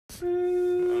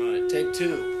Alright, take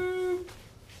two.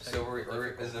 So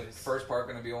is the first part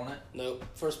going to be on it? Nope,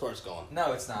 first part's gone.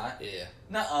 No, it's not. Yeah.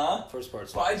 Nuh-uh. First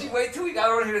part's Why'd you wait till we got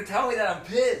on here to tell me that I'm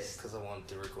pissed? Because I wanted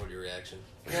to record your reaction.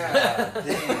 God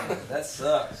damn, that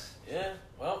sucks. Yeah,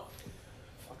 well,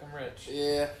 fuck, I'm rich.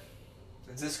 Yeah.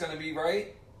 Is this going to be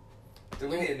right? Do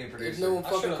we need a new producer? If no one I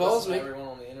fucking should've calls listened me. to everyone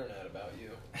on the internet about you.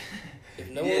 If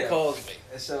no one calls me.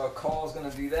 So a call's going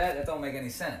to do that? That don't make any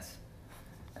sense.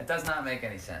 It does not make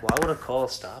any sense. Why would a call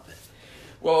stop it?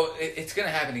 Well, it's going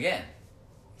to happen again.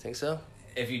 Think so?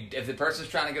 If the person's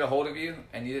trying to get a hold of you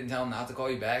and you didn't tell them not to call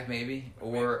you back, maybe,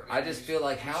 or I just feel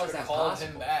like how is that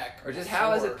possible? Him back or just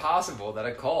how is it possible that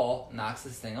a call knocks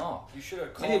this thing off? You should have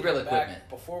We called need real him back equipment.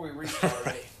 before we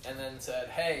restarted and then said,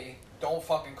 "Hey, don't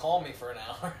fucking call me for an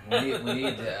hour." we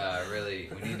need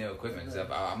new equipment because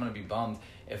I'm gonna be bummed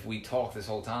if we talk this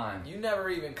whole time. You never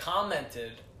even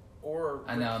commented or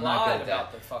I know, replied I'm not good at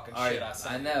about that. the fucking All right, shit I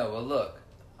said. I know. Well, look,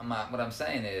 what I'm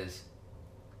saying is,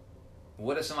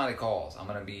 what if somebody calls? I'm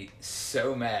gonna be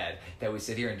so mad that we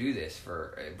sit here and do this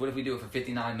for. What if we do it for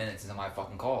 59 minutes and somebody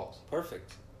fucking calls?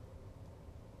 Perfect.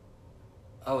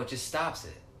 Oh, it just stops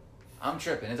it. I'm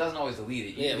tripping. It doesn't always delete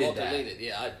it. You Yeah, did well, that. delete it.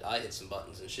 Yeah, I hit some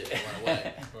buttons and shit and went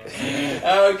away.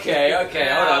 okay,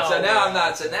 hold on. So now I'm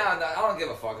not. I don't give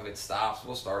a fuck if it stops.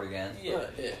 We'll start again. Yeah, Right,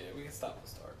 yeah. we can stop the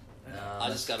start. I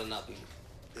just gotta not be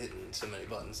hitting so many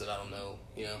buttons that I don't know,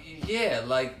 you know? Yeah,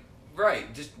 like,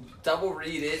 right. Just double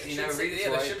read it. You know, should read it say,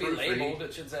 right. it should be proofread. labeled.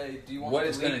 It should say, "Do you want What to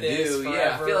it's delete gonna this do? forever?"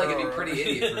 Yeah, I feel like it'd be or- pretty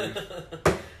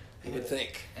idiot-proof. You would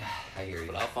think. I hear you.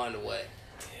 But I'll find a way.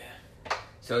 Yeah.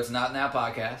 So it's Not Now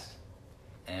podcast,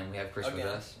 and we have Chris with Again.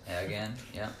 us again.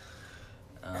 Yeah.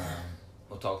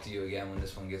 We'll talk to you again when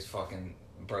this one gets fucking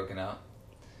broken up.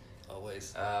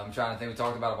 Always. I'm trying to think. We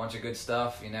talked about a bunch of good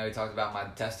stuff. You know, we talked about my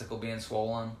testicle being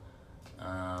swollen.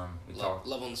 We talked.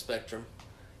 Love on the spectrum.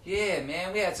 Yeah,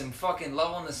 man, we had some fucking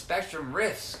Love on the Spectrum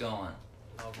riffs going.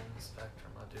 Love on the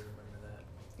Spectrum. I do remember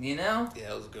that. You know? Yeah,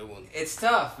 that was a good one. It's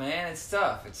tough, man. It's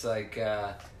tough. It's like,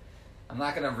 I'm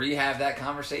not going to rehab that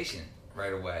conversation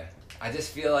right away. I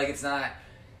just feel like it's not.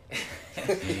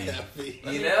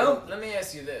 You know? Let me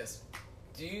ask you this.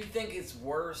 Do you think it's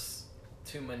worse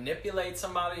to manipulate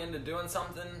somebody into doing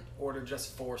something or to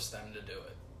just force them to do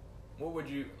it? What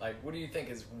do you think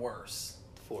is worse?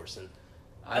 Forcing.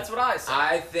 That's what I say.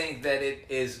 I think that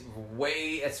it's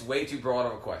way too broad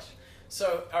of a question.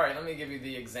 So, all right, let me give you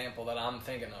the example that I'm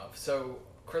thinking of. So,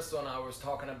 Crystal and I was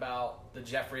talking about the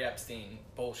Jeffrey Epstein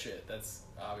bullshit that's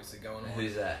obviously going on.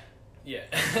 Who's that? Yeah.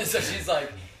 So she's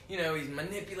like, you know, he's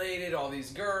manipulated all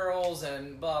these girls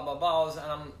and blah, blah, blah.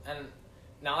 And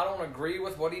now I don't agree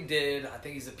with what he did. I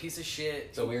think he's a piece of shit.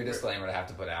 It's a weird disclaimer to have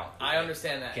to put out. I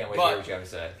understand that. Can't wait but to hear what you have to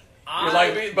say. I, You're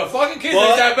like, but fucking kids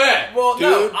ain't that bad. well,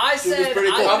 no, Dude, I dude was said,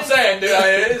 pretty cool. I'm saying,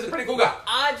 dude, he's a pretty cool guy.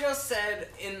 I just said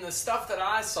in the stuff that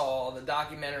I saw, the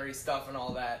documentary stuff and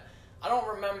all that, I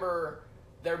don't remember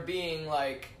there being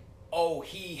like, oh,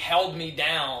 he held me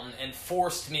down and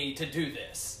forced me to do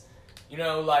this. You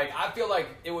know, like, I feel like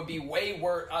it would be way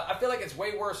worse. I feel like it's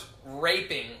way worse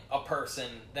raping a person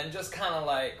than just kind of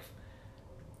like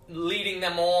leading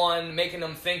them on, making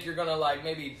them think you're gonna like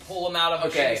maybe pull them out of a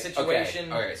shitty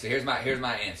situation. Okay, so here's my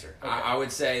answer. Okay. I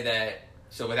would say that,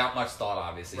 so without much thought,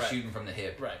 obviously, Right. shooting from the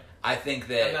hip. Right. I think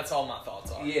that... And that's all my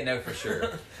thoughts are. Yeah, no, for sure.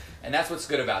 And that's what's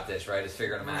good about this, right, is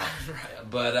figuring them out. Right.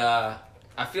 But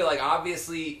I feel like,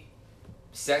 obviously,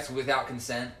 sex without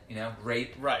consent, you know,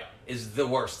 rape, Right. is the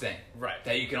worst thing. Right.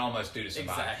 That you can almost do to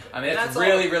somebody. Exactly. I mean, And it's that's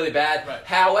really, all- really bad. Right.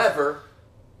 However,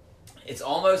 it's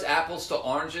almost apples to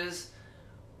oranges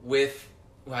with...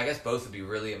 Well, I guess both would be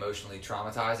really emotionally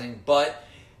traumatizing, but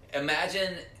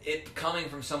imagine it coming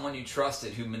from someone you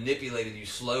trusted who manipulated you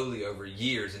slowly over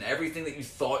years, and everything that you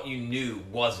thought you knew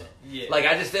wasn't. Yeah. Like,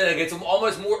 I just feel like it's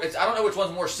almost more... I don't know which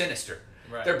one's more sinister.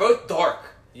 Right. They're both dark.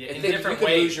 Yeah, And in they- different you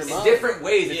can ways. lose your mind. In different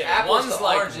ways. It's Yeah, apples one's to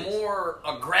like oranges. more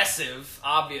aggressive,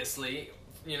 obviously,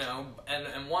 you know,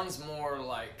 and one's more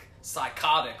like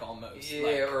psychotic almost.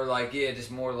 Yeah, or like,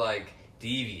 just more like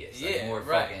devious. Like yeah, more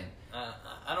right. fucking...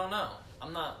 I don't know.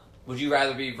 I'm not. Would you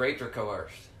rather be raped or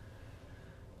coerced?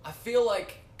 I feel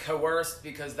like coerced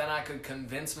because then I could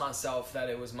convince myself that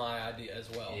it was my idea as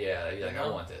well. Yeah, you'd be like, You I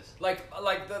know? want this.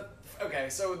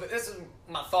 This is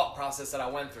my thought process that I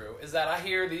went through, is that I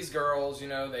hear these girls, you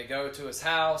know, they go to his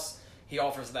house, he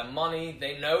offers them money,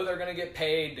 they know they're going to get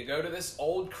paid to go to this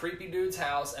old creepy dude's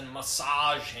house and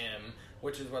massage him,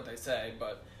 which is what they say,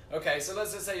 but, okay, so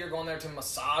let's just say you're going there to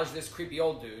massage this creepy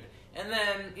old dude. And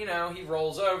then, you know, he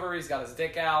rolls over, he's got his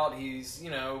dick out, he's, you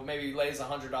know, maybe lays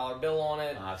 $100 bill on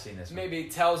it. Oh, I've seen this one. Maybe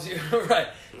tells you, right,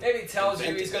 maybe tells you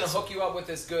Invented he's going to this hook you up with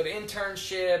this good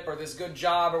internship or this good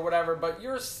job or whatever, but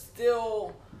you're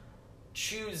still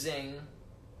choosing,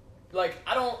 like,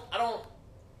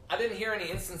 I didn't hear any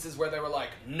instances where they were like,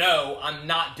 no, I'm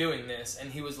not doing this, and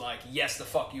he was like, yes, the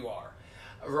fuck you are.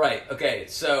 Right, okay,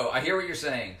 so I hear what you're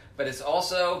saying, but it's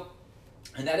also...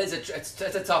 And that is it's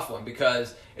a tough one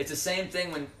because it's the same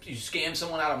thing when you scam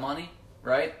someone out of money,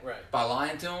 right? Right. By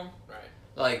lying to them. Right.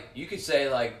 Like, you could say,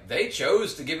 like, they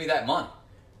chose to give me that money.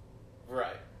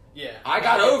 Right. Yeah. I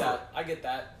got over it. I get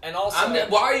that. And also...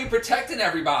 why are you protecting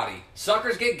everybody?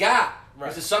 Suckers get got. Right.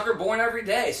 There's a sucker born every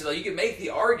day. So like, you can make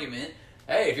the argument,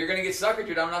 hey, if you're going to get suckered,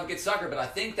 you're dumb enough to get suckered. But I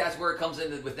think that's where it comes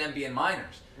in with them being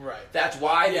minors. Right. That's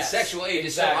why the Yes, sexual age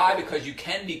is so exactly. high, because you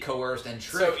can be coerced and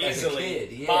tricked so easily as a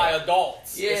kid. Yeah. by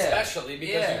adults, Yeah. especially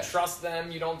because Yeah. you trust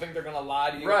them, you don't think they're going to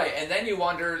lie to you. Right, and then you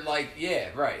wonder, like, yeah,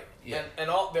 right. Yeah. And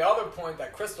the other point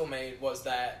that Crystal made was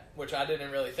that, which I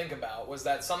didn't really think about, was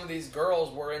that some of these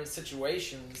girls were in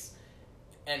situations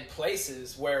and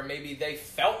places where maybe they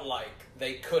felt like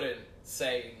they couldn't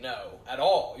say no at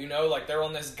all. You know, like they're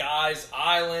on this guy's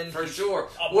island. For sure.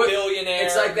 A billionaire.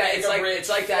 It's like that. mega rich, It's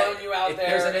like that. flown you out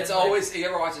there. And it's and always, you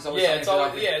ever watch this? Always yeah, it's Sunny in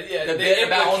always, Philadelphia? yeah. The bit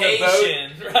about on the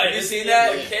boat. Right. Have you It's seen the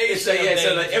that? implication So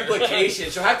the of danger.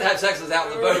 implication. She'll have to have sex with us out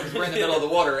in the boat because we're in the middle of the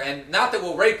water, and not that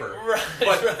we'll rape her, Right,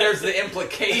 but right. there's the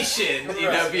implication, you know,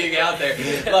 Right. being out there.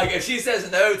 Like if she says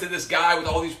no to this guy with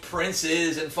all these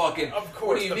princes and fucking, Of course,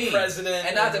 what do you the mean? president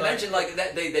And not and to like- mention like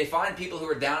that they find people who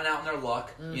are down and out in their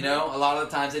luck. You know, a lot of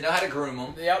the times they know how to groom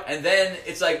them. Yep. And then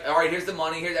it's like, all right, here's the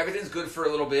money. Here's everything's good for a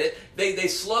little bit. They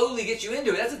slowly get you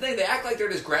into it. That's the thing. They act like they're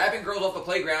just grabbing girls off the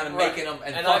playground and Right. making them.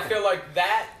 And I fucking feel like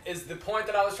that is the point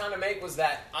that I was trying to make, was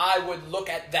that I would look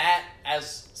at that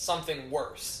as something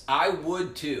worse. I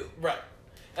would too. Right.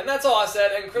 And that's all I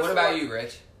said. And Chris, What about you,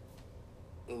 Rich?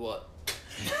 What?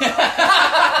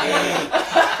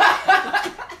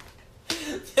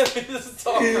 we just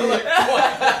talked for like 20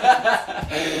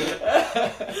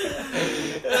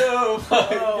 Oh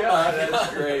my god, that's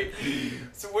God. great.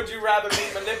 So would you rather be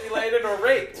manipulated or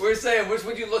raped? We're saying, which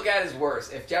would you look at as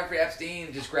worse? If Jeffrey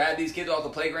Epstein just grabbed these kids off the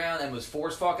playground and was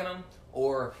force fucking them,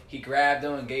 or he grabbed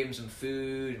them and gave them some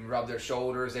food and rubbed their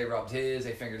shoulders, they rubbed his,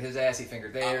 they fingered his ass, he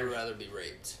fingered I theirs. would rather be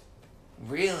raped.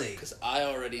 Really? Because I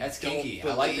already That's don't kinky. I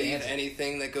believe like the answer.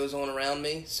 anything that goes on around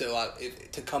me. So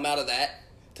to come out of that,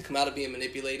 to come out of being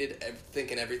manipulated,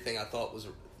 thinking everything I thought was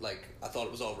like, I thought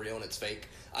it was all real and it's fake,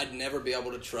 I'd never be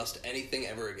able to trust anything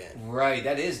ever again. Right,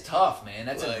 that is tough, man.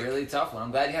 That's Like- a really tough one.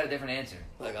 I'm glad you had a different answer.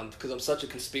 Like, because I'm such a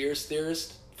conspiracy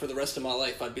theorist, for the rest of my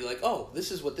life, I'd be like, oh, this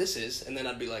is what this is. And then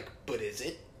I'd be like, but is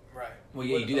it? Right. Well,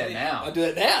 yeah, you do that now. I do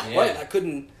that now. Yeah. Right.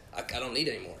 I don't need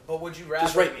any more. But would you rather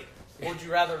Just rape me. Would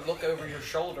you rather look over your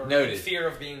shoulder Noted. in fear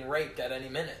of being raped at any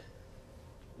minute?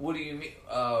 What do you mean?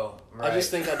 Oh, right. I just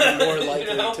think I'd be more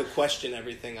likely You know? to question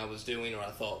everything I was doing or I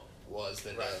thought was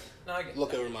than Right. No, I get to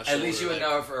look that. over my shoulder. At least you would like,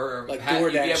 know if, or like you'd be able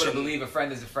DoorDash to and- believe a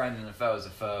friend is a friend and a foe is a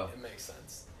foe. It makes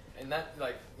sense. And that,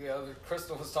 like, you know,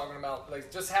 Crystal was talking about,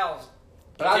 like, just how...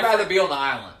 But I'd rather be on the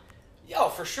island. Yeah,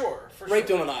 for sure. For raped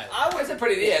sure. on an island. I That's would... a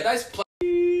pretty, nice play.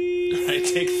 All right,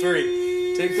 take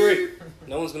three. Take three.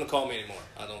 No one's going to call me anymore,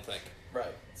 I don't think.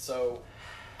 Right. So,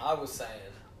 I was saying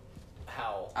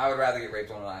how... I would rather get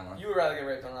raped on an island. You would rather get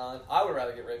raped on an island. I would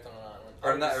rather get raped on an island.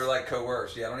 Or like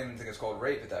coerced. Yeah, I don't even think it's called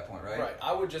rape at that point, right? Right.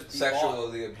 I would just be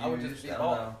Sexually bought. I would just be abused, I don't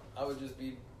bought. know. I would just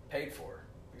be paid for,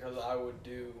 because I would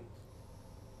do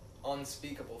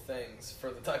unspeakable things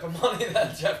for the type of money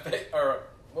that Jeff Bezos, or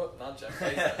what? Not Jeff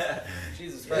Bezos.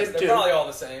 Jesus Christ, Him they're too. probably all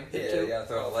the same. Yeah, you gotta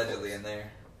throw allegedly in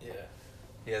there. Yeah.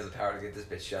 He has the power to get this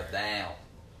bitch shut down.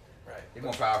 Right. He's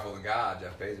more powerful than God,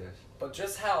 Jeff Bezos. But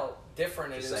just how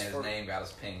different Just it is saying for his name got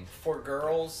us pinged. for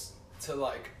girls to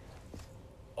like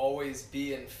always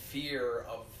be in fear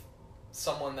of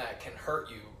someone that can hurt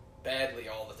you badly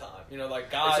all the time. You know,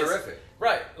 like guys. It's horrific.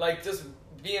 Right. Like just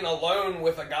being alone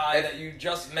with a guy that you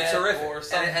just met It's horrific. or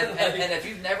something. And if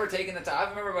you've never taken the time, I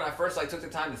remember when I first took the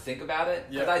time to think about it,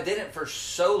 because Yeah. I didn't for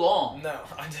so long. No,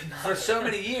 I did not. For so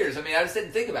many years. I mean, I just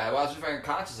didn't think about it. Well, I was just very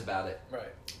conscious about it. Right.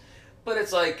 But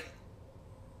it's like,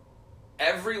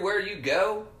 everywhere you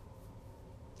go,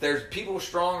 there's people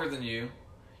stronger than you.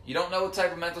 You don't know what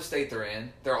type of mental state they're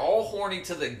in. They're all horny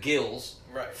to the gills,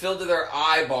 Right. filled to their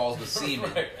eyeballs with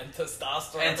semen. Right. And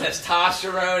testosterone. And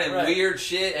testosterone and Right. weird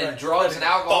shit and Right. drugs and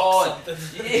Fuck alcohol. And,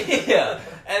 something. yeah.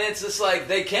 And it's just like,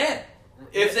 they can.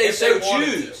 If they wanted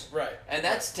choose. to. Right. And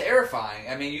that's terrifying.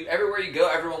 I mean, everywhere you go,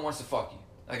 everyone wants to fuck you.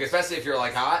 Like, especially if you're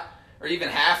like hot, or even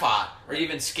half hot, or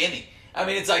even skinny. I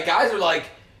mean, it's like, guys are like,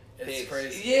 It's Pigs.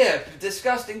 crazy. Yeah,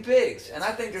 disgusting pigs. And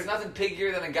I think there's nothing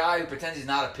piggier than a guy who pretends he's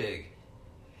not a pig.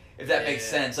 If that makes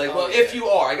sense. Like, well, if you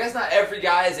are. I guess not every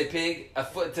guy is a pig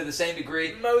to the same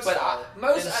degree. Most but are,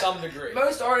 most in some degree.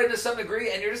 Most are to some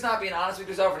degree, and you're just not being honest with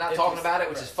yourself or not talking about it,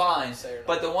 which is fine.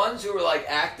 But the ones who are, like,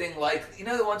 acting like... You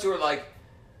know the ones who are, like...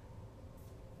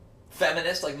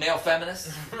 feminists, like male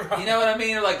feminists? Right. You know what I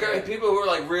mean? Or, like, people who are,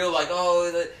 like, real, like,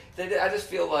 oh... I just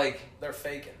feel like... They're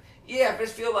faking. Yeah, I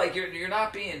just feel like you're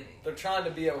not being... They're trying to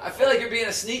be a... I feel like you're being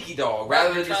a sneaky dog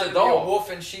rather than just a dog. Be a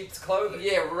wolf in sheep's clothing.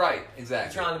 Yeah, right.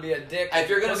 Exactly. You're trying to be a dick. If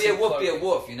you're going to be a wolf, clothing. be a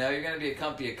wolf. You know, you're going to be a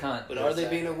cunt, be a cunt. But are they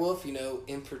being a wolf? You know,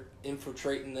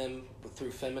 infiltrating them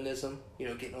through feminism. You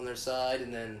know, getting on their side,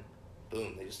 and then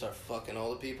boom, they just start fucking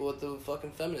all the people at the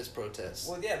fucking feminist protests.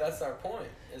 Well, yeah, that's our point.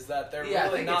 Is that they're I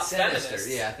really think not it's sinister.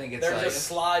 feminists. Yeah, I think it's they're like, just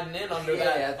sliding in under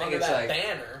that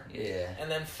banner. Yeah. And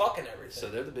then fucking everything. So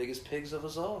they're the biggest pigs of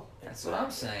us all. That's what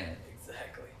I'm saying.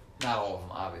 Exactly. Not all of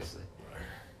them, obviously.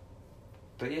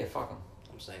 But yeah, fuck them.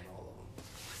 I'm saying all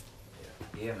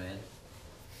of them. Yeah, man.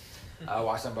 I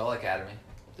watched Umbrella Academy.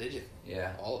 Did you?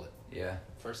 Yeah. All of it? Yeah.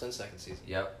 First and second season?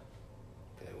 Yep.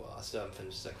 Okay, well, I still haven't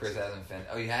finished the second Chris season. hasn't finished.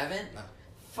 Oh, you haven't? No.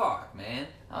 Fuck, man.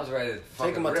 I was ready to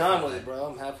fucking taking my riff time on with it, bro.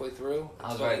 I'm halfway through.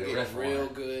 I was ready to riff on real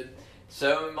it. good.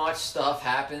 So much stuff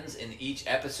happens in each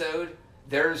episode.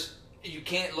 You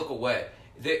can't look away.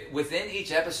 Within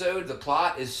each episode, the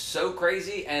plot is so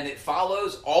crazy, and it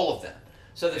follows all of them.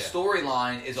 So the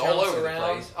storyline is all over the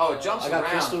place. Oh, it jumps around. I got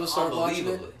Crystal to start watching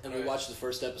it, unbelievably. and we watched the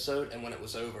first episode, and when it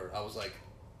was over, I was like,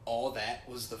 all that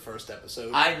was the first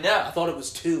episode? I know. I thought it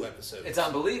was 2 episodes. It's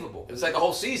unbelievable. It's like a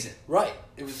whole season. Right.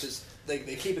 It was just, they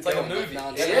keep it it's going like a movie.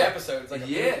 Like every episode is like a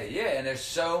movie. Yeah, and there's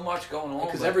so much going on.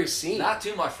 Because every scene. Not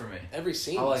too much for me. Every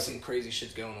scene has some crazy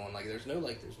shit's going on. Like, there's not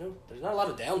a lot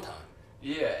of downtime.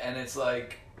 Yeah, and it's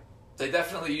like, they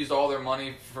definitely used all their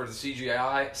money for the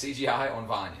CGI on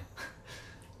Vanya.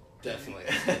 Definitely.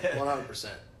 100%.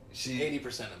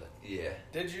 80% of it. Yeah.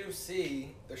 Did you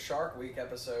see the Shark Week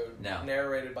episode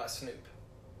narrated by Snoop?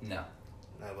 No.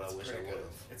 No, but I wish I would have.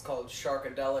 It's called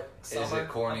Sharkadelic Summer. Is it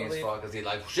corny as fuck? Is he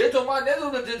like, shit on my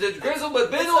nizzle, the grizzle,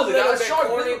 but It's bizzle, a the little guy's bit shark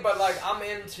corny, bizzle. but like I'm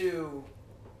into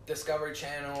Discovery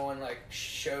Channel and like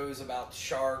shows about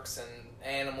sharks and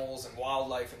animals and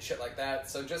wildlife and shit like that.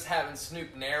 So just having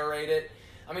Snoop narrate it,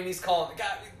 I mean, he's calling the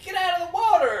guy, get out of the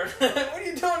water! What are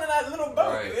you doing in that little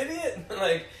boat, you idiot?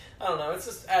 Like, I don't know, it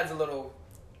just adds a little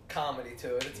comedy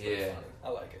to it. It's pretty funny. I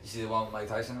like it. You see the one with Mike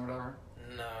Tyson or whatever?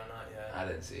 No, not yet. I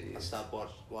didn't see it either. I stopped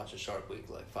watching Shark Week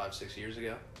like 5-6 years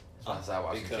ago. Once I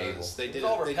watched cable. They did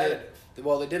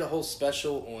they did a whole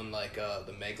special on like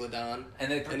the megalodon,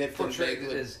 and they portrayed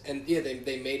it as, and yeah,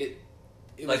 they made it.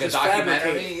 It like was a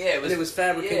documentary. Yeah, it was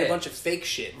fabricating a bunch of fake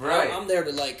shit. Right. I'm there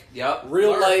to like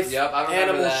real life I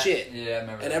animal that. shit. Yeah, I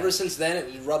remember. And ever since then,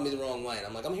 it rubbed me the wrong way. And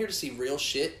I'm like, I'm here to see real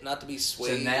shit, not to be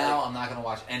swayed. So now I'm not gonna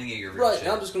watch any of your real shit.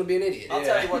 Now I'm just gonna be an idiot. I'll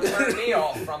tell you what turned me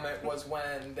off from it was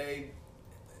when they,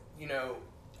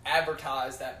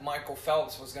 advertised that Michael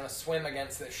Phelps was going to swim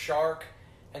against this shark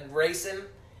and race him,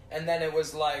 and then it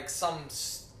was like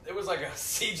it was like a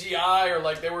CGI or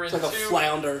like they were in like a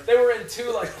flounder. They were in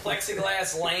 2 like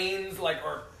plexiglass lanes,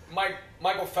 or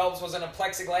Michael Phelps was in a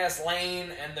plexiglass lane,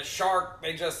 and the shark,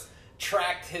 they just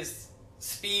tracked his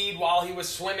speed while he was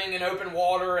swimming in open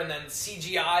water, and then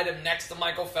CGI'd him next to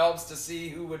Michael Phelps to see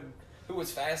who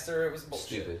was faster. It was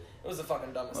bullshit. Stupid. It was the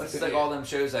fucking dumbest thing. It's like all them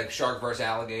shows like Shark vs.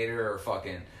 Alligator or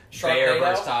fucking Sharknado? Bear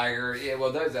vs. Tiger. Yeah,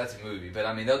 well, that's a movie. But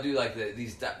I mean, they'll do like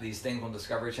these things on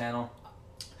Discovery Channel.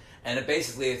 And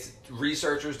it's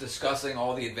researchers discussing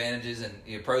all the advantages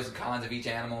and pros and cons of each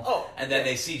animal. Oh, and then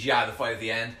they CGI the fight at the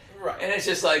end. Right. And it's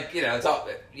just like, it's all,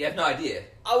 you have no idea.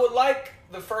 I would like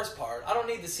the first part. I don't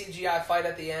need the CGI fight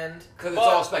at the end. Because it's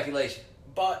all speculation.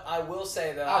 But I will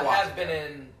say that I have been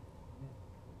in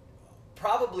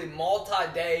probably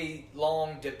multi-day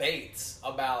long debates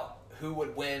about who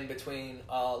would win between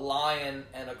a lion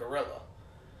and a gorilla.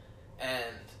 And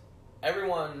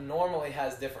everyone normally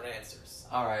has different answers.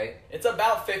 All right. It's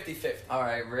about 50-50. All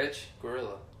right, Rich.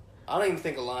 Gorilla. I don't even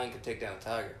think a lion could take down a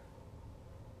tiger.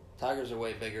 Tigers are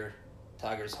way bigger.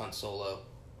 Tigers hunt solo.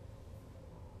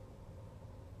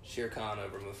 Shere Khan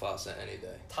over Mufasa any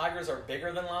day. Tigers are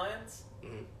bigger than lions?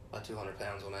 Mm-hmm. About 200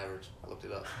 pounds on average. I looked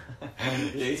it up.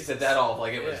 He said that off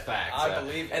like it was fact. I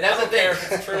believe it. And that's the thing.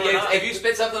 If it's true or not. If you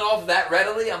spit something off that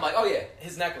readily, I'm like, oh yeah.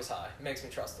 His neck was high. It makes me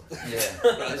trust him. Yeah.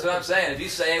 That's what I'm saying. If you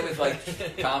say it with like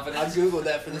confidence. I Googled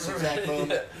that for this exact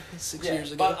moment 6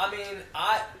 years ago. But I mean,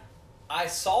 I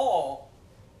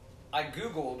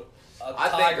Googled a I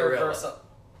think tiger gorilla. versus.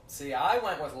 See, I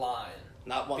went with lion.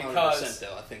 Not 100% Because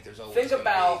though. I think there's always. think gonna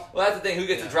about- Well, that's the thing. Who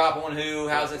gets to drop on who?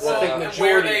 How's it Well, I set think up? and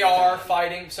where majority they of the are time.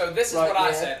 fighting. So this is Right, what I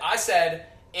yeah. said. I said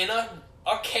in a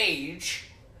cage,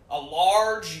 a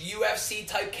large UFC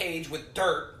type cage with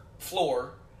dirt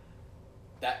floor.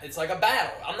 That it's like a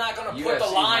battle. I'm not gonna put the UFC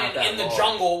 's lion not that in the large.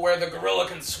 jungle where the gorilla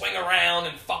can swing around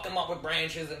and fuck him up with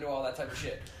branches and do all that type of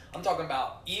shit. I'm talking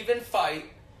about even fight,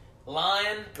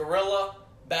 lion, gorilla,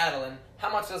 battling.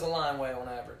 How much does a lion weigh on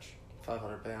average?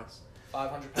 500 pounds.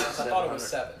 500 pounds? I thought it was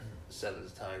 7.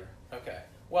 7's a tiger. Okay.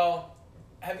 Well,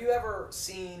 have you ever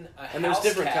seen a And there's house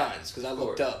different cat? kinds because I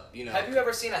looked up. You know. Have you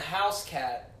ever seen a house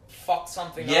cat fuck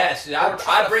something Yes, up? Or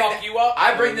try to fuck you up?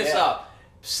 I bring this Yeah. up.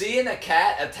 Seeing a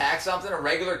cat attack something, a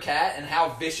regular cat, and how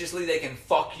viciously they can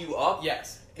fuck you up.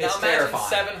 Yes. It's now imagine terrifying.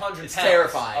 700 It's pounds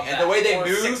terrifying, of and that, the way they or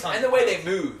move, 600 and the way they pounds.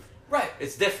 move, Right.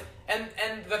 it's different.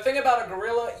 And the thing about a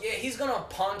gorilla, yeah, he's gonna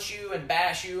punch you and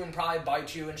bash you and probably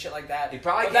bite you and shit like that. He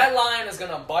probably but can't- that lion is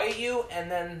gonna bite you and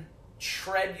then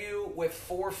shred you with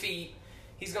 4 feet.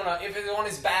 He's gonna, if it's on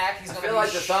his back, he's I gonna feel be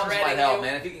like the thumbs might shredding help, you.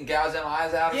 man. If he can gouge them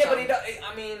eyes out. Or Yeah, but something. he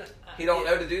don't. I mean, He don't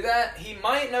know to do that. He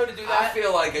might know to do that. I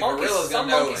feel like a Monkeys, gorilla's some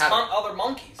gonna know monkeys how to- hunt other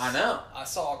monkeys. I know. I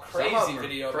saw a Some of crazy them are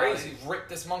video crazy. about it. He ripped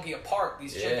this monkey apart.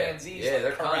 These Yeah. chimpanzees Yeah,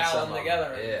 they're corral cunts, some them of together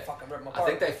them. and Yeah. fucking rip them I apart.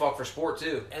 think they fuck for sport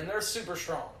too. And they're super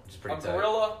strong. It's pretty A tight.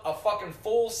 gorilla, a fucking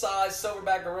full-size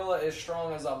silverback gorilla is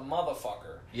strong as a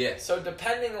motherfucker. Yeah. So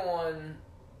depending on...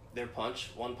 Their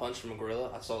one punch from a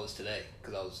gorilla. I saw this today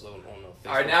because I was on the Facebook.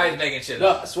 All right, now he's making shit No,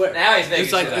 up. I swear. Now he's making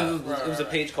It's like shit up. it was a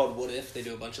Right. page called "What If." They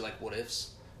do a bunch of like "What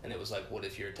Ifs," and it was like, "What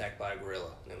if you're attacked by a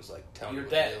gorilla?" And it was like, "Tell me You're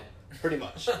what dead. to do." Pretty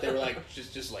much. They were like,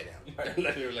 "Just lay down." Right.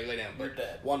 They were like, "Lay down." You're But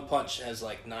dead. one punch has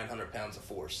like 900 pounds of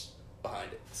force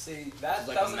behind it. See, that It's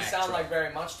like a doesn't Mack sound truck. like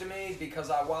very much to me because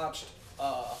I watched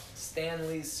Stan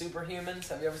Lee's Superhumans.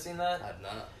 Have you ever seen that? I've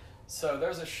not. So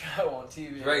there's a show on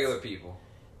TV. Regular people,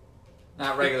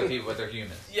 not regular people, but they're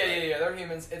humans. Yeah. They're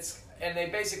humans. And they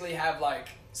basically have like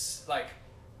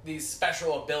these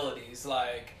special abilities.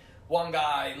 Like one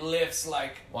guy lifts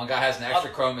One guy has an extra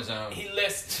chromosome. he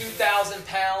lifts 2,000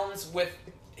 pounds with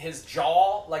his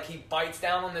jaw. Like he bites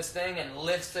down on this thing and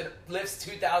lifts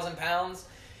 2,000 pounds.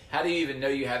 How do you even know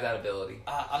you have that ability?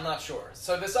 I'm not sure.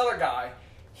 So this other guy,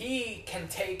 he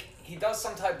does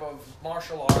some type of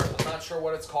martial art. I'm not sure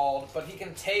what it's called, but he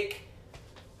can take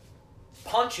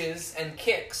punches and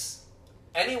kicks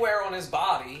anywhere on his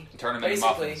body. Turn them into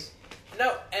basically. muffins.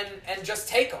 No, and just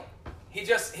take them.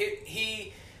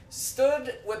 He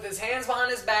stood with his hands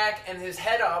behind his back and his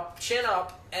head up, chin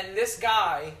up, and this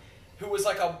guy, who was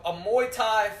like a Muay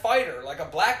Thai fighter, like a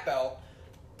black belt,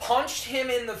 punched him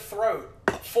in the throat,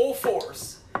 full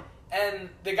force. And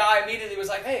the guy immediately was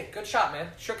like, "Hey, good shot, man."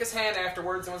 Shook his hand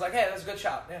afterwards and was like, "Hey, that was a good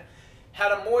shot." Yeah.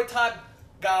 Had a Muay Thai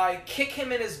guy kick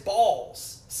him in his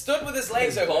balls. Stood with his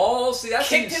legs His open. balls? See, that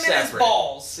Kicked seems him in his separate.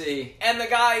 balls. See. And the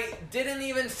guy didn't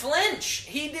even flinch.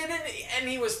 He didn't, and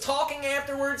he was talking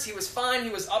afterwards. He was fine. He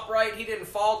was upright. He didn't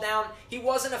fall down. He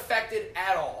wasn't affected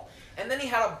at all. And then he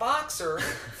had a boxer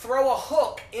throw a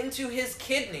hook into his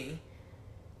kidney,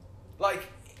 like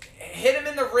hit him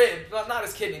in the rib, well, not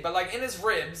his kidney, but like in his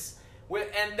ribs.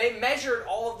 And they measured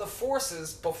all of the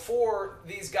forces before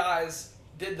these guys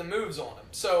did the moves on him.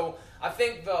 So I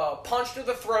think the punch to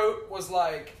the throat was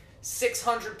like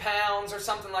 600 pounds or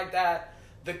something like that.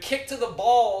 The kick to the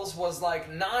balls was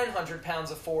like 900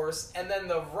 pounds of force. And then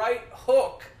the right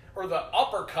hook, or the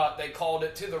uppercut they called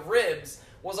it, to the ribs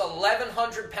was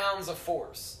 1,100 pounds of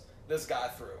force this guy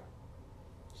threw.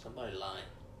 Somebody lying.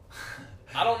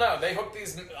 I don't know. They hook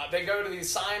these. They go to these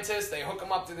scientists. They hook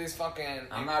them up to these fucking.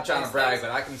 I'm not trying to these brag, things.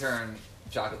 but I can turn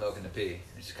chocolate milk into pee.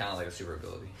 It's just kind of like a super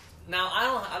ability. Now I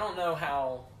don't know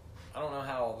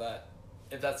how that,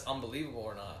 if that's unbelievable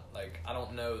or not. Like I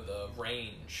don't know the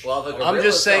range. Well, the I'm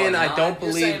just saying I not. don't You're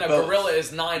believe saying a both. gorilla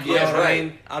is 900. You know Yeah, what I right.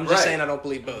 mean? I'm just Right. saying I don't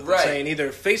believe both. Right. I'm saying either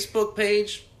Facebook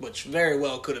page, which very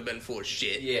well could have been for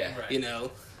shit. Yeah. Right. You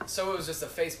know? So it was just a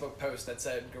Facebook post that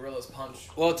said gorillas punch.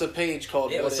 Well, it's a page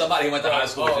called. Yeah, What but If. somebody went to high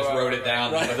school and Oh, just right, wrote it right,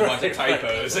 down right. with a bunch of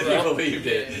typos, and Right. you believed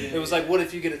it. Yeah. It was like, what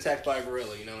if you get attacked by a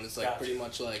gorilla? You know, and it's like Gotcha. pretty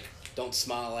much like, don't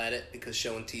smile at it because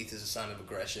showing teeth is a sign of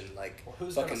aggression. Like, Well,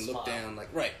 who's fucking gonna look smile? down. Like,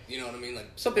 right? You know what I mean?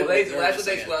 Like, some Well, people. they, they're well, that's what just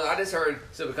they. saying- Well, I just heard.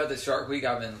 So because it's Shark Week,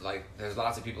 I've been like, there's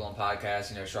lots of people on podcasts,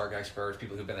 you know, shark experts,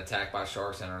 people who've been attacked by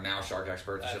sharks and are now shark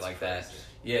experts and shit That's like that. crazy.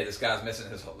 Yeah, this guy's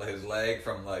missing his leg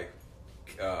from like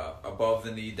above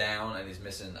the knee down, and he's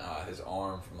missing his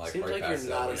arm from like Seems right like past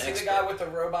you're not the an You see expert. the guy with the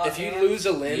robot If you hand? lose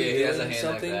a limb Yeah, he has a doing hand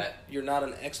like something, that. you're not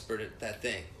an expert at that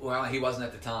thing. Well, he wasn't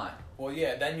at the time. Well,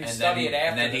 yeah, then you And study it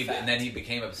after then the he fact. and then he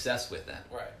became obsessed with them.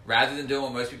 Right. Rather than doing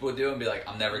what most people would do and be like,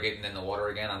 I'm never getting in the water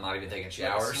again. I'm not even taking Like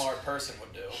showers. a smart person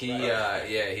would do. He right?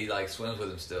 he like swims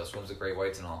with him still. Swims with great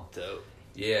whites and all. Dope.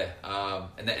 Yeah.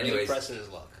 And then Really anyways, pressing his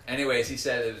luck. anyways, he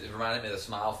said it reminded me of the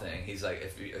smile thing. He's like,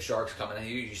 if a shark's coming at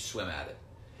you, you swim at it.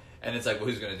 And it's like, well,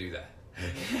 who's gonna do that?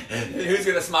 Who's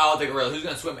gonna smile at the gorilla? Who's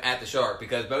gonna swim at the shark?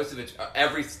 Because most of it,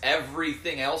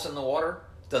 everything else in the water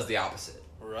does the opposite.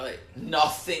 Right.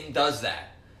 Nothing does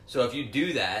that. So if you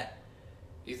do that,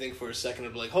 You think for a second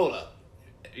it'll be like, hold up.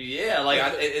 yeah, like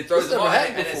it throws This them never off,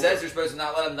 happened and it before. says you're supposed to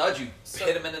not let him nudge you. So-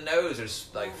 Hit him in the nose,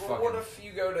 or like Well, fucking. what if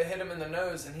you go to hit him in the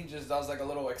nose and he just does like a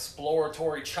little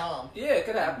exploratory chomp? Yeah, it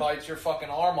could And happen. bites your fucking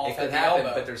arm off It at could the happen,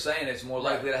 elbow. but they're saying it's more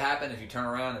likely to happen if you turn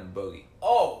around and bogey.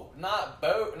 Oh, not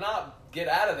get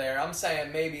out of there. I'm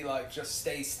saying maybe like just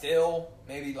stay still.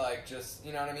 Maybe like just,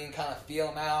 you know what I mean, kind of feel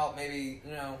them out. Maybe,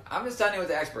 you know. I'm just telling you what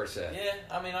the experts said. Yeah,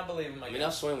 I mean, I believe him. I mean,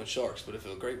 I've swam with sharks, but if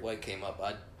a great white came up,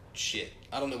 I'd shit.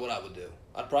 I don't know what I would do.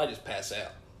 I'd probably just pass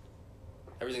out.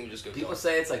 Everything would just go People dark.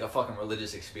 say it's like a fucking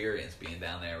religious experience being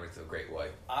down there with the great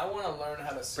white. I want to learn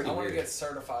how to. Pretty I want to weird. get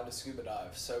certified to scuba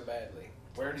dive so badly.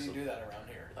 Where do you do that around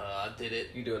here? I did it.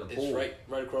 You do it in a It's pool.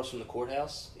 right across from the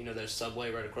courthouse. You know, there's Subway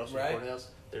right across from Right. the courthouse.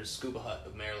 There's Scuba Hut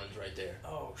of Maryland's right there.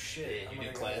 Oh shit! Yeah, I'm you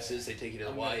gonna do go there. classes. They take you to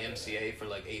the I'm gonna go YMCA for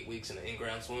like 8 weeks in an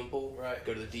in-ground swimming pool. Right.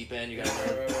 Go to the deep end. You gotta Right,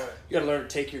 learn. right, right. You gotta learn to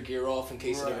take your gear off in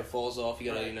case it Right. ever falls off.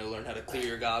 You gotta Right. learn how to clear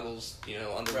your goggles.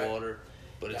 Underwater.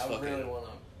 But it's Yeah, I fucking. really want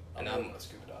to. and I really I'm- want to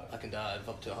scuba dive. I can dive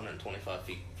up to 125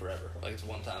 feet forever. Like it's a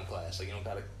one-time class. Like you don't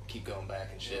gotta keep going back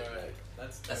and shit. Right. Like,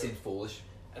 That's That dope. seems foolish.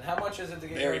 And how much is it to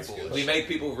get Very your scuba? foolish. We make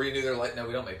people renew their license. No,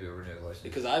 we don't make people renew their license.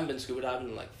 because I haven't been scuba diving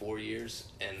in like 4 years,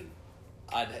 and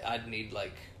I'd need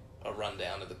like a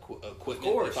rundown of the equipment Of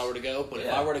course. if I were to go. But if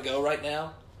Yeah. I were to go right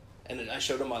now, and then I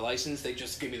showed them my license, they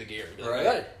just give me the gear. Be like, Right.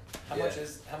 "Got it." How Yeah.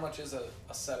 much is a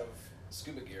set of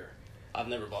scuba gear? I've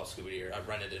never bought scuba gear. I've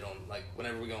rented it on like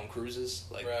whenever we go on cruises,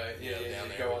 like Right. you know, down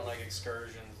you there. go on like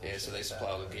excursions. and Yeah, shit so they like supply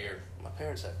that. all the gear. My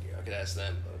parents have gear. I could ask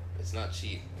them, but it's not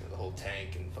cheap. You know, the whole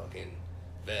tank and fucking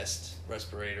vest,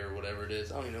 respirator, whatever it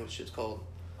is. I don't even know what shit's called.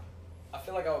 I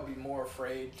feel like I would be more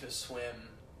afraid to swim,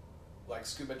 like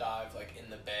scuba dive, like in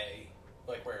the bay,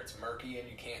 like where it's murky and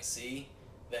you can't see,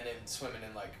 than in swimming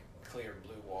in like clear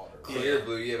blue water. Clear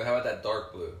blue, yeah, but how about that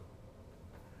dark blue?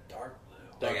 Dark blue.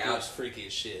 Dark Like blue out- is freaky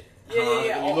as shit. Yeah,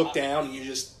 yeah. When you Oh, look down, you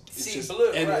just it's see just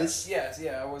blue, endless. right? Yes,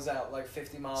 yeah. I was out like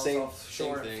 50 miles Same-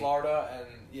 offshore same in thing. Florida,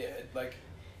 and yeah,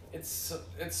 it's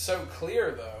so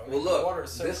clear though. I Well, mean, the look, water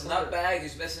is so this clear. nutbag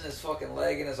who's missing his fucking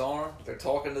leg and his arm. They're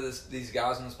talking to these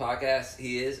guys on this podcast.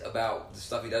 He is about the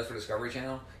stuff he does for Discovery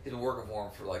Channel. He's been working for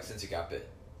him for like since he got bit.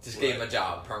 Just gave him a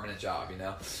job, permanent job, you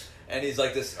know. And he's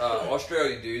like this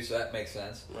Australian dude, so that makes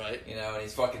sense, Right. you know. And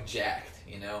he's fucking jacked,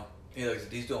 you know.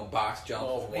 He's doing box jumps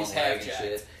Oh, with one he's leg half and jacked.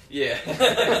 shit. Yeah,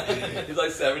 he's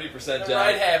like 70% The jacked.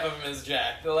 right half of him is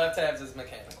jacked. The left half is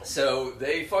mechanical. So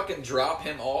they fucking drop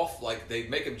him off, like they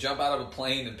make him jump out of a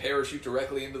plane and parachute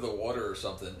directly into the water or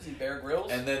something, Is he Bear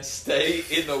Grylls? and then stay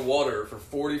in the water for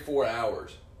 44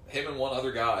 hours. Him and one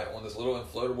other guy on this little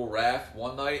inflatable raft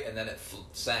one night, and then it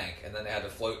sank, and then they had to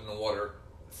float in the water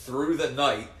through the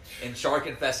night in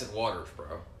shark-infested waters,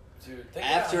 bro. Dude, think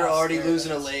After about how already scary losing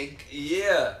that a is. leg,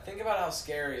 Yeah. Think about how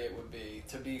scary it would be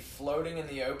to be floating in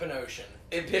the open ocean.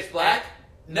 In pitch black?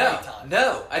 No. Nighttime.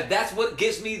 No. That's what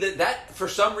gives me that for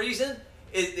some reason,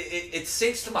 it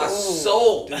sinks to my Oh,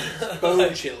 soul. dude, it's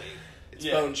bone chilling. It's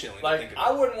Yeah. bone chilling. to Like, think I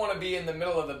about. wouldn't want to be in the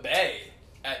middle of the bay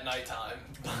at nighttime.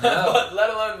 No. But let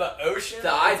alone the ocean. The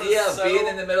It's idea of so- being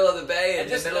in the middle of the bay and in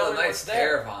the just middle of the knowing night what's is there.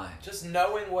 terrifying. Just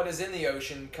knowing what is in the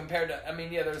ocean compared to, I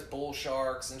mean, yeah, there's bull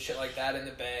sharks and shit like that in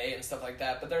the bay and stuff like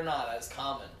that, but they're not as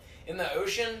common. In the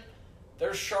ocean,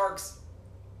 there's sharks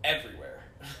everywhere.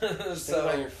 Just think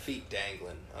about your feet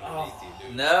dangling underneath you,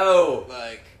 dude. No.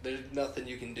 Like, there's nothing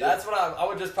you can do. That's what I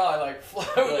would just probably like float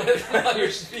Like, with my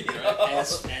feet right, up.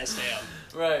 ass down.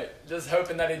 Right, just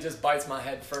hoping that he just bites my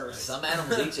head first. Some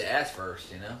animals eat your ass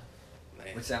first, you know?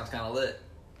 Man. Which sounds kind of lit.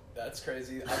 That's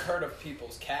crazy. I've heard of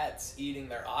people's cats eating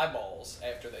their eyeballs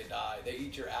after they die. They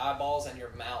eat your eyeballs and your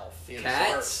mouth. Yeah,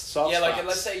 Cats? soft Yeah, like spots.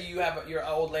 let's say you have your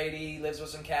old lady lives with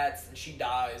some cats and she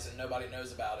dies and nobody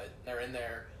knows about it. They're in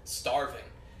there starving.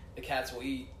 The cats will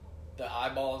eat the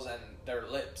eyeballs and their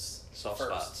lips soft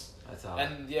first. spots. That's all.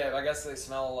 And yeah, I guess they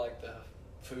smell like the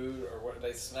food or what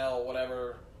they smell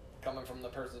whatever coming from the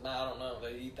person's mouth. I don't know.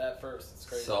 They eat that first. It's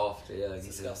crazy. Soft, yeah. It's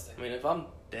disgusting. I mean, if I'm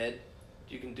dead,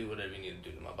 you can do whatever you need to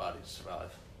do to my body to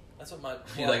survive. That's what my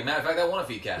You're like, matter of fact, I want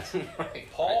to feed cats. Right.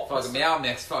 Paul, Fucking meow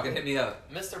mix, fucking hit me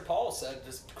up. Mr. Paul said,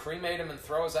 just cremate him and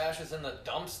throw his ashes in the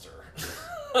dumpster.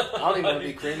 I don't even want to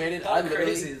be cremated. How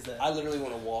crazy is that? I literally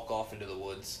want to walk off into the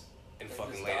woods and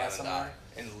fucking just lay die down and somewhere?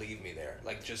 die and leave me there.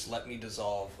 Like, just let me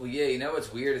dissolve. Well, yeah, you know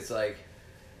what's weird? It's like,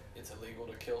 It's illegal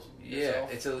to kill yeah,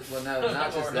 yourself. well, no,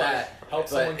 not just Or that. help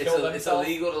someone but kill it's themselves.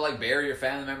 illegal to like bury your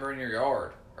family member in your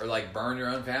yard or like burn your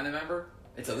own family member.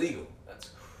 It's illegal. That's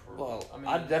cruel. Well, I mean,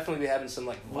 I'd definitely be having some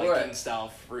like Right. Viking style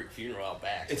funeral out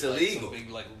back. It's with, like, illegal. Some big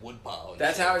like wood pile. And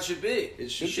That's shit. how it should be. It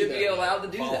should You should be be that way. allowed to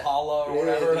do that. Valhalla or Yeah,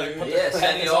 whatever. Like dude. put Yeah, their send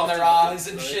pennies you on off their to- eyes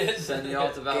and right. shit. Send you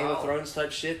off to Game of Valhalla. Thrones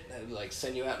type shit. They'd, like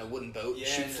send you out in a wooden boat, Yeah,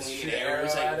 shoot and just flaming shoot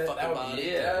arrows arrow at at your it. fucking That would body. be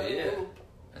Yeah, dope. yeah.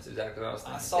 That's exactly what I was I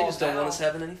thinking. saw They just don't now- want us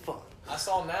having any fun. I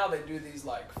saw now they do these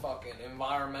like fucking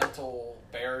environmental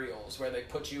burials where they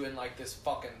put you in like this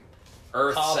fucking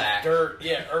Earth cob sack. dirt,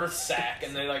 earth sack,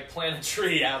 and they like plant a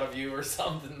tree out of you or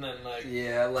something, and like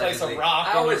Yeah, place a allegedly. rock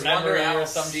I in always your wonder memory how or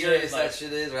some serious shit, that like-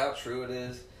 shit is or how true it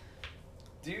is.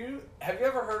 have you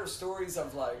ever heard of stories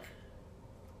of like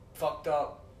fucked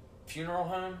up funeral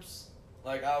homes?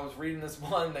 Like I was reading this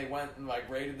one, they went and like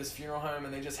raided this funeral home,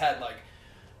 and they just had like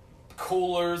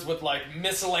coolers with like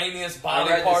miscellaneous body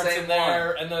read the parts same in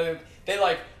there, and they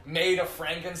like made a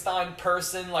Frankenstein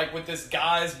person like with this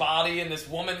guy's body and this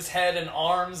woman's head and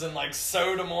arms, and like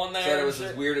sewed them on there. Said it and was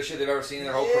shit. the weirdest shit they've ever seen in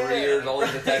their whole Yeah, careers. All these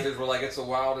right. detectives were like, it's the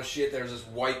wildest shit. There's this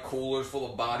white coolers full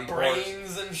of body parts.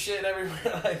 brains and shit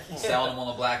everywhere. Like, Selling them on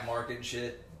the black market and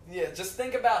shit. Yeah, just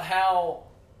think about how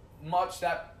much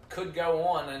that could go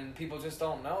on, and people just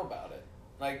don't know about it.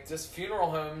 Like, just funeral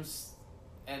homes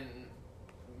and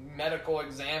medical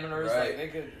examiners, Right. like, they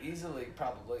could easily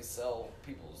probably sell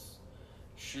people's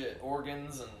shit,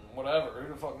 organs, and whatever.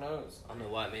 Who the fuck knows? I don't know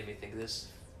why it made me think of this.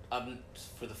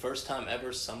 For the first time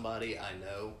ever, somebody I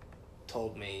know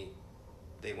told me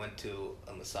they went to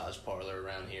a massage parlor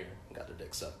around here and got their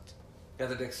dick sucked. Got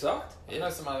the dick sucked? I know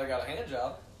somebody that got a hand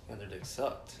job. Got their dick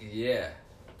sucked. Yeah.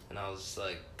 And I was just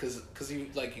like, cause you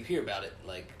hear about it,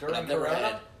 like, During but I've never Corona?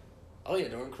 had. Oh yeah,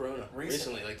 during Corona. Recently?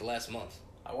 Recently, like the last month.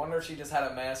 I wonder if she just had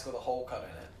a mask with a hole cut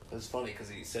in it. It was funny because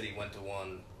he said he went to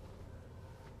one.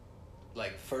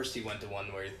 Like first he went to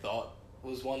one where he thought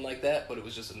was one like that, but it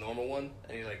was just a normal one,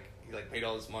 and he paid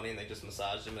all this money and they just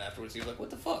massaged him, and afterwards he was like, "What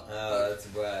the fuck?" Oh, that's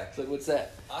whack. It's like, "What's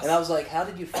that?" And I was like, "How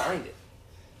did you find it?"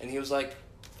 And he was like,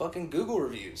 "Fucking Google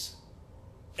reviews."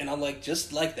 And I'm like,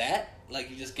 "Just like that? Like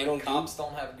you just get Like, on Google?" cops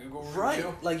don't have Google Right.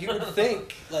 review. Like you would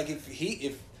think, like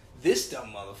if this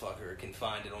dumb motherfucker can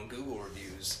find it on Google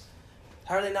reviews,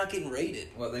 how are they not getting rated?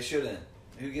 Well, they shouldn't.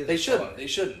 Who gives They a shouldn't. fuck? They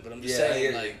shouldn't. But I'm just Yeah, I saying,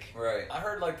 hear you. like, Right. I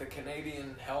heard like the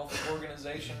Canadian Health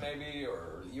Organization maybe,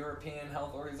 or European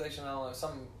Health Organization, I don't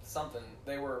know, something.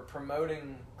 They were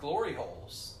promoting glory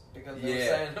holes because they were Yeah.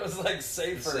 saying it was like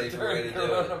safer Safer way during to do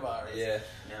it. coronavirus. Yeah.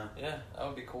 Yeah, that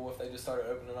would be cool if they just started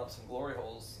opening up some glory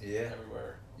holes Yeah.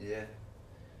 everywhere. Yeah.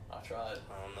 I tried.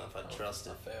 I don't know if I trust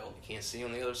it. I failed. You can't see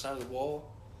on the other side of the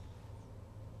wall.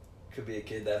 Could be a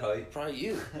kid that height. Probably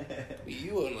you. Be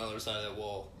you on the other side of that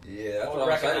wall. Yeah, that's Well, what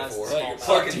I'm excited recognize for. the small You're mouth.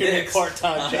 Fucking doing a dicks.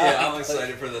 part-time job. Yeah, I'm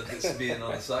excited for this being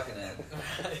on the sucking end.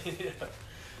 Yeah.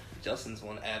 Justin's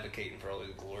one advocating for all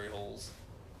these glory holes.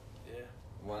 Yeah.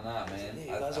 Why not, man?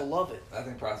 Yeah, you guys will love it. I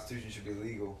think prostitution should be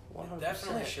legal. 100%.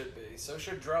 Definitely should be. So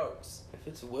should drugs. If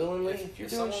it's willingly, if you're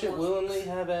if doing someone shit wants- willingly,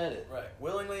 have at it. Right.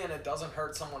 Willingly, and it doesn't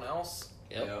hurt someone else,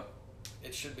 Yep.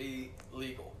 it should be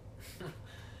legal.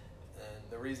 And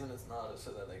the reason it's not is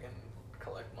so that they can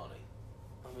collect money.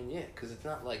 I mean, yeah, because it's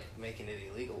not like making it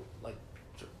illegal. Like,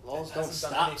 laws It don't hasn't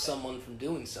done stop anything. someone from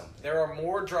doing something. There are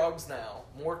more drugs now,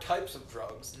 more types of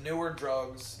drugs, newer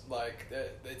drugs. Like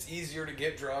it's easier to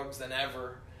get drugs than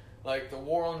ever. Like the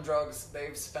war on drugs,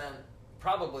 they've spent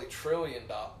probably $1 trillion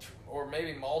or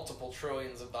maybe multiple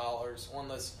trillions of dollars on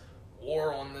this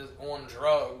war on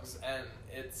drugs, and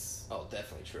it's Oh,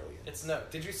 definitely trillion.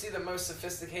 Did you see the most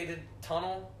sophisticated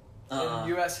tunnel Uh-uh. in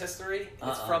U.S. history?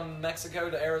 It's from Mexico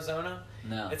to Arizona.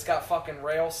 No. It's got fucking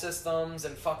rail systems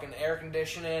and fucking air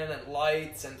conditioning and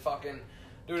lights and fucking...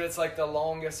 Dude, it's like the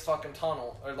longest fucking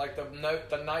tunnel. Or like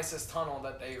the nicest tunnel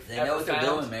that they've They ever know what they're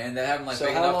found. doing, man. They have them like So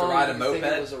big how enough to long ride do a you think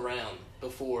moped. it was around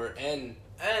before? And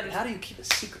how do you keep a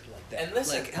secret like that? And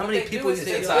listen, like, how what many they do people is you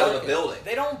they think inside are of a building.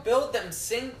 They don't build them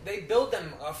they build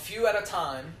them a few at a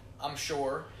time, I'm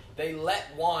sure. They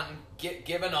let one get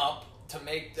given up to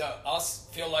make us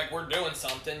feel like we're doing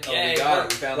something. Oh, Yay, we got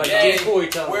it. We found Like it. yay, Game Boy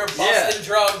tunnel. we're Yeah. busting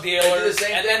drug They dealers. do the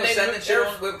same and thing then with they sending move shit their-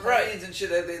 on with right. planes and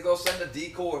shit. They go send a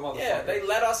decoy, motherfucker. Yeah, they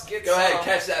let us get Go some. ahead,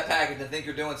 catch that package and think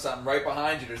you're doing something. Right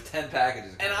behind you, there's 10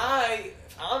 packages. And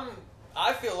I'm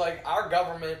I feel like our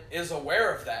government is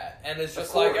aware of that, and it's Of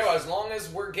just like, course. yo, as long as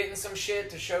we're getting some shit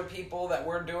to show people that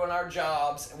we're doing our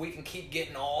jobs, and we can keep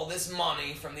getting all this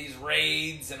money from these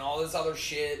raids and all this other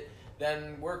shit,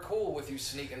 then we're cool with you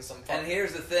sneaking some fucking And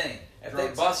here's the thing: if they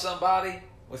drugs bust somebody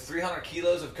with 300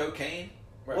 kilos of cocaine,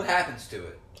 Right. what happens to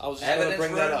it? I was just going to Evidence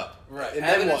bring that room? up. Right. And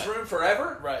then Evidence what? room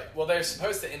forever? Right. Well, they're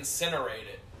supposed to incinerate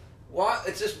it. What?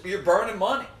 It's just you're burning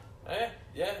money.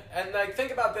 Yeah. And like,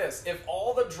 think about this: if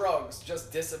all the drugs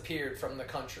just disappeared from the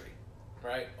country,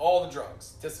 right? All the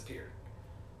drugs disappeared.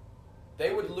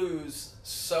 They would lose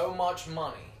so much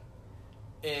money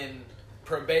in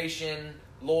probation,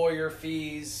 lawyer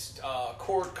fees,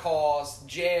 court costs,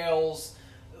 jails,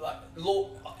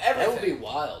 everything. That would be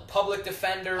wild. Public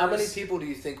defenders. How many people do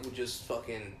you think would just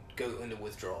fucking go into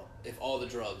withdrawal if all the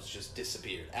drugs just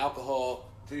disappeared? Alcohol,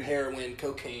 Dude. heroin,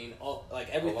 cocaine, all like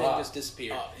everything lot. just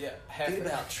disappeared. Yeah, half Think the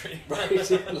about country.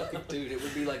 right? Like, dude, it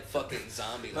would be like fucking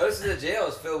zombie. Most of the jail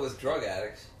is filled with drug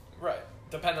addicts. Right.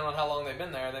 Depending on how long they've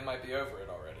been there, they might be over it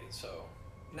already. So.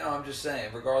 No, I'm just saying,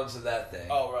 regardless of that thing.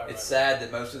 Oh, right, It's right, sad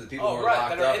that most of the people who are right, locked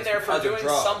that are up in is there for because of doing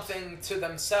drugs. something to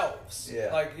themselves. Yeah.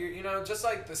 Like you know, just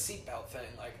like the seatbelt thing.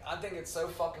 Like I think it's so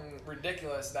fucking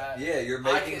ridiculous that Yeah, you're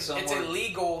I making can, someone. it's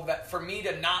illegal that for me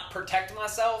to not protect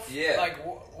myself. Yeah. Like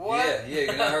what? Yeah,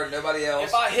 you're not hurting nobody else.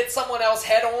 If I hit someone else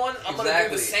head on, I'm gonna do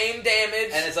Exactly. the same damage.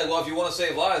 And it's like, well, if you want to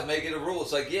save lives, make it a rule.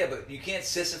 It's like, yeah, but you can't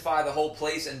sissify the whole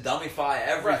place and dummify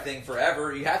everything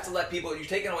forever. You have to let people. You're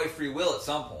taking away free will at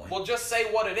some point. well, just say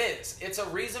what it is. It's a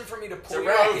reason for me to pull a you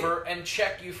racket. over and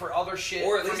check you for other shit.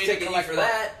 or at for least me to taking you collect for money.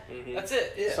 that. Mhm. That's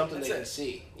it. Yeah. Something That's they it. can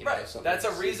see. You Right. know, something That's they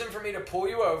a can reason for me to pull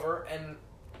you over and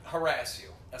harass you,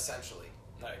 essentially.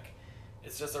 Like,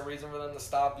 it's just a reason for them to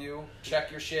stop you, check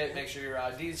your shit, make sure your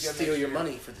ID's see. good. Steal make your sure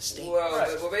money for the state. Well,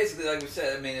 Right. well, basically, like we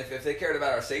said, I mean, if they cared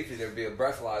about our safety, there'd be a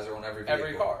breathalyzer on every vehicle.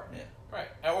 Every car. Yeah. Right.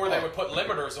 Or they would put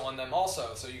limiters on them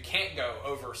also, so you can't go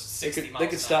over They 60 could, miles they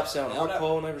could an stop hour selling or whatever.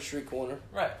 alcohol on every street corner.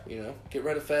 Right. You know, get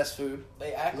rid of fast food.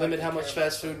 They act Limit like how they much care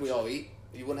fast about food we things. all eat.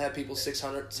 You wouldn't have people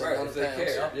 600, Right, 700 if they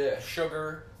pounds. care. Yeah.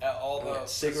 Sugar, all the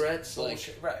Cigarettes,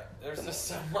 bullshit. Right. There's just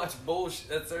so much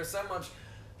bullshit. There's so much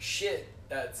shit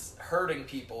that's hurting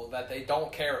people that they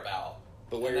don't care about.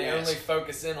 But wear and your they mask. only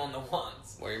focus in on the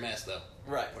ones. Wear your mask though.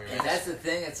 Right. Wear your And mask. that's the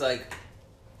thing. It's like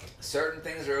certain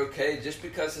things are okay just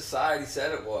because society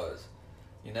said it was.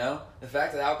 You know, the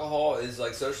fact that alcohol is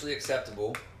like socially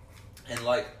acceptable, and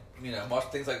like you know,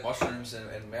 things like mushrooms and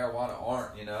marijuana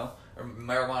aren't. You know, or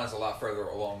marijuana is a lot further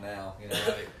along now. You know,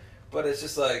 like, but it's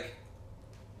just like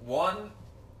one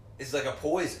is like a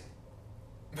poison.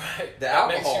 Right. The That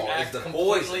makes you alcohol is act the completely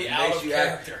poison. It out makes of you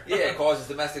character. act. Yeah, it causes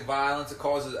domestic violence. It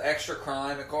causes extra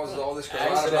crime. It causes all this crap.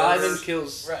 Driving Driving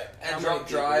kills. Right. how and many drunk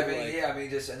people, driving. like- Yeah, I mean,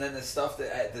 just and then the stuff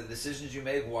that the decisions you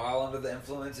make while under the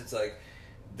influence. It's like,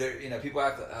 there. You know, people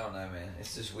act. I don't know, man.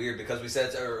 It's just weird because we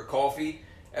said it's coffee.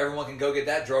 Everyone can go get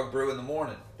that drug brew in the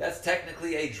morning. That's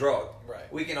technically a drug. Right.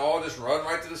 We can all just run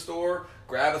right to the store,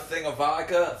 grab a thing of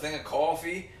vodka, a thing of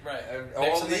coffee, Right. and Mix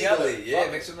all them together. legally. Yeah,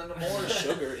 Fuck mix it. them in the More morning.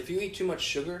 sugar. If you eat too much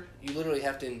sugar, you literally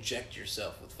have to inject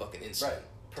yourself with fucking insulin.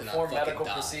 Right. to not Perform fucking medical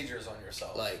die. procedures on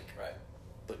yourself. Like- right.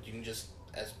 But you can just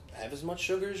have as much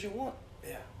sugar as you want.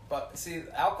 Yeah. But see,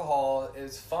 alcohol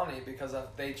is funny because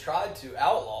they tried to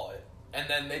outlaw it, and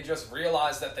then they just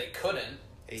realized that they couldn't,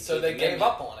 so 18th they gave Amendment.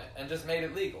 up on it and just made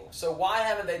it legal. So why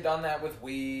haven't they done that with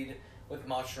weed, with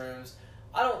mushrooms?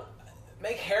 I don't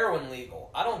make heroin legal.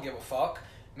 I don't give a fuck.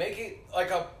 Make it like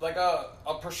a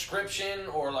prescription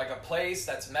or like a place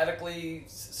that's medically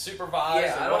supervised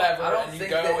Yeah, I or don't- whatever, I don't and you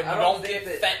think go that- and I you don't don't think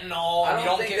get that- fentanyl, I and you don't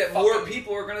don't think get that more fucking-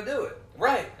 people are going to do it.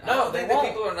 Right. I No, don't they think that won't.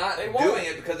 people are not They doing won't.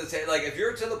 it because it's like if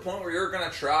you're to the point where you're going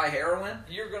to try heroin,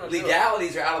 You're gonna do it.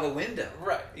 legalities are out of the window.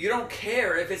 Right. You don't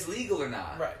care if it's legal or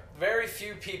not. Right. Very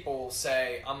few people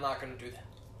say, I'm not going to do that.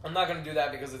 I'm not going to do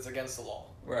that because it's against the law.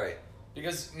 Right.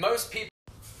 Because most people...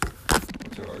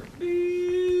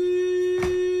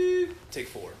 Take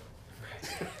 4.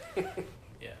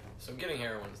 Yeah. So getting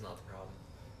heroin is not the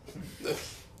problem.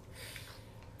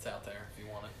 It's out there if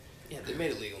you want it. Yeah, they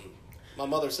made it legal. My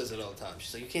mother says it all the time.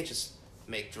 She's like, you can't just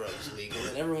make drugs legal,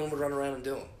 and everyone would run around and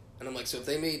do them. And I'm like, so if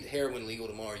they made heroin legal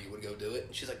tomorrow, you would go do it?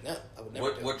 And she's like, no, I would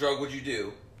never do What it. drug would you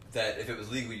do that if it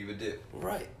was legal you would do?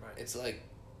 Right. Right. It's like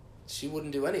she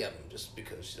wouldn't do any of them just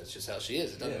because that's just how she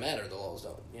is. It doesn't Yeah. matter. The laws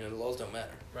don't. The laws don't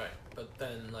matter. Right. But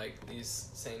then, like, these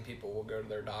same people will go to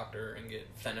their doctor and get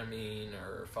phenamine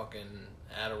or fucking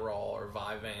Adderall or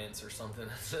Vyvanse or something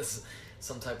that's just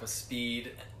some type of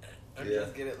speed and Yeah.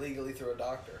 just get it legally through a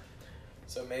doctor.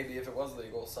 So maybe if it was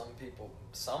legal, some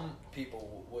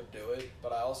people would do it,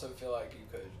 but I also feel like you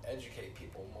could educate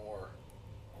people more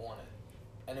on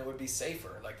it. and it would be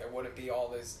safer. Like there wouldn't be all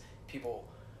these people.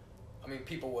 I mean,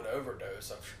 people would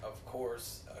overdose, of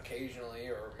course, occasionally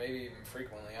or maybe even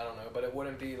frequently. I don't know, but it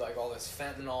wouldn't be like all this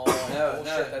fentanyl and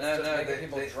bullshit that's just making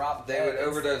people drop They dead. would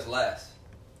overdose less.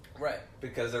 Right.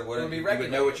 Because there It wouldn't would be you would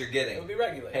regulated. know what you're getting. It would be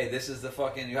regulated. Hey, this is the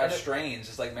fucking, you have strains,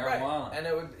 just like marijuana. Right. And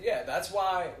it would, yeah, that's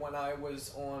why when I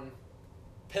was on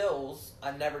pills,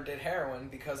 I never did heroin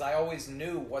because I always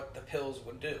knew what the pills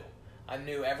would do. I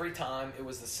knew every time it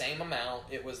was the same amount,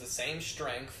 it was the same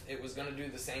strength, it was going to do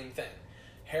the same thing.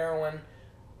 Heroin,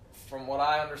 from what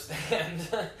I understand,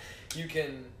 you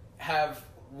can have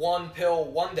one pill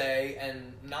one day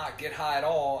and not get high at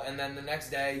all, and then the next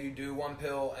day you do one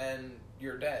pill and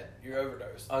you're dead. You're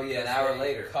overdosed. Oh yeah, an Because hour they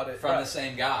later cut it from the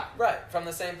same guy. Right, from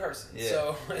the same person. Yeah.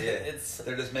 So Yeah. it's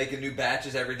They're just making new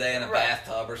batches every day in a Right.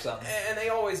 bathtub or something. and they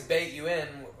always bait you in.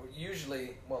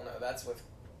 Usually, well, no, that's with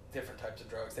different types of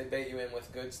drugs. They bait you in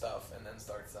with good stuff and then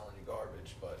start selling you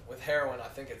garbage. But with heroin, I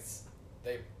think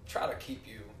they try to keep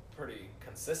you pretty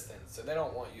consistent, so they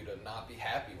don't want you to not be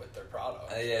happy with their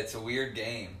product. Yeah, it's a weird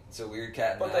game. It's a weird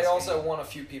cat and But mouse they also game. want a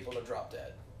few people to drop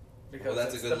dead because Well,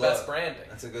 that's it's a the good best look. branding.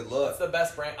 That's a good look. It's the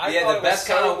best brand. I Yeah, thought the it was best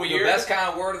so kind of weird. the best kind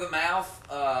of word of the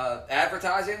mouth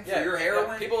advertising Yeah, for your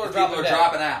heroin. yeah, people are is dropping dead.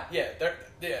 dropping out.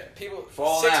 Yeah, people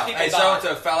Falling six out. people Hey, died.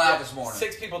 so-and-so fell out this morning.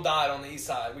 6 people died on the east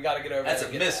side. We got to get over That's there.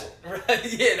 a and get missile. that.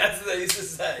 Right? Yeah, that's what they used to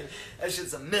say. That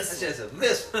shit's a missile. That's just a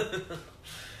missile.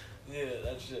 Yeah,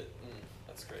 that shit.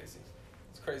 That's crazy.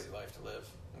 It's a crazy life to live.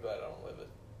 I'm glad I don't live it.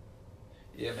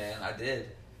 Yeah, man, I did.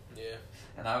 Yeah.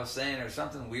 And I was saying there's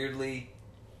something weirdly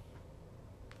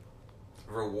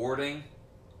rewarding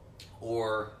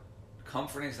or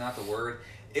comforting is not the word.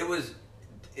 It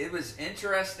was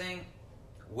interesting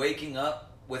waking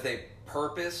up with a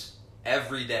purpose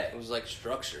every day. It was like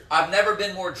structure. I've never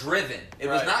been more driven. It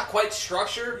was Right. not quite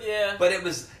structured, Yeah. but it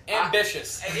was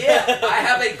Ambitious. I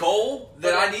have a goal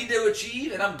that I need to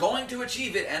achieve, and I'm going to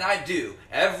achieve it, and I do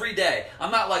every day. I'm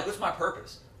not like, what's my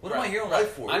purpose? What am I Right, here in right.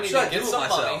 life for? I What need should I to do get with some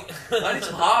myself? money. I need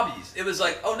some hobbies. It was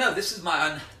like, oh no, this is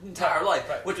my entire life,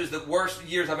 Right. which was the worst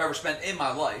years I've ever spent in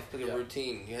my life. Like a Yeah.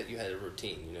 routine. You had a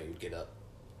routine. You know, you'd get up,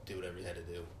 do whatever you had to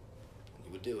do.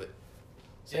 You would do it.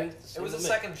 Yeah. It was a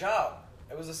second job.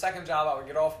 It was a second job. I would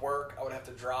get off work. I would have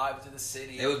to drive to the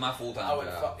city. It was my full-time I would,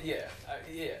 job. yeah.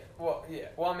 Well, yeah.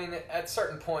 Well, I mean, at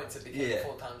certain points it became Yeah. a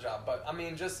full-time job. But, I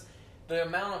mean, just the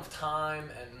amount of time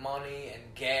and money and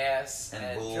gas And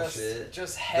and bullshit.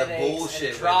 just The headaches bullshit and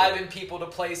with driving people to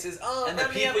places. Oh, And the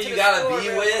let me up people to you the gotta store be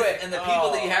real with, quick. and the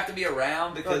people that you Oh. have to be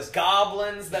around Those because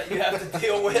goblins that you have to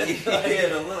deal with. yeah,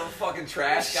 the little fucking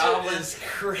trash That shit goblins. is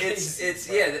crazy. It's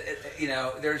yeah, you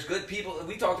know, there's good people.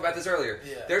 We talked about this earlier.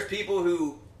 Yeah. There's people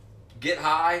who get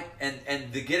high, and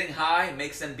the getting high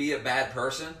makes them be a bad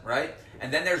person, right?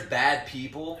 And then there's bad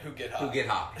people Who get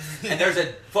high. and there's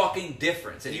a fucking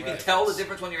difference, and you can Right. tell the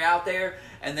difference when you're out there.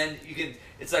 And then you can.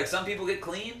 It's like some people get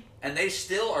clean, and they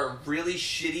still are really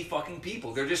shitty fucking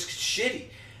people. They're just shitty.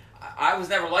 I was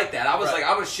never like that. I was Right. like,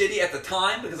 I was shitty at the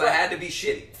time because I Right. had to be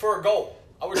shitty. For a goal.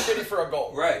 I was shitty for a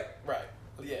goal. Right. Right.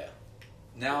 Yeah.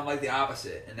 Now I'm like the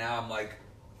opposite, and now I'm like,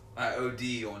 I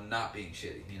OD on not being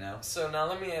shitty, you know? So now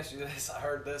let me ask you this. I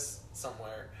heard this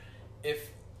somewhere. If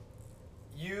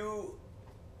you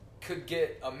could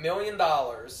get $1 million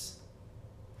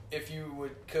if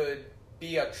you could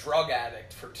be a drug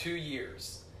addict for 2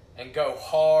 years and go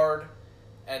hard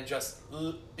and just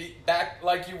be back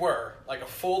like you were, like a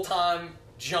full-time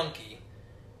junkie,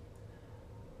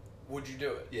 would you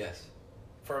do it? Yes.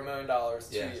 For $1 million,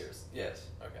 2 Yes. years? Yes.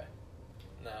 Okay.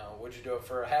 Now, would you do it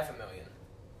for $500,000?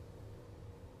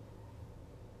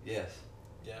 Yes.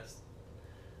 Yes.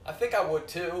 I think I would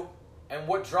too. And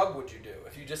what drug would you do?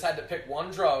 If you just had to pick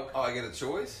one drug, Oh, I get a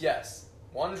choice? yes.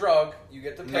 One drug, you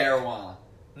get to pick. Marijuana.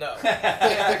 No. You can't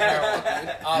pick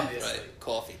marijuana, obviously. Right.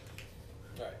 Coffee.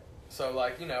 Right. So,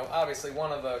 like, you know, obviously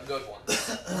one of the good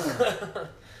ones.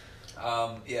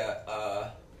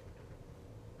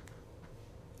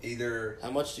 Either.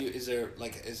 How much do you, is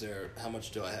there, how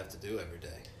much do I have to do every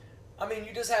day? I mean,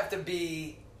 you just have to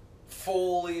be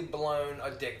fully blown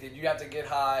addicted. You have to get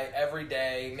high every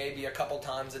day, maybe a couple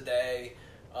times a day,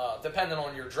 depending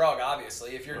on your drug.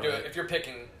 Obviously, if you're Right. if you're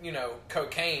picking, you know,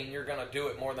 cocaine, you're gonna do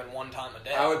it more than one time a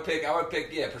day. I would pick,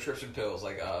 yeah, prescription pills,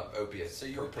 like opiates. So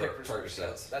you would pick prescription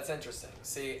pills. Percocets. That's interesting.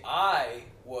 See, I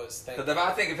was thinking.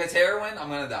 Because if it's heroin, I'm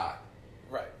going to die.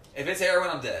 Right, If it's heroin,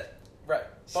 I'm dead. right.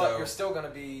 But So- you're still going to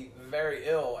be very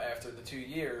ill after the 2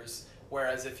 years.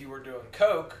 Whereas if you were doing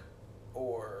coke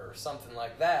or something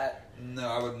like that, No,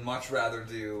 I would much rather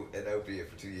do an opiate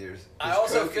for 2 years. I 'Cause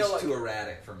also coke feel is like- too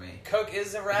erratic for me. coke is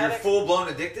If you're erratic. full blown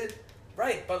addicted,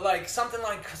 Right, but like something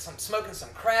like smoking some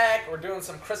crack or doing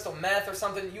some crystal meth or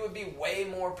something, you would be way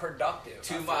more productive.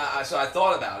 So I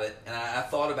thought about it, and I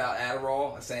thought about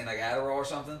Adderall, saying like Adderall or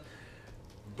something.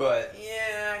 But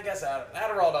yeah, I guess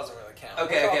Adderall doesn't really count.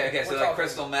 Okay. So like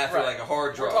crystal meth or like a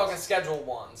hard drug. We're talking Schedule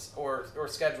 1s or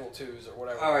Schedule 2s or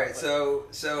whatever. All right, so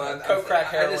coke,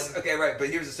 crack, heroin. Okay, right.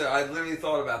 But so I literally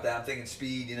thought about that. I'm thinking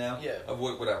speed, Yeah. of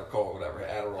whatever,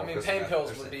 Adderall. I mean, pain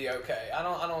pills would be okay.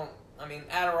 I mean,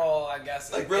 Adderall, I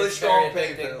guess, like really strong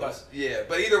pain addicting, pills.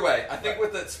 But either way, I think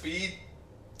with that speed,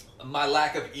 my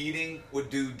lack of eating would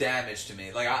do damage to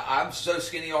me. Like I'm so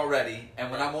skinny already,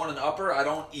 and when I'm on an upper, I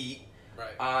don't eat.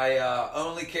 Right. I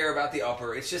only care about the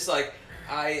upper. It's just like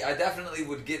I definitely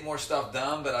would get more stuff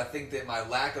done, but I think that my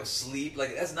lack of sleep,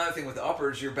 like that's another thing with the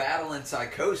uppers, you're battling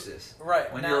psychosis.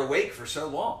 Right. When you're awake for so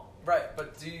long. Right,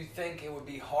 but do you think it would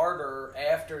be harder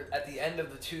at the end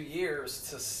of the 2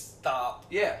 years to stop?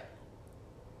 Yeah.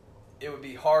 It would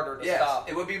be harder to stop.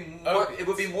 It would be more. It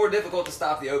would be more difficult to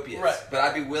stop the opiates. Right. But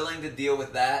I'd be willing to deal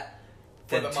with that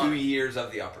than 2 years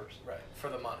of the uppers. Right. For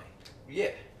the money. Yeah.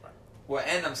 Right. Well,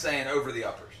 and I'm saying over the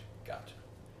uppers. Gotcha.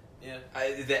 Yeah.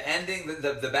 The ending,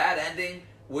 the bad ending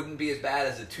wouldn't be as bad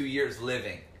as the 2 years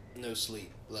living. No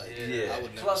sleep. Like Yeah. I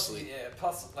would never Plus, sleep.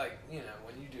 plus, like,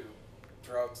 when you do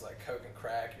drugs like coke and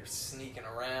crack, you're sneaking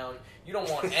around. You don't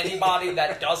want anybody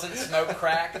that doesn't smoke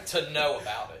crack to know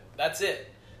about it. That's it.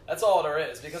 That's all there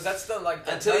is, because that's the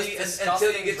until you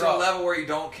get to a level where you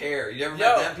don't care. You ever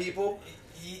met them people?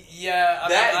 Yeah,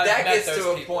 that gets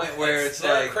to a point where it's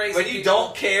like when you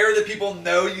don't care that people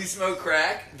know you smoke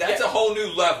crack. That's a whole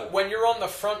new level. When you're on the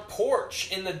front porch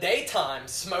in the daytime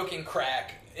smoking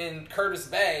crack in Curtis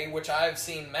Bay, which I've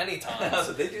seen many times.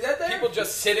 So they do that there? People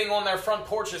just sitting on their front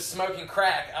porches smoking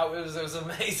crack. It was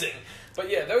amazing. But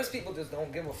yeah, those people just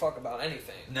don't give a fuck about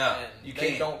anything. No, and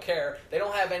they don't care. They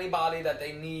don't have anybody that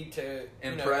they need to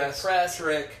impress,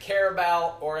 trick, care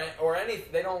about, or any.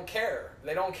 They don't care.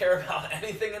 They don't care about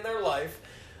anything in their life.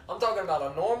 I'm talking about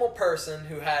a normal person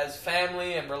who has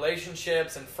family and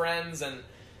relationships and friends. And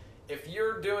if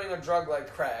you're doing a drug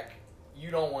like crack, you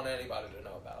don't want anybody to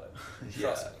know about it.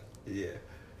 Trust me. Yeah.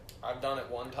 I've done it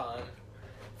one time.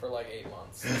 For like 8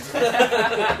 months. And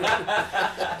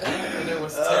it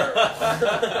was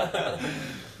terrible.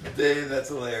 Damn, that's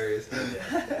hilarious.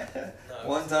 Yeah. No,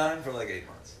 one time for like 8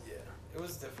 months. Yeah. It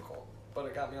was difficult. But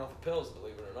it got me off the pills,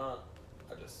 believe it or not.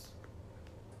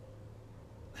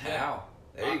 How?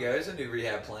 There you go. There's a new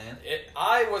rehab plan.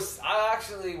 I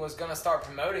actually was going to start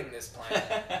promoting this plan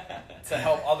to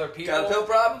help other people. Got a pill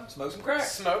problem? Smoke some crack.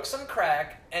 Smoke some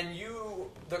crack, and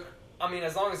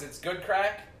as long as it's good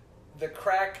crack,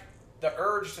 the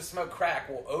urge to smoke crack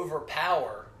will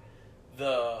overpower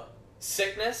the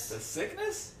sickness. The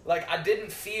sickness? Like, I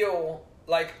didn't feel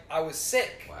like I was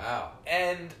sick. Wow.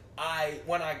 And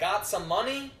when I got some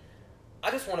money, I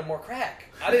just wanted more crack.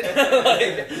 I didn't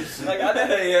that's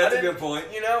a good point.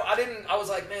 I was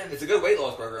like, man, it's a good weight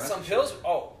loss program. Some pills,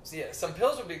 some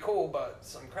pills would be cool, but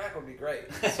some crack would be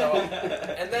great. So,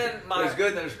 and then there's good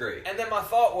and there's great. And then my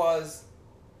thought was,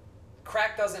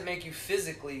 crack doesn't make you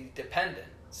physically dependent,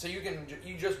 so you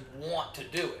just want to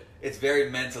do it. It's very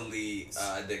mentally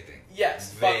addicting.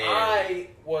 Yes, but I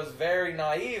was very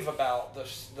naive about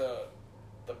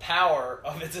the power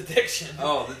of its addiction.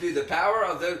 Oh, the power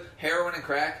of the heroin and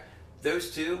crack,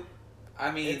 those two.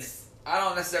 I mean, I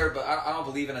don't necessarily, but I don't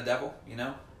believe in a devil,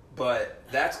 but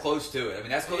that's close to it. I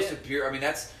mean, that's close to pure. I mean,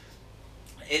 that's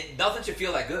it. Nothing should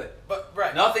feel that good. But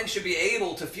right, nothing should be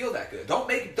able to feel that good. Don't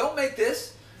make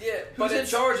this. Yeah, who's in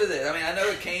charge of this? I mean, I know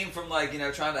it came from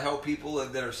trying to help people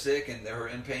that are sick and that are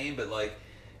in pain, but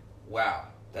wow,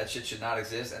 that shit should not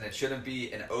exist, and it shouldn't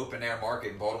be an open air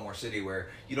market in Baltimore City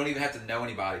where you don't even have to know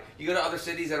anybody. You go to other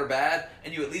cities that are bad,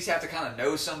 and you at least have to kind of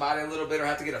know somebody a little bit or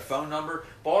have to get a phone number.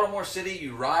 Baltimore City,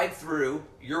 you ride through,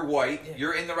 you're white,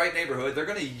 you're in the right neighborhood, they're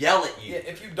going to yell at you. Yeah,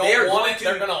 if you don't want it,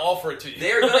 they're going to offer it to you.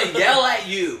 They're going to yell at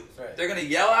you. Right. They're going to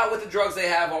yell out what the drugs they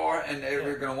have are, and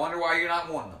they're going to wonder why you're not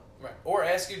wanting them. Right. Or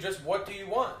ask you just, what do you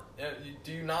want?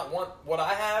 Do you not want what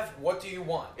I have? What do you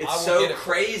want? It's so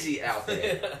crazy out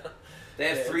there. They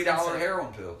have $3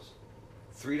 heroin pills.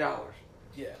 $3.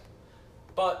 Yeah.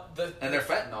 But and they're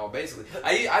fentanyl, basically.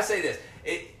 I say this.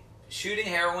 Shooting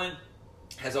heroin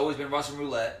has always been Russian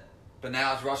roulette, but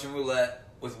now it's Russian roulette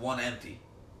with one empty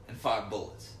and 5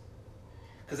 bullets.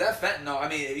 Because that fentanyl, I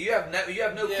mean, you have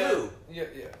no clue. Yeah.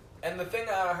 And the thing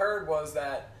that I heard was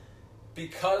that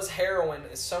because heroin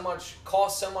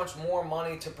costs so much more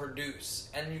money to produce,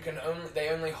 and they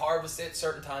only harvest it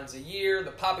certain times a year,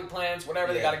 the poppy plants,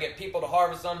 whatever, they got to get people to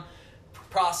harvest them,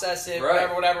 process it,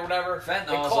 whatever.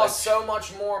 Fentanyl it costs so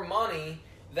much more money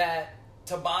that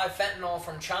to buy fentanyl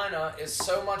from China is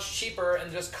so much cheaper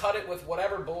and just cut it with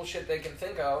whatever bullshit they can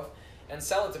think of and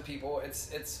sell it to people.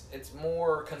 It's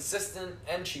more consistent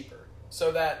and cheaper.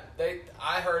 So that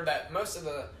I heard that most of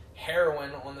the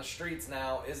heroin on the streets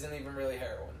now isn't even really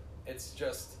heroin. It's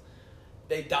just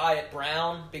they dye it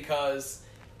brown because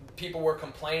people were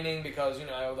complaining because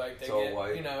like they get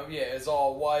white. It's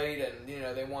all white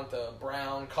and they want the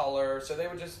brown color, so they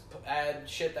would just add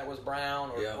shit that was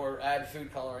brown or add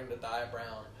food coloring to dye it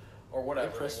brown or whatever.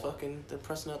 They're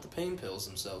pressing out the pain pills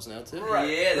themselves now too. Right.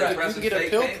 Yeah, they're pressing you can get a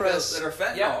pill pain press pills that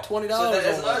are fentanyl. Yeah, $20. So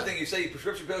that's another thing. You say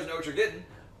prescription pills, you know what you're getting,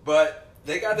 but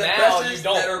they got the presses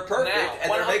that are perfect,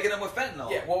 and they're making them with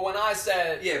fentanyl. Yeah, well, when I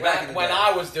said when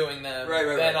I was doing them,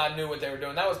 then I knew what they were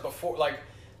doing. That was before, like,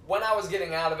 when I was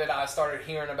getting out of it, I started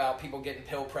hearing about people getting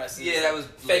pill presses. Yeah, that was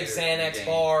fake Xanax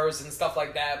bars and stuff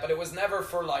like that. But it was never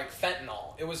for like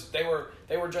fentanyl. It was they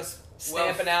were just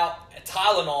stamping out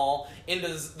Tylenol into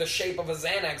the shape of a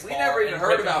Xanax bar. We never even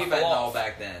heard about fentanyl off.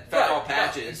 Back then. Fentanyl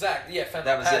patches. No, exactly. Yeah, fentanyl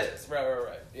that was patches. It.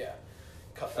 Right. Yeah.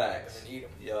 Cut them Facts. and eat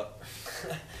them. Yep.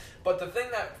 But the thing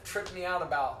that tripped me out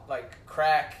about like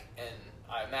crack and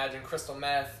I imagine crystal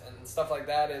meth and stuff like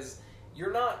that is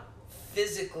you're not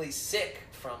physically sick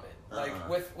from it. Like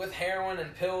with heroin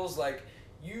and pills, like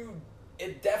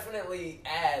it definitely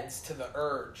adds to the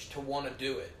urge to want to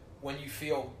do it when you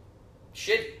feel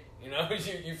shitty.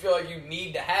 You feel like you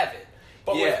need to have it.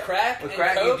 But with crack,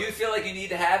 coke, you do feel like you need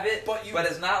to have it, but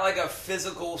it's not like a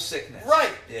physical sickness.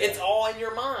 Right. Yeah. It's all in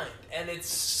your mind, and it's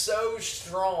so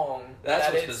strong.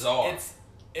 That's what's bizarre.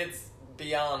 It's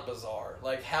beyond bizarre.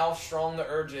 Like how strong the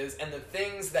urge is, and the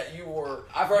things that you're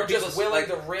just willing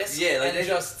to risk. Yeah,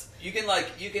 like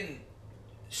you can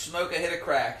smoke a hit of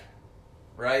crack,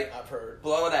 right? I've heard.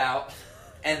 Blow it out,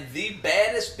 and the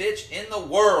baddest bitch in the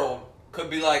world could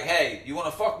be like, "Hey, you want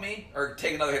to fuck me or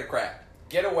take another hit of crack?"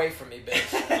 Get away from me, bitch.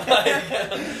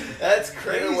 That's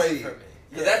crazy. Get away from me.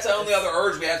 Yeah, that's the only other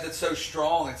urge we have that's so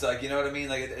strong. It's like, you know what I mean?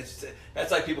 Like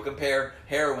that's like people compare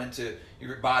heroin to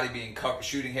your body being covered,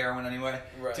 shooting heroin anyway,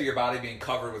 to your body being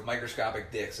covered with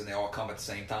microscopic dicks, and they all come at the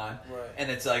same time. Right.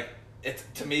 And it's like,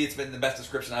 to me, it's been the best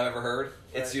description I've ever heard.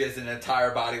 It's just an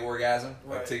entire body orgasm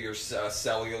to your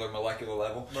cellular, molecular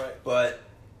level. Right. But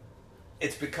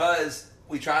it's because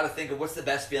we try to think of what's the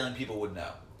best feeling people would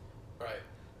know. Right.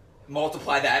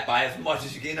 Multiply that by as much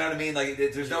as you can. You know what I mean? Like,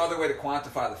 there's no other way to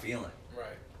quantify the feeling.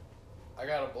 Right. I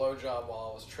got a blowjob while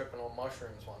I was tripping on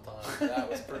mushrooms one time. That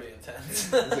was pretty intense.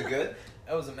 Was it good?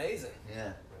 That was amazing. Yeah.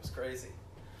 It was crazy.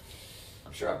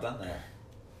 I'm sure I've done that.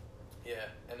 Yeah,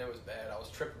 and it was bad. I was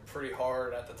tripping pretty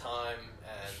hard at the time,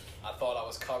 and I thought I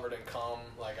was covered in cum.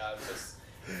 Like, I just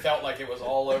felt like it was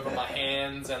all over my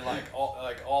hands and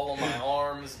all on my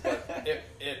arms, but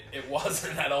it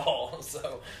wasn't at all.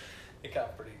 So it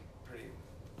got pretty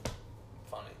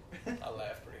funny. I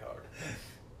laughed pretty hard.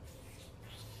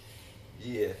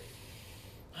 Yeah.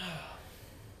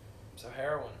 So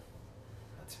heroin.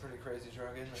 That's a pretty crazy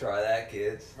drug, isn't it? Try that,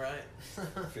 kids. Right.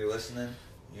 If you're listening,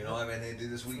 you know what I mean, they do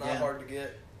this weekend. It's not hard to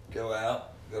get. Go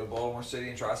out, go to Baltimore City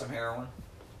and try some heroin.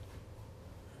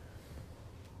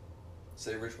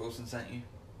 Say Rich Wilson sent you.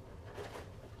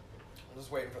 I'm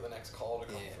just waiting for the next call to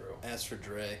come through. Ask for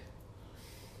Dre.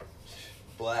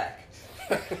 Black.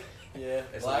 Yeah,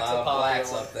 there's a lot of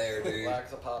blacks up there, dude.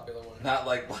 Black's a popular one. Not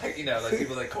like black, like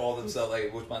people that call themselves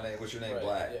like, "What's my name? What's your name?" Right.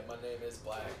 Black. Yeah, my name is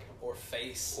Black. Or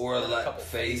Face. Or a couple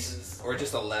face. Faces. Or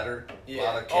just a letter. Yeah. A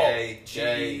lot of K, G,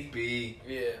 J, B,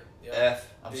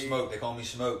 F. I'm D. Smoke. They call me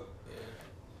Smoke.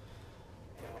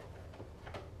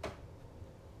 Yeah.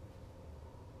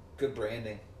 Good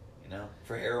branding,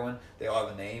 for heroin. They all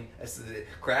have a name.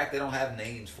 Crack, they don't have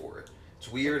names for it.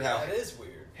 It's weird how... That is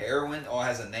weird. Heroin all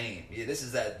has a name. Yeah, this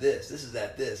is that this. This is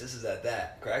that this. This is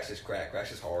that. Crack's just crack. Crack's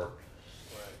just hard.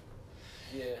 Right.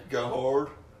 Yeah. Go hard.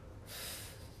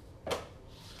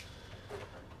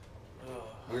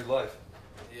 Weird life.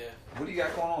 Yeah. What do you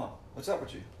got going on? What's up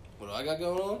with you? What do I got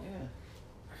going on? Yeah.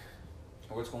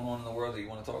 Or what's going on in the world that you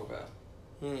want to talk about?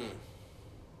 A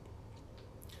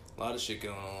lot of shit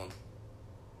going on.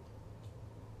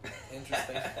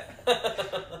 Interesting.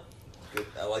 Good.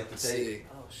 I like the take.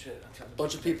 Oh shit! A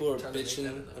bunch of people are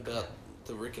bitching about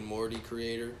the Rick and Morty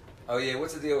creator. Oh yeah,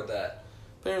 what's the deal with that?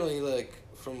 Apparently,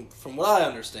 from what I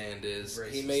understand is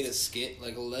Racist. he made a skit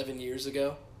 11 years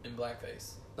ago. In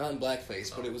blackface. Not in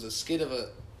blackface, but it was a skit of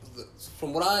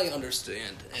from what I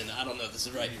understand, and I don't know if this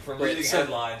is right. From reading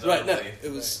headlines, right? No, only.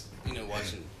 it was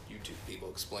watching YouTube people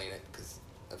explain it because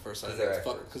at first I Is didn't know there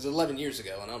what the fuck, because 11 years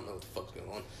ago, and I don't know what the fuck's going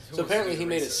on. Who So wants to apparently do he the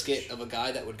made a research? skit of a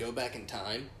guy that would go back in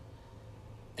time,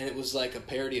 and it was like a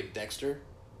parody of Dexter,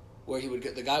 where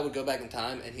the guy would go back in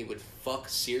time and he would fuck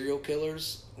serial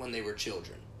killers when they were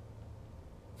children.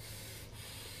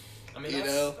 I mean, You that's,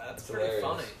 know? that's That's pretty hilarious.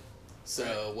 funny.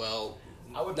 So, well,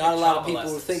 I would not a pick lot child of people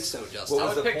molesters. would think so, Justin. What I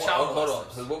was would the pick point? child Hold on.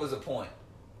 molesters. So what was the point?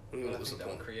 What I was the think that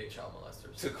would point? create child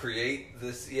molesters. To create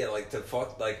this, like to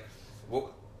fuck, like, what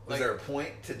was Like- there a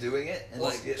point to doing it? And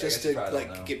Like, I guess just you to, probably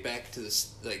don't know. get back to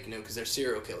this, like, because they're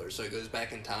serial killers, so it goes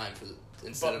back in time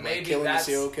instead But of, maybe killing the that's-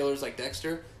 serial killers like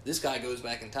Dexter, this guy goes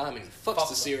back in time and he fucks Fuck the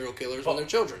them. serial killers But- when they're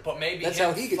children. But maybe That's him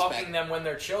how he gets fucking back. them when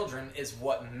they're children is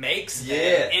what makes Yeah,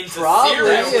 them into probably, serial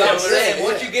yeah, That's what I'm killers. saying. yeah.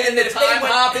 Once you get And into if they time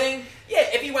went- hopping, Yeah,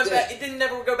 if he went Yeah. back, it didn't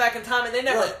never go back in time, and they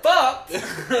never Right. fucked.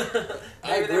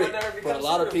 I maybe agree, they would never become but a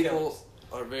lot of serial people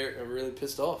killers. are really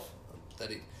pissed off that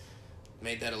he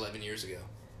made that 11 years ago.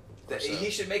 Or so. he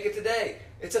should make it today.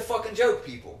 It's a fucking joke,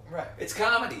 people. Right. It's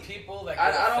comedy. People that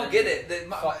I don't get offended, it.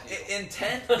 fuck you.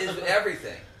 Intent is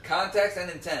everything. Context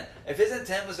and intent. If his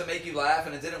intent was to make you laugh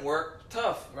and it didn't work,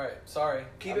 tough. Right. Sorry.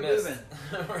 Keep I it missed.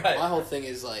 moving. Right. My whole thing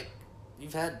is like, you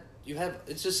have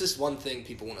it's just this one thing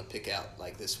people want to pick out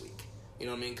like this week. You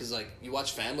know what I mean? Because like you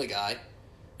watch Family Guy,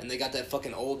 and they got that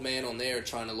fucking old man on there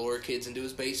trying to lure kids into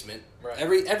his basement. Right.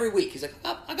 Every week he's like,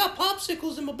 I got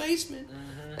popsicles in my basement,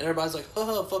 Mhm. and everybody's like,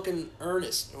 haha, fucking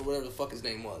Ernest or whatever the fuck his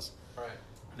name was. Right.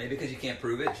 Maybe because you can't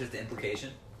prove it, it's just the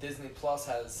implication. Disney Plus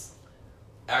has,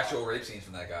 Actual rape scenes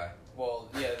from that guy. well,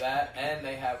 yeah, that, and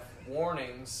they have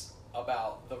warnings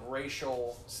about the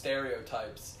racial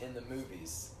stereotypes in the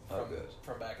movies Oh, good.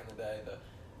 from back in the day. The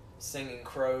singing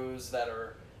crows that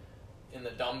are in the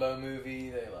Dumbo movie,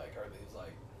 they like are these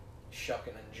like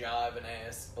shucking and jiving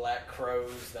ass black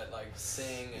crows that like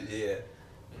sing and Yeah.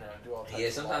 you know do all types Yeah,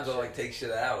 of sometimes wild I'll like shit. take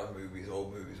shit out of movies,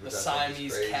 old movies. The Which I think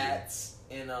is Siamese crazy. cats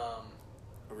in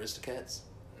Aristocats.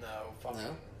 no fucking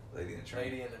No? Lady in the Tramp.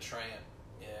 Lady and the Tramp.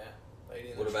 Yeah, Lady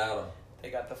and What the Tramp. about them? They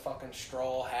got the fucking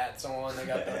straw hats on. They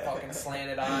got the fucking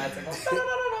slanted eyes. They go,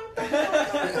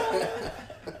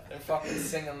 they're fucking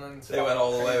singing them. They went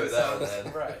all the way with that one, songs.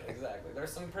 then. Right, exactly.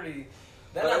 There's some pretty.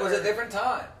 But it was a different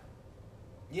time.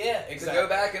 Yeah, To exactly. go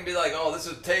back and be like, oh, this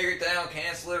would take it down,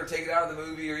 cancel it, or take it out of the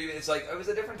movie, or even it's like it was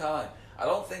a different time. I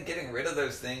don't think getting rid of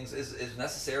those things is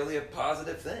necessarily a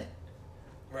positive thing.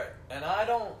 Right, and I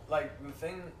don't like the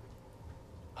thing.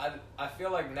 I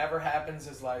feel like never happens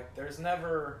is like there's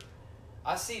never.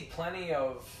 I see plenty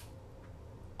of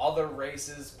other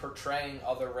races portraying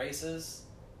other races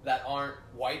that aren't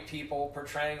white people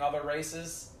portraying other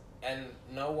races, and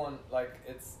no one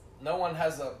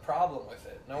has a problem with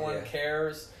it. No one Yeah.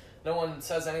 cares. No one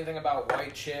says anything about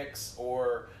white chicks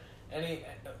or any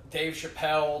Dave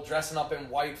Chappelle dressing up in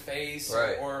whiteface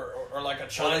Right. or like a Well, they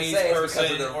Chinese say it's because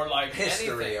person of the or like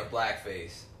history anything. of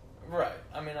blackface. Right.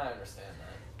 I mean, I understand that.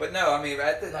 But no, I mean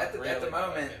at the Not at the really, but I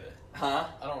moment, get it. huh?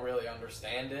 I don't really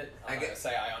understand it. I I'm not get- gonna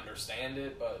say I understand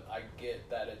it, but I get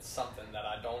that it's something that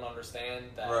I don't understand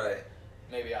that Right.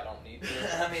 maybe I don't need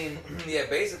to. I mean, yeah,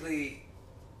 basically,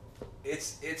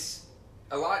 it's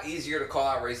a lot easier to call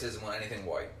out racism on anything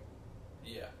white.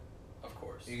 Yeah, of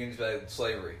course. You can just be like,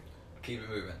 slavery, keep it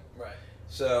moving. Right.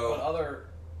 But So other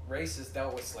races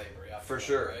dealt with slavery. I for feel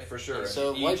sure, like, right? for sure. And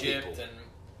so white Egypt people, and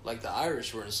like the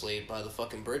Irish, were enslaved by the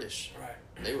fucking British. right.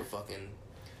 They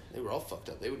were all fucked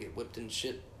up. They would get whipped and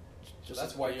shit. So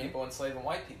that's white people enslaving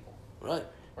white people. Right.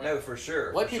 No, for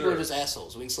sure. White for people sure. are just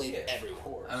assholes. We enslave Yeah, everyone. of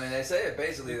course. I mean, they say it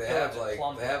basically. They Pillage have and like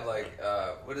plunder.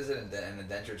 what is it? An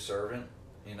indentured servant.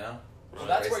 You know. Well,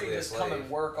 that's where Basically you a just come slave. and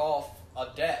work off a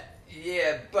debt.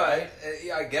 Yeah, but Right?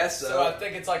 yeah, I guess so. So I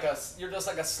think it's like you're just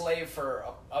like a slave for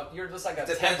you're just like a it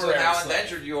depends on temporary how slave.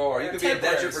 indentured you are. You You're could be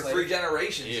temporary indentured for slave. 3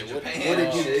 generations Yeah, in what- Japan. what did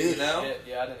and you shit, do? You know.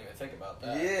 Yeah, I didn't even think about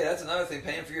that. Yeah, that's another thing.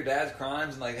 Paying for your dad's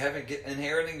crimes and like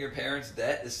inheriting your parents'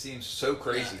 debt. This seems so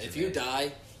crazy. Yeah, to if me. you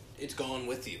die, it's gone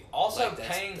with you. Also Like,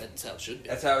 that's how it should be.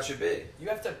 that's how it should be. You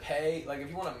have to pay, like, if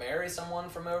you want to marry someone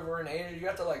from over in Asia, you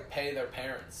have to, like, pay their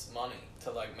parents money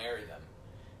to, like, marry them.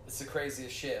 It's the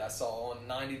craziest shit I saw on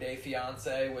 90 Day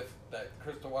Fiance with that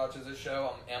Crystal watches this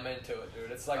show. I'm into it,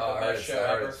 dude. It's, like, Oh, the I heard best it's- show I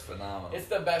heard ever. It's phenomenal. It's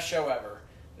the best show ever.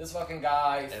 This fucking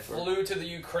guy Ever. flew to the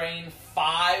Ukraine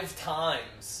 5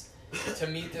 times to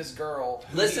meet this girl.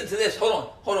 who Listen he- to this.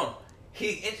 Hold on.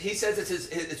 He says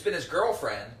it's been his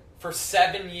girlfriend. for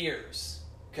 7 years.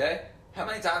 Okay. How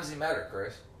many times has he met her,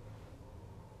 Chris?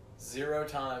 0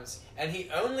 times. And he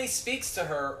only speaks to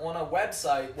her on a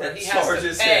website where That he has to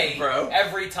charges pay him, bro.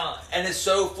 every time. And is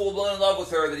so full blown in love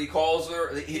with her that he calls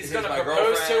her. He's He's going to my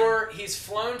propose girlfriend. to her. He's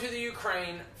flown to the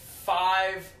Ukraine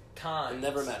 5 times. And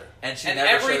never met her. and she And never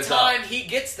every shows time up. he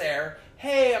gets there,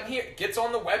 hey, I'm here. Gets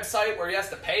on the website where he has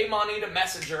to pay money to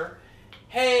message her.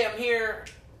 Hey, I'm here.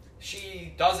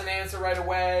 she doesn't answer right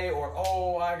away, or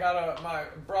my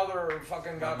brother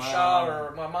fucking got My shot, mom.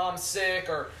 or my mom's sick,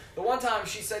 or the one time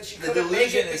she said she The couldn't make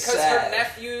delusion it is because sad. her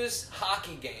nephew's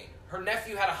hockey game. Her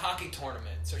nephew had a hockey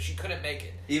tournament, so she couldn't make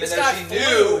it. Even This though guy she flew-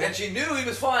 knew, and she knew he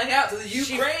was flying out to the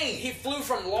Ukraine. He flew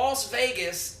from Las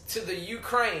Vegas to the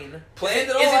Ukraine. Planned is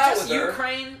it all is out just with her.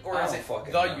 Ukraine, or I is don't it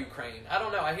fucking the know. Ukraine? I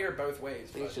don't know. I hear it both ways.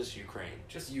 I think it's but just Ukraine.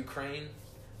 just Ukraine,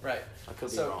 right? I could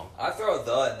be So- wrong. I throw a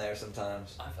 "the" in there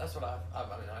sometimes. That's what I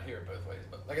mean, I hear it both ways.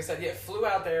 But like I said, yeah, flew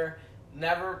out there,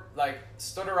 never, like,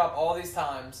 stood her up all these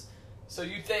times. So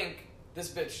you think this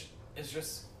bitch is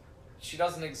just, she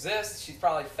doesn't exist. She's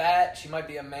probably fat. She might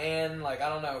be a man. Like, I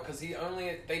don't know. Because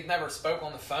they've never spoke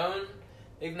on the phone.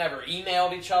 They've never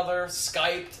emailed each other,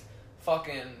 Skyped,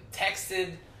 fucking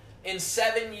texted. In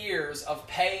 7 years of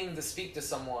paying to speak to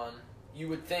someone, you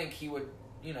would think he would,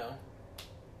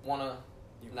 want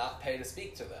to not pay to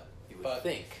speak to them. You would But-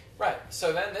 think. Right.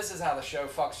 So then this is how the show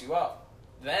fucks you up.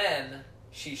 Then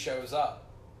she shows up.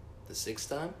 The sixth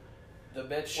time? The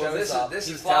bitch shows Well, this up. is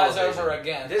he this flies television. over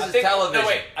again. This I is think- television. No,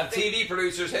 wait. The TV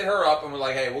producers hit her up and were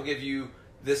like, "Hey, we'll give you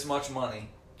this much money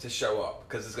to show up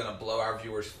because it's gonna blow our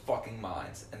viewers' fucking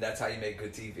minds, and that's how you make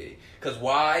good TV." Because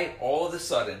why, all of a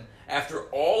sudden, after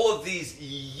all of these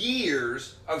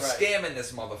years of Right. scamming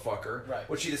this motherfucker, Right.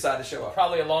 would she decide to show up?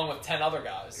 Probably along with 10 other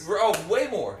guys. Oh, way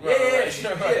more. Right, Yeah, right, yeah,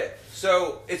 right. yeah.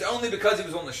 So it's only because he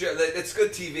was on the show. It's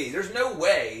good TV. There's no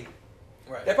way.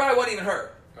 Right. That probably wasn't even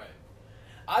her. Right.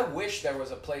 I wish there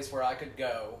was a place where I could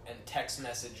go and text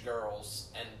message girls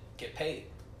and get paid.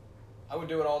 I would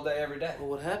do it all day, every day. Well,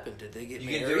 what happened? Did they get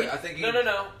You married? can do it. I think you.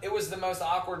 No. It was the most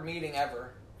awkward meeting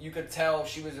ever. You could tell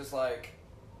she was just like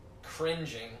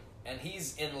cringing, and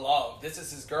he's in love. This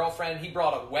is his girlfriend. He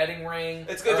brought a wedding ring.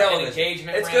 It's good or an television.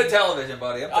 engagement It's ring. good television,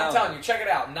 buddy. I'm telling you, check it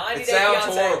out. 90 It Day sounds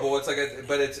Fiancé. horrible. It's like,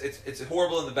 but it's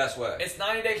horrible in the best way. It's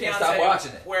 90 Day Can't Fiancé, stop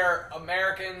watching it. where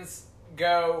Americans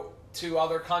go to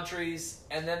other countries,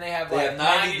 and then they have They like have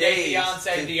 90 Day days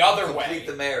Fiancé to the other complete way.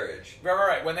 the marriage.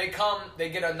 Right. When they come, they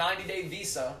get a 90-day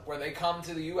visa where they come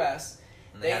to the U.S.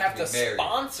 And They have to be married.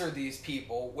 sponsor these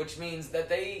people, which means that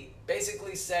they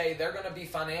basically say they're going to be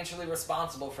financially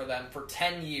responsible for them for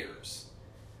 10 years.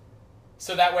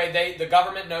 So that way the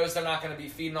government knows they're not going to be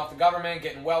feeding off the government,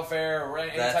 getting welfare or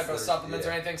any That's type of the- supplements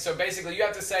or yeah. anything. So basically you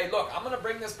have to say, look, I'm going to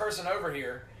bring this person over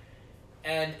here.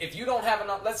 And if you don't have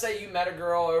enough, let's say you met a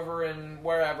girl over in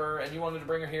wherever and you wanted to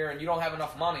bring her here and you don't have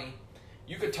enough money,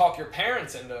 you could talk your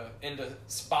parents into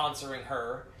sponsoring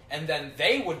her, and then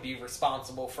they would be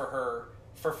responsible for her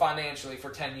for financially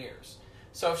for 10 years.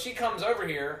 So if she comes over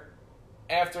here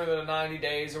after the 90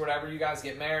 days or whatever, you guys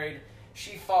get married,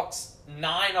 she fucks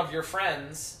 9 of your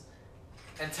friends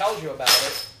and tells you about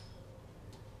it.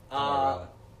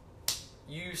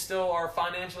 You still are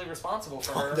financially responsible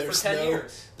for her for 10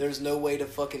 years. There's no way to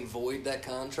fucking void that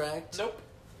contract. Nope.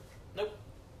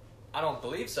 I don't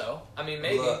believe so. I mean,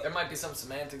 maybe. Look. There might be some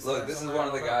semantics Look, there this is somewhere, one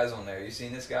of I the don't know. guys on there. You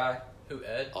seen this guy? Who,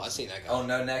 Ed? Oh, I've seen that guy. Oh,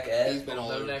 No Neck Ed. He's been all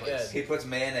No over the Neck place. Ed. He puts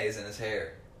mayonnaise in his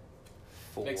hair.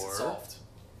 Makes it soft.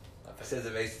 I He think. says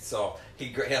it makes it soft.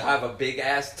 He'll have a big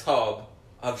ass tub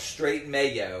of straight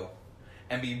mayo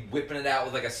and be whipping it out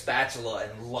with like a spatula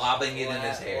and lobbing it in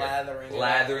his hair.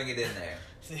 Lathering it in there.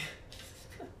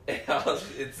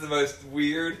 It's the most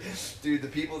weird. Dude, the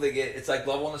people that get... It's like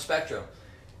Love on the Spectrum.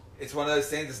 It's one of those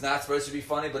things that's not supposed to be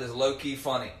funny, but is low-key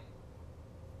funny.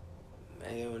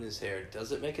 Mayo in his hair.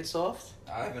 Does it make it soft?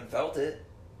 I haven't felt it.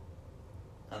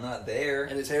 I'm not there.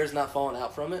 And his hair's not falling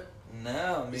out from it?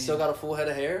 No, I mean... He's still got a full head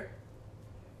of hair?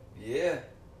 Yeah.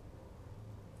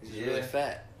 He's just really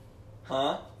fat.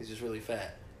 Huh? He's just really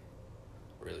fat.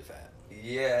 Really fat.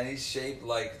 Yeah, and he's shaped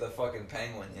like the fucking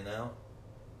penguin, you know?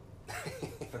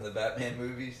 From the Batman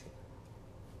movies.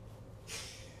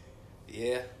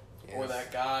 Yeah. Or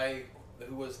that guy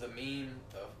who was the meme,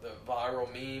 the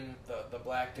viral meme, the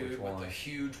black Which dude with one? the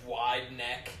huge wide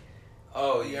neck.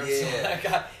 Oh, You ever saw yeah. that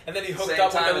guy? And then he hooked Same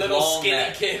up with time a as little long skinny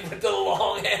neck. kid with the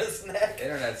long ass neck.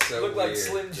 Internet's so Looked weird. like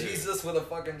Slim dude. Jesus with a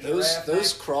fucking Those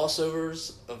giraffe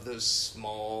crossovers of those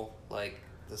small, like,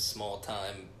 the small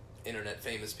time internet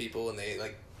famous people, and they,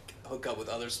 like, hook up with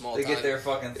other small They time. get their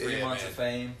fucking 3 Yeah, months man. of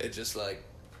fame. It's just like,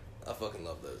 I fucking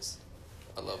love those.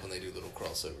 I love when they do little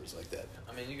crossovers like that.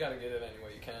 I mean, you gotta get it any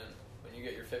way you can. When you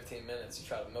get your 15 minutes, you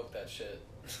try to milk that shit.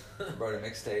 Brought a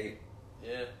mixtape.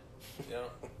 Yeah. You know?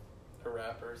 The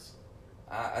rappers.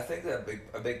 I think that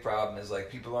a big problem is like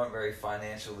people aren't very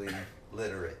financially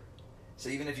literate. So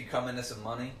even if you come into some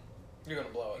money, You're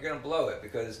gonna blow it. you're gonna blow it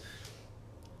because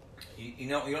you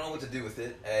don't know what to do with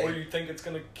it. A, Or you think it's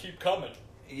gonna keep coming.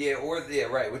 Yeah,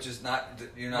 right. Which is not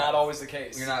not always the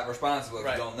case. You're not responsible if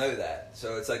Right. you don't know that.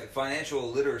 So it's like financial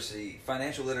literacy.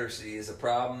 Financial literacy is a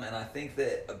problem, and I think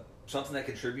that something that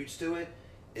contributes to it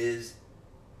is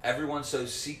everyone's so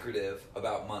secretive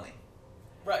about money.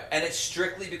 Right. And it's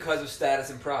strictly because of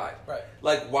status and pride. Right.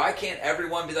 Like, why can't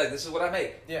everyone be like, this is what I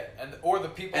make? Yeah, or the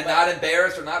people And that, not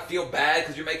embarrassed or not feel bad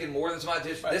because you're making more than somebody.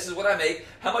 Just, Right. This is what I make.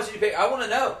 How much did you pay? I want to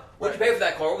know. What did you pay for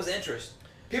that car? What was the interest?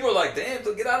 People are like, damn,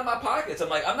 so get out of my pockets. I'm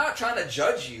like, I'm not trying to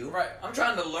judge you. Right. I'm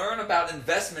trying to learn about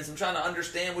investments. I'm trying to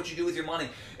understand what you do with your money.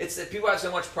 It's that people have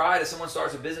so much pride if someone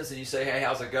starts a business and you say, hey,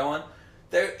 how's it going?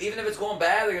 Even if it's going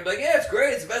bad, they're going to be like, yeah, it's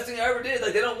great. It's the best thing I ever did.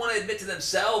 Like, they don't want to admit to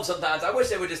themselves sometimes. I wish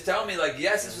they would just tell me, like,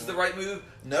 yes, this was the right move.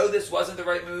 No, this wasn't the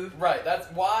right move. Right. That's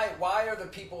why are the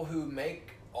people who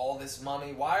make all this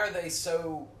money, why are they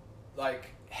so, like,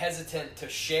 hesitant to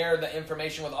share the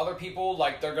information with other people?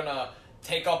 Like, they're going to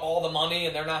take up all the money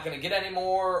and they're not going to get any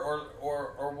more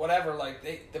or whatever.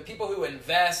 Like, the people who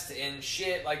invest in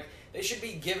shit, like, they should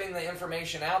be giving the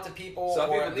information out to people, Some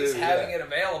or people at least do, having yeah. it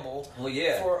available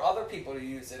for other people to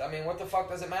use it. I mean, what the fuck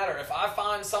does it matter? If I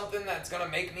find something that's going to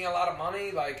make me a lot of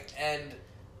money, like, and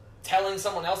telling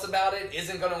someone else about it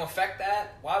isn't going to affect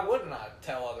that, why wouldn't I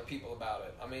tell other people about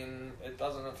it? I mean, it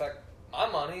doesn't affect my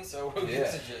money, so who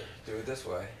gives a shit? Do it this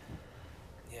way.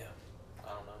 Yeah,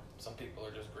 I don't know. Some people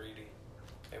are just greedy.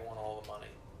 They want all the money.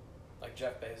 Like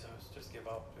Jeff Bezos, just give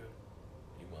up, dude.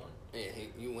 You won. Yeah,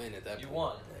 you win at that point. You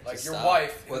won. Yeah, Like just your stop.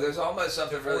 wife. Well, there's almost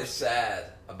something really divorced. sad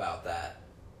about that.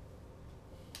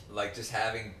 Like, just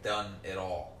having done it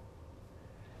all.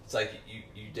 It's like,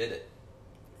 you did it.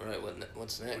 Right,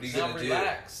 what's next? What are you Now gonna do?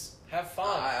 relax. Have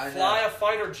fun. I Fly know. a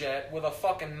fighter jet with a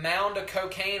fucking mound of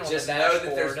cocaine on Just the know dashboard.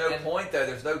 that there's no and- point, though.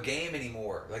 There's no game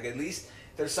anymore. Like, at least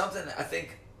there's something, I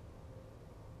think,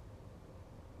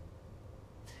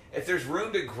 if there's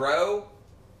room to grow,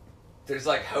 there's,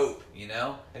 like, hope, you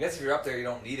know? I guess if you're up there, you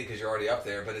don't need it because you're already up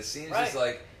there, but it seems just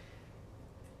like...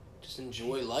 Just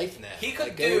enjoy life now. He could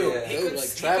like, do. Go, He go, could like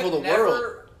he travel could the never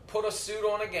world. put a suit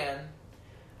on again,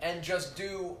 and just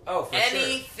do Oh, for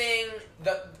anything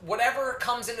that whatever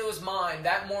comes into his mind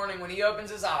that morning when he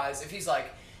opens his eyes. If he's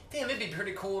like, damn, it'd be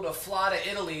pretty cool to fly to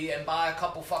Italy and buy a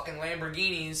couple fucking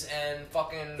Lamborghinis and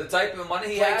fucking The type of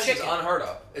money he Play has chicken. is unheard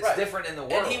of. It's Right. different in the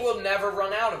world. and he will never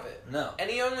run out of it. No. And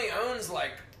he only owns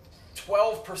like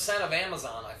 12% of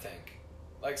Amazon, I think.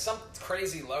 Like some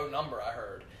crazy low number I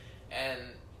heard. And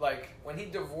like when he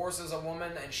divorces a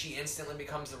woman and she instantly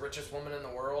becomes the richest woman in the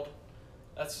world,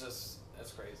 that's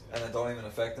crazy. And it don't even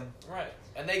affect him? Right.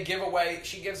 And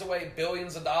she gives away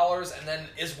billions of dollars and then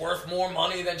is worth more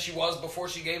money than she was before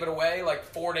she gave it away, like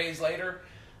 4 days later.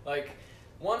 Like,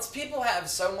 once people have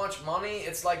so much money,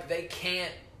 it's like they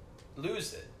can't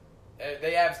lose it.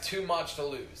 They have too much to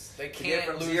lose. They To get can't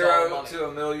from lose all the 0 money. to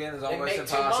 $1 million is They almost make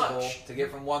too impossible. much. To get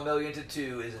from 1 million to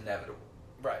 2 is inevitable.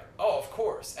 Right. Oh, of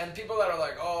course. And people that are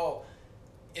like, oh,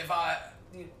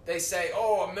 they say,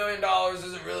 oh, $1 million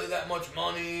isn't really that much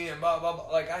money, and blah, blah, blah.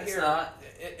 Like, I hear... It's not.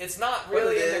 It's not But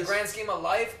really it in the is. grand scheme of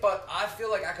life, but I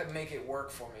feel like I could make it work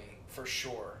for me, for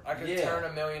sure. I could Yeah. turn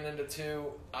 $1 million into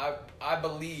 2, I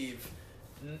believe,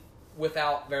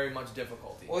 without very much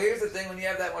difficulty. Well, here's the thing. When you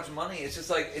have that much money, it's just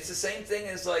like... It's the same thing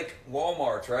as, like,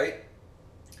 Walmart, right?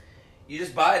 You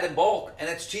just buy it in bulk, and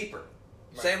it's cheaper.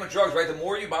 Right. Same with drugs, right? The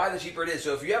more you buy, the cheaper it is.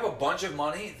 So if you have a bunch of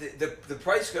money, the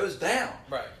price goes down.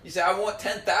 Right. You say, I want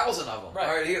 10,000 of them. Right.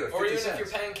 All right, here, they're 50 or even cents.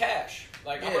 if you're paying cash.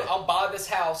 Like, Yeah. I'll buy this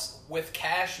house with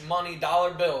cash money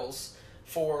dollar bills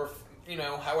for,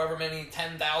 however many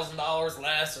 $10,000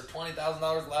 less or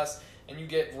 $20,000 less, and you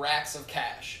get racks of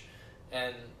cash.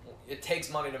 And it takes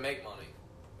money to make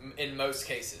money, in most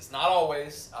cases. Not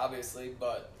always, obviously,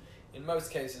 but in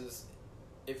most cases,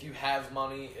 if you have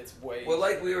money, it's way... Well,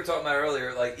 like we were talking about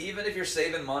earlier, like, even if you're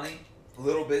saving money,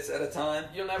 little bits at a time,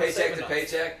 You'll never paycheck save to enough.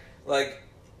 paycheck, like,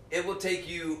 it will take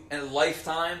you a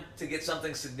lifetime to get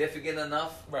something significant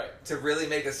enough Right. to really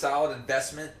make a solid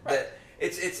investment. Right. That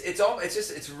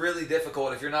it's really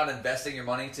difficult if you're not investing your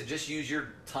money to just use your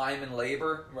time and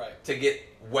labor Right. to get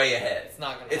way ahead. It's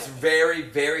not going to It's happen. very,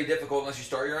 very difficult unless you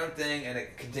start your own thing and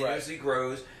it continuously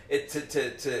grows.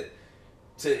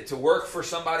 To work for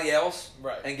somebody else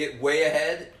Right. and get way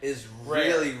ahead is Rare.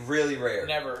 really, really rare.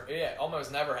 Never,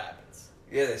 almost never happens.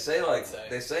 Yeah, they say would say.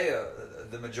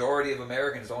 the majority of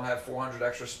Americans don't have 400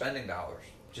 extra spending dollars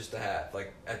just to have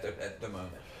at the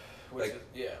moment. Which Like,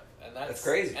 is, and that's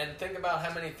crazy. And think about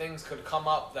how many things could come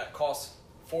up that cost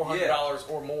 $400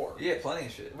 or more. Yeah, plenty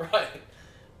of shit. Right.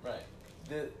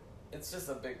 It's just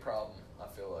a big problem, I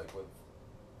feel like, with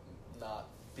not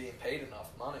being paid enough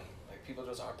money. Like, people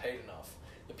just aren't paid enough.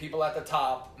 The people at the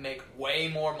top make way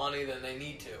more money than they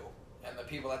need to, and the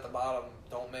people at the bottom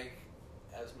don't make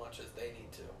as much as they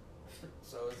need to.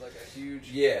 So it's like a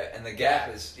huge and the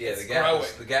gap is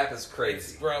the gap is crazy.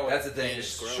 It's growing. That's the thing.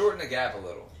 Just shorten the gap a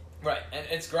little. Right, and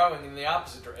it's growing in the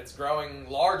opposite direction. It's growing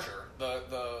larger.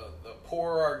 The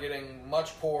poor are getting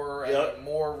much poorer and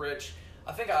more rich.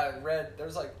 I think I read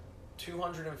there's like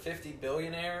 250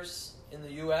 billionaires in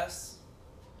the U.S.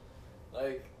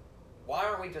 Like, why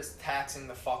aren't we just taxing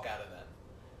the fuck out of them?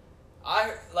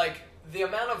 The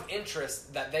amount of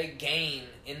interest that they gain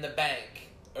in the bank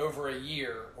over a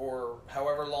year or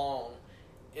however long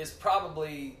is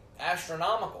probably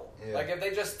astronomical. Yeah. Like, if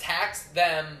they just tax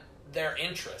them their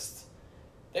interest,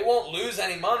 they won't lose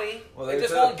any money. Well, they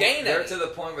just won't gain any. They're to the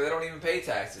point where they don't even pay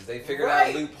taxes. They figured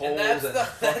out loopholes and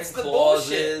fucking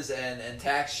clauses and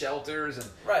tax shelters and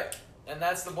right. And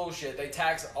that's the bullshit. They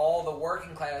tax all the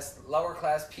working class, lower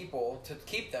class people to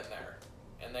keep them there,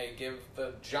 and they give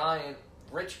the giant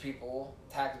rich people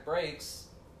tax breaks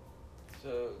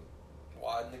to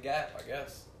widen the gap, I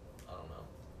guess. I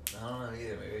don't know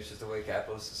either. Maybe it's just the way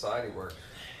capitalist society works.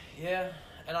 Yeah,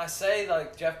 and I say,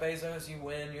 like, Jeff Bezos, you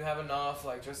win, you have enough,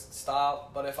 like, just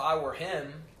stop. But if I were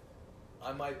him,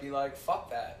 I might be like,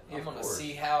 fuck that. I'm going to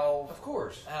see how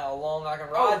long I can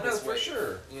ride this for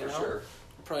sure. You know? Sure.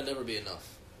 It'll probably never be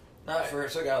enough. Not for a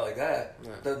guy like that.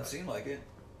 Doesn't seem like it.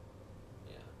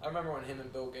 Yeah. I remember when him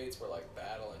and Bill Gates were, like,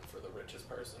 battling for the richest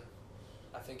person.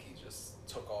 I think he just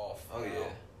took off. Oh,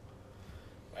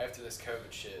 yeah. After this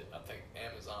COVID shit, I think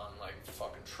Amazon, like,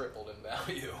 fucking tripled in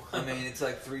value. I mean, it's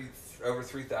like over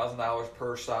 $3,000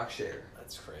 per stock share.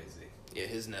 That's crazy. Yeah,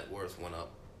 his net worth went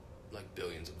up like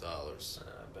billions of dollars.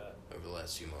 I bet. Over the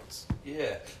last few months.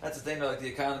 Yeah, that's the thing. Like, the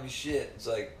economy's shit. It's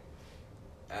like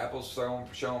Apple's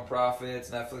showing profits,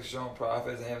 Netflix showing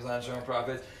profits, Amazon showing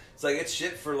profits. It's like it's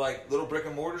shit for like little brick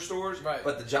and mortar stores, right?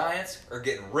 But the giants are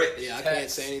getting rich. Yeah, I can't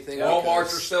say anything. Walmarts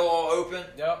are still all open.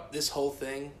 Yep. This whole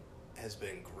thing has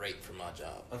been great for my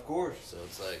job. Of course. So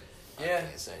it's like I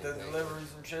can't say anything. The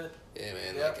deliveries and shit. Yeah,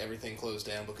 man. Like everything closed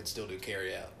down, but could still do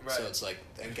carry out. Right. So it's like,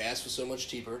 and gas was so much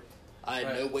cheaper. I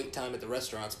had no wait time at the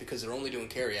restaurants because they're only doing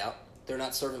carry out. They're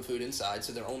not serving food inside,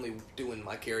 so they're only doing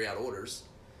my carry out orders.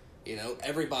 You know,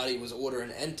 everybody was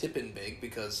ordering and tipping big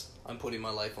because I'm putting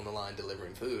my life on the line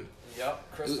delivering food.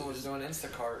 Yep. Crystal was doing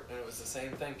Instacart, and it was the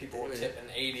same thing. People were tipping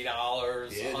 $80,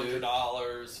 $100, $50,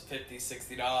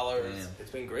 $60. It's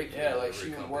been great for me. Yeah, like she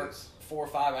would work 4 or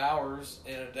 5 hours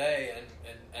in a day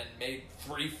and made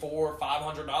 $300, $400,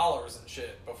 $500 and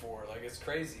shit before. Like, it's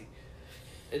crazy.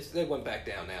 They went back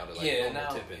down now to like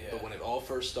normal tipping. Yeah. But when it all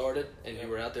first started and you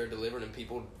were out there delivering and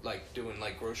people like doing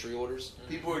like grocery orders,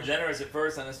 people were generous at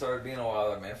first, and it started being a while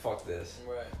like, man, fuck this.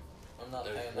 Right. I'm not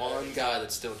There's paying one guy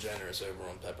that's still generous over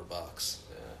on Pepper Box.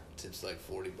 Yeah. Tips like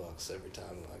 $40 every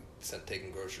time like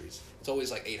taking groceries. It's always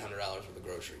like $800 worth of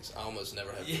groceries. I almost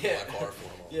never have to buy a car for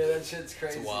them all. Yeah, that shit's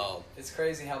crazy. It's wild. It's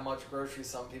crazy how much groceries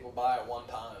some people buy at one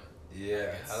time.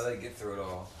 Yeah. How do they get through it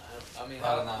all? I mean,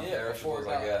 non-perishables,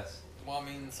 I guess. Well, I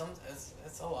mean, it's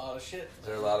a lot of shit. Is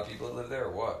there a lot of people that live there,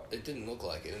 or what? It didn't look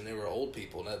like it, and they were old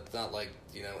people, not like,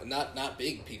 you know, not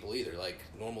big people either, like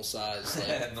normal size,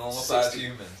 like normal size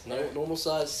humans. Normal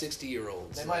size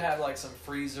 60-year-olds. They might have like some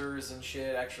freezers and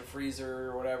shit, extra freezer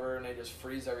or whatever, and they just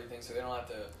freeze everything so they don't have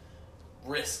to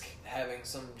risk having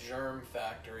some germ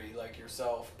factory like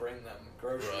yourself bring them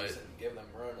groceries and give them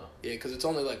Rona. Yeah, because it's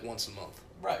only like once a month.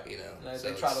 Right. You know, and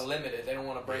they try to limit it. They don't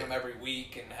want to bring them every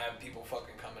week and have people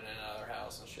fucking coming in and out of their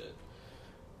house and shit.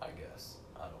 I guess.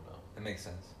 I don't know. It makes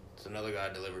sense. It's another guy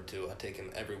I delivered to. I take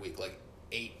him every week, like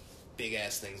 8 big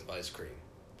ass things of ice cream.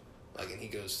 Like, and he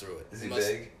goes through it. Is he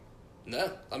big?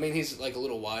 No. I mean, he's like a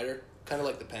little wider, kind of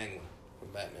like the Penguin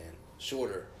from Batman.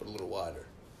 Shorter, but a little wider.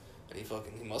 And he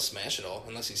must smash it all,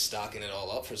 unless he's stocking it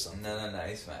all up for something. No,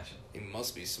 he's smashing. He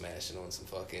must be smashing on some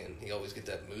fucking, he always get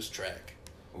that moose track.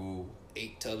 Ooh.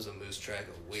 8 tubs of moose track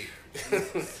a week.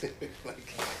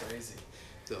 Like, crazy.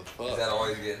 The fuck. Is that all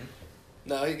he's getting?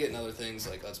 No, he's getting other things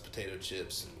like Utz potato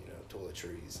chips and, you know,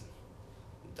 toiletries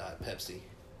and Diet Pepsi.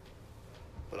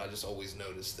 But I just always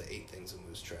notice the 8 things of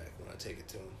moose track when I take it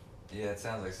to him. Yeah, it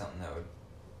sounds like something that would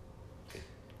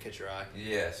catch your eye.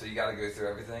 Yeah, so you got to go through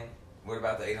everything. What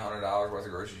about the $800 worth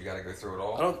of groceries? You got to go through it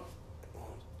all.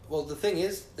 Well, the thing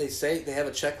is, they say they have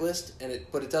a checklist,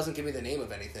 but it doesn't give me the name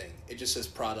of anything. It just says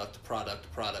product, for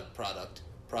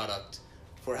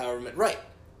however many. Right.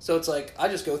 So it's like, I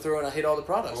just go through and I hit all the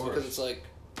products because it's like,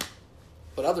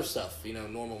 but other stuff, you know,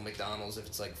 normal McDonald's, if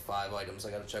it's like 5 items,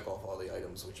 I got to check off all the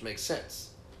items, which makes sense.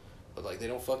 But like, they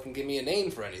don't fucking give me a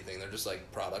name for anything. They're just like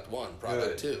product 1,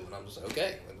 product 2. And I'm just like,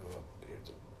 okay,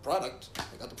 product. I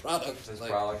got the product. It says like,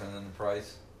 product and then the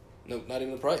price. No, not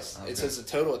even the price. Okay. It says the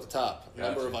total at the top, Gotcha.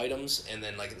 number of items, and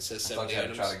then like it says I thought 70 you had to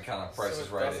items. try to kind of prices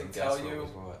So it right doesn't and guess tell what you- was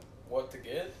what. What to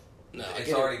get? No, I It's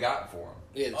get already it. gotten for them.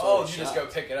 Yeah, it's Oh, already you just shopped.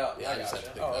 go pick it up. Yeah, I just gotcha.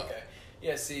 have to pick it up. Okay.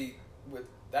 Yeah, see,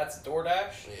 that's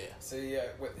DoorDash. Yeah. See,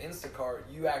 with Instacart,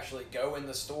 you actually go in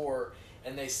the store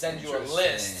and they send you a Interesting.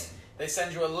 list. They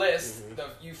send you a list.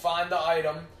 You find the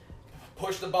item,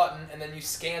 push the button, and then you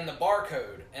scan the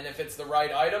barcode. And if it's the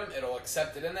right item, it'll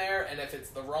accept it in there. And if it's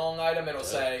the wrong item, it'll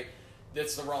say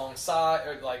it's the wrong size,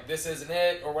 or like this isn't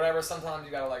it, or whatever. Sometimes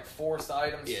you gotta like force the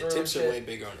items Yeah, through. tips and are shit. way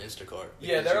bigger on Instacart.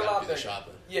 Yeah, because they're you a gotta lot do the bigger.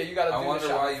 shopping. Yeah, you gotta do I wonder the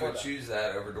shopping why you for would that. choose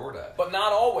that over DoorDash. But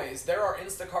not always. There are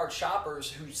Instacart shoppers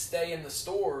who stay in the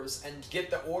stores and get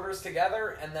the orders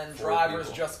together, and then For drivers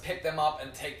people. just pick them up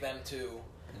and take them to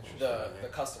the Interesting.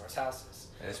 customers' houses.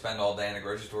 They spend all day in the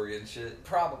grocery store getting shit.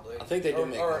 Probably. I think they do Or-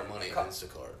 make or more money a cou- on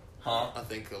Instacart. Huh? I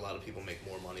think a lot of people make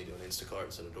more money doing Instacart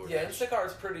instead of DoorDash. Yeah,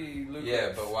 Instacart's pretty lucrative.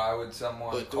 Yeah, but why would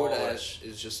someone But call it? DoorDash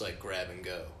is just like grab and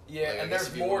go. Yeah, Like, I and guess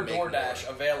there's if you more wanna make DoorDash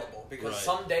more- available because Right.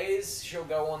 some days she'll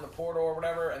go on the portal or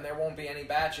whatever, and there won't be any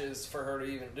batches for her to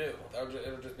even do.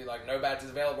 It'll just be like no batches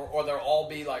available, or they'll all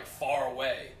be like far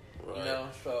away. Right. You know,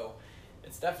 so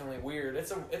it's definitely weird.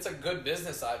 It's a good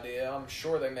business idea. I'm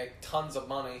sure they make tons of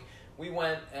money. We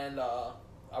went and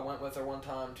I went with her one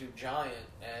time to Giant,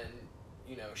 and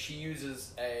you know she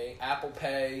uses a Apple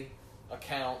Pay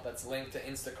account that's linked to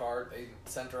Instacart. They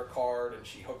sent her a card and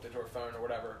she hooked it to her phone or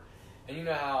whatever. And you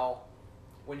know how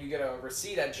when you get a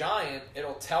receipt at Giant,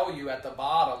 it'll tell you at the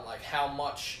bottom like how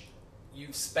much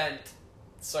you've spent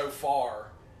so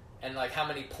far and like how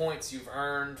many points you've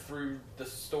earned through the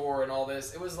store and all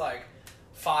this. It was like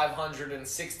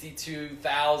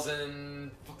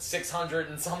 $562,600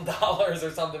 and some dollars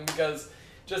or something, because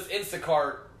just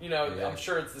Instacart, you know, Yeah. I'm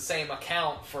sure it's the same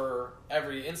account for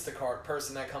every Instacart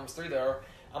person that comes through there.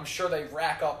 I'm sure they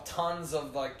rack up tons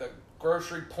of like the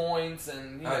grocery points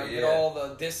and you know get all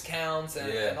the discounts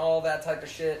and all that type of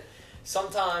shit.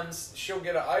 Sometimes she'll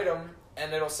get an item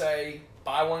and it'll say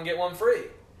buy one get one free.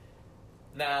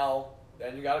 Now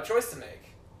then you got a choice to make.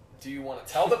 Do you want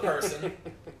to tell the person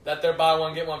that they're buy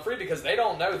one get one free, because they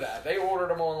don't know that they ordered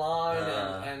them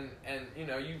online and you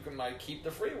know you might keep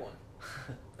the free one.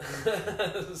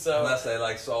 So unless they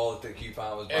like saw that the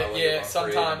coupon was buy one, get yeah, one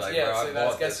sometimes free, yeah. bro, So I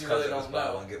that's bought guess this you 'cause really it was don't buy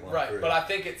know, one, get one right? free. But I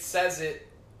think it says it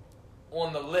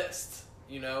on the list.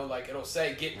 You know, like it'll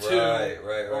say get two Right,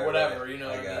 or whatever. right. You know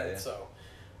I what I got mean? ya. So,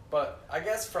 but I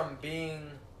guess from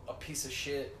being a piece of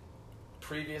shit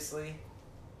previously,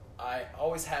 I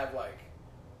always have like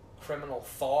criminal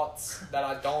thoughts that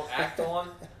I don't act on.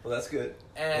 Well, that's good.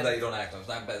 And that you don't act on. It's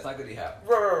not bad. It's not good you have.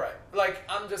 Right. Like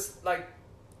I'm just like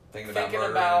Thinking about Thinking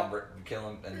murdering about- and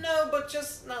killing and no, but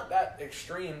just not that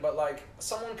extreme. But like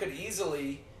someone could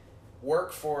easily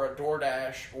work for a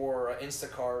DoorDash or an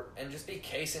Instacart and just be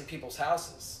casing people's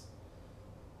houses.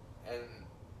 And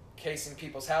casing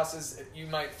people's houses, you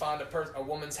might find a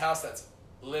woman's house that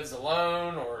lives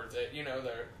alone, or that you know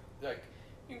they're like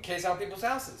you can case out people's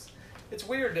houses. It's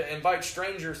weird to invite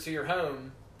strangers to your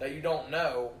home that you don't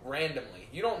know randomly.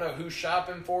 You don't know who's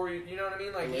shopping for you. You know what I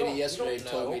mean? Like A you don't- lady yesterday you don't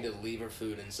told know. me to leave her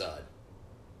food inside.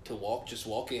 Just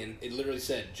walk in. It literally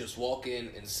said, just walk in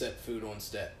and set food on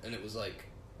step. And it was like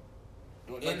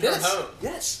In her this. home.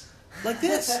 Yes. Like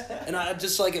this. And I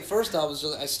just like, at first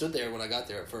I stood there when I got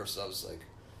there at first. I was like,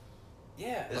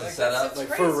 Yeah, Is it like, set that's- up? it's like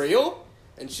crazy. for real?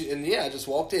 And yeah, I just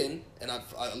walked in and I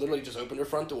literally just opened her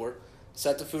front door,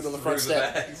 set the food on the front Threw the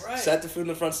step, bags. Right. set the food on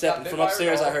the front step, Got and bit from by her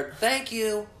upstairs I dog. heard, thank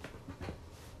you.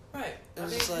 Right. It I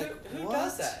was mean, just like, who what?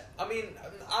 does that? I mean,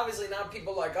 obviously not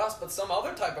people like us, but some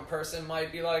other type of person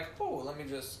might be like, oh, let me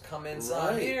just come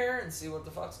inside Right. here and see what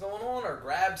the fuck's going on, or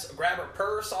grab her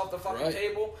purse off the fucking Right.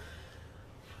 table.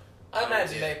 I I don't-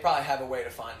 imagine yeah. they probably have a way to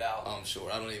find out. I'm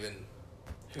sure. I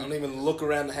don't even look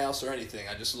around the house or anything.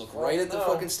 I just look right at the no.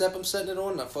 fucking step I'm setting it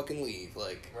on and I fucking leave.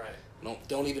 Like, Right.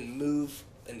 don't even move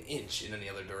an inch in any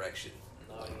other direction.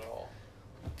 Not Like, at all.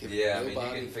 give Yeah, I mean,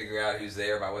 nobody- you can figure out who's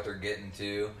there by what they're getting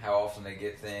to, how often they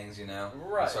get things, you know.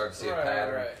 Right. You start to see a right,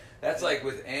 pattern. Right. That's like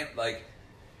with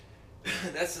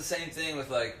that's the same thing with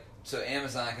like, so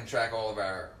Amazon can track all of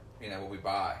our, you know, what we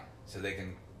buy, so they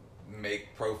can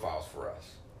make profiles for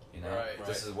us. You know, Right.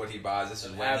 this is what he buys. This is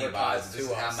And when he buys advertise it. This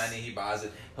to is how us. many he buys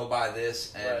it. He'll buy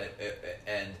this, and Right.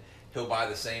 and he'll buy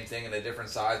the same thing in a different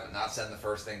size, but not send the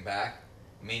first thing back.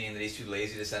 Meaning that he's too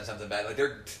lazy to send something back. Like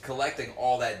they're collecting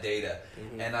all that data,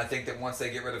 and I think that once they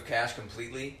get rid of cash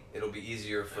completely, it'll be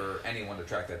easier for anyone to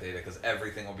track that data because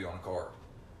everything will be on a card.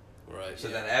 Right. So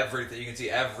yeah. then everything you can see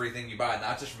everything you buy,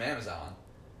 not just from Amazon,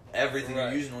 everything Right.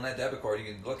 you're using on that debit card you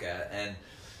can look at. And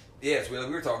yeah, it's like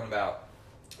we were talking about.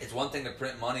 It's one thing to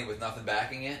print money with nothing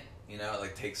backing it, You know, it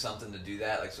like takes something to do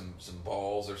that, like some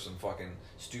balls or some fucking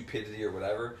stupidity or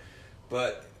whatever.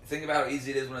 But think about how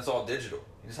easy it is when it's all digital.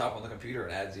 You just hop on the computer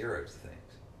and add zeros to things.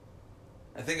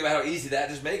 And think about how easy that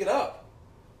just make it up.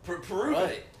 Prove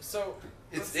it. So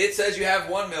it says you have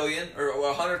 1 million or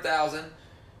 100,000.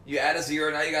 You add a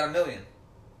zero, now you got 1 million.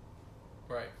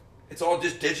 Right. It's all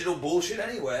just digital bullshit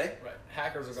anyway. Right.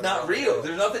 Hackers are. It's not real.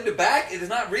 There's nothing to back it. It's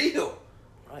not real.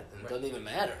 Right. And it doesn't even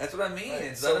matter. That's what I mean. Right.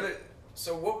 It's none of it.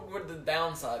 So what would the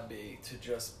downside be to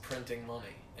just printing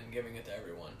money and giving it to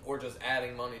everyone, or just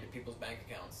adding money to people's bank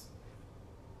accounts?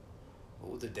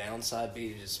 What would the downside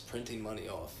be to just printing money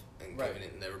off and giving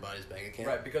it in everybody's bank account?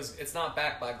 Right, because it's not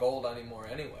backed by gold anymore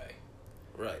anyway.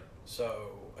 Right.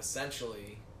 So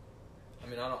essentially, I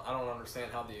mean, I don't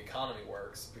understand how the economy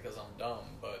works because I'm dumb,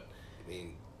 but I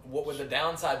mean, what would the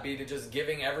downside be to just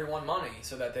giving everyone money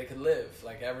so that they could live?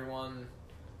 Like everyone.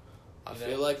 I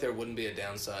feel like there wouldn't be a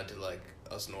downside to like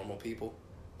us normal people.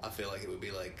 I feel like it would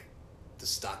be like the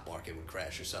stock market would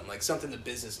crash or something. Like something the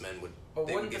businessmen would. But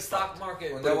wouldn't the stock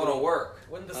market? No one will work.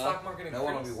 Wouldn't the stock market increase? No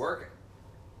one will be working.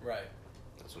 Right.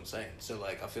 That's what I'm saying. So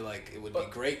like, I feel like it would be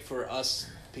great for us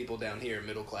people down here,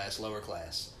 middle class, lower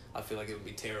class. I feel like it would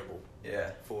be terrible.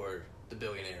 Yeah. For the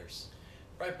billionaires.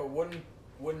 Right, but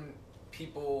wouldn't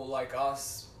people like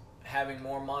us having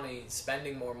more money,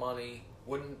 spending more money,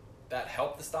 wouldn't that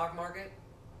help the stock market?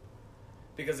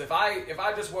 Because if I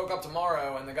just woke up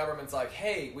tomorrow and the government's like,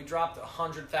 hey, we dropped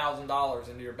 $100,000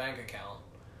 into your bank account,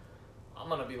 I'm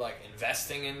gonna be like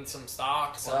investing in some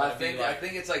stocks. Well, I think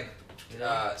it's like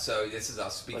so. This is I'll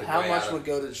speak. But how much would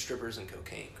go to the strippers and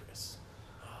cocaine, Chris?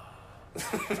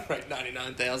 Right,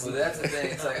 99,000. Well, that's the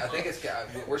thing. It's like I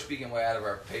think we're speaking way out of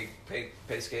our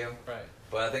pay scale. Right.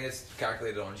 But I think it's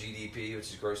calculated on GDP, which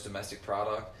is gross domestic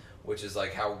product, which is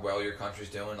like how well your country's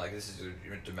doing. Like this is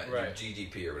your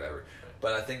GDP or whatever. Right.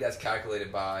 But I think that's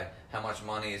calculated by how much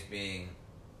money is being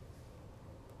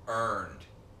earned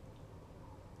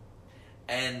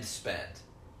and spent,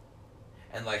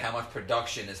 and like how much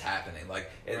production is happening.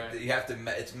 Like you have to.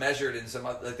 It's measured in some.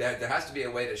 Like there has to be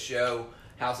a way to show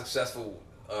how successful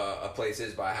a place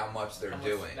is by how much they're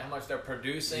doing, how much they're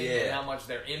producing, and how much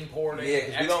they're importing. Yeah,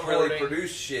 because we don't really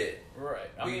produce shit. Right.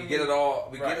 We get it all.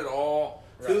 We get it all.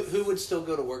 Right. Who would still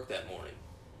go to work that morning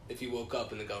if you woke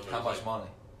up in the government? How much money?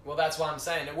 Well, that's what I'm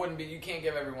saying. It wouldn't be. You can't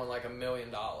give everyone like $1 million.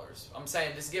 I'm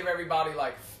saying just give everybody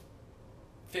like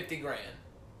 50 grand.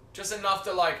 Just enough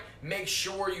to like make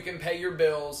sure you can pay your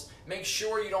bills. Make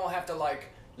sure you don't have to like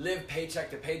live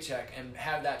paycheck to paycheck and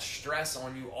have that stress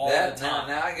on you all the time.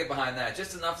 Now I get behind that.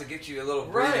 Just enough to get you a little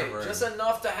breathing room. Just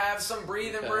enough to have some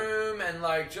breathing room and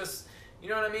like just, you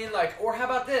know what I mean? Like, or how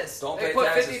about this? They put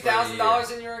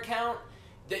 $50,000 in your account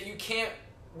that you can't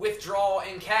withdraw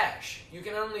in cash. You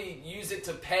can only use it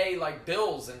to pay like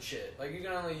bills and shit. Like you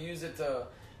can only use it to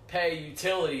pay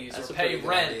utilities or pay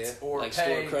rent or like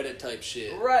pay store credit type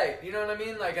shit. Right, you know what I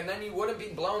mean? Like, and then you wouldn't be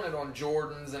blowing it on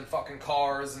Jordans and fucking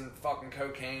cars and fucking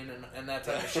cocaine and that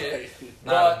type of shit.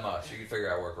 Not as much. You can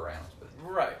figure out workarounds. But.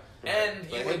 Right.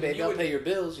 And you would, baby, I'll pay your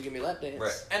bills. You give me a lap dance.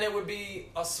 Right. And it would be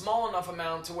a small enough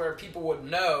amount to where people would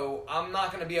know I'm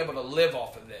not going to be able to live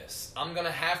off of this. I'm going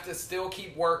to have to still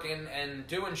keep working and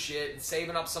doing shit and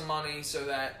saving up some money so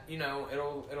that, you know,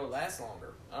 it'll last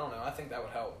longer. I don't know. I think that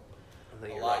would help. I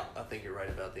think you're right. I think you're right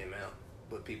about the amount,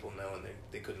 but people know and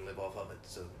they couldn't live off of it,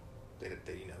 so they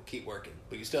you know keep working.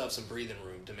 But you still have some breathing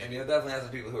room to make. And you'll definitely have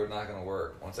some people who are not going to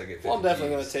work once they get 50 Well, I'm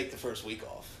definitely going to take the first week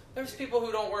off. There's people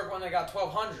who don't work when they got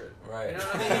 $1,200. Right. You know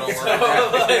what I mean?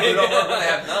 Who don't work when they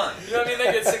have none. You know what I mean?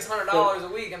 They get $600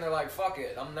 a week and they're like, "Fuck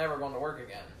it, I'm never going to work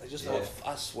again." They just don't.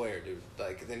 I swear, dude.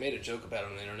 Like they made a joke about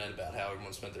it on the internet about how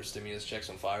everyone spent their stimulus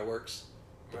checks on fireworks.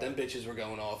 But them bitches were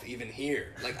going off even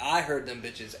here. Like, I heard them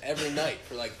bitches every night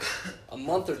for like a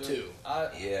month or two.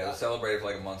 It was celebrated for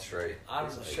like a month straight. I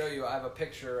will show you. I have a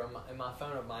picture in my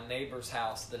phone of my neighbor's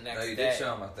house the next day. No, you did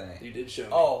show him, I think. You did show me.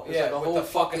 Oh, yeah, like a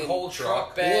with the whole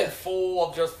truck bed full full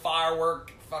of just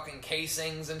firework fucking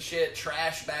casings and shit,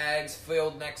 trash bags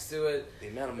filled next to it. The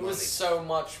amount of money. It was so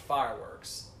much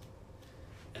fireworks.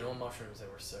 And on mushrooms, they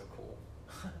were so cool.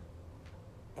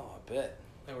 Oh, I bet.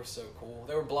 They were so cool.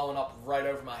 They were blowing up right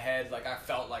over my head. Like, I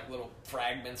felt like little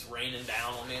fragments raining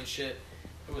down on me and shit.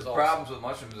 It was awesome. Problems with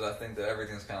mushrooms is I think that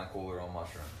everything's kind of cooler on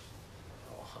mushrooms.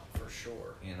 Oh, for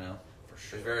sure. You know? For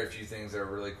sure. There's very few things that are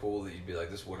really cool that you'd be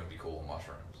like, this wouldn't be cool on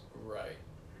mushrooms. Right.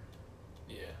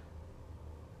 Yeah.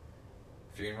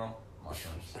 Funeral?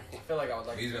 Mushrooms. I feel like I would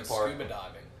like to go scuba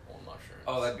diving on mushrooms.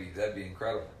 Oh, that'd be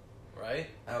incredible. Right?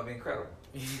 That would be incredible.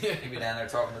 You'd be down there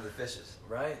talking to the fishes.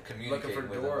 Right. Communicating looking for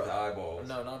with Dora. them with eyeballs.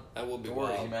 No, not that would be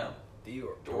Dory.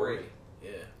 wild. Dory.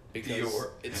 Yeah. because Dior.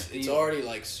 it's Dior. already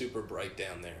like super bright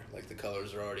down there. Like the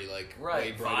colors are already like Right,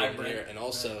 way brighter vibrant. here, and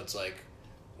also it's like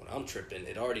when I'm tripping,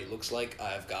 it already looks like I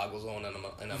have goggles on and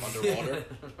I'm underwater.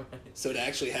 So to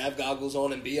actually have goggles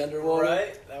on and be underwater,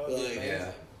 Right? That would be Like, amazing.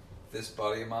 Yeah. This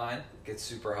buddy of mine gets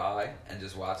super high and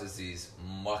just watches these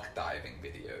muck diving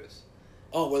videos.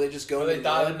 Oh, where they just go? Where in they the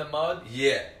dive mud? in the mud?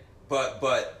 Yeah,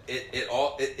 but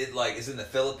it like is in the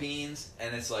Philippines,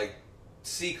 and it's like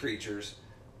sea creatures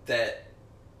that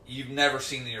you've never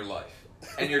seen in your life,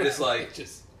 and you're just like,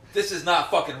 this is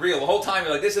not fucking real. The whole time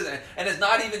you're like, this isn't, and it's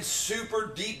not even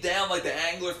super deep down like the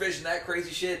anglerfish and that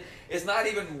crazy shit. It's not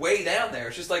even way down there.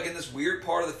 It's just like in this weird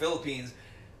part of the Philippines.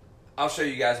 I'll show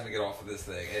you guys when we get off of this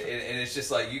thing, and it's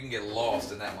just like you can get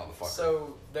lost in that motherfucker.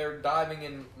 So they're diving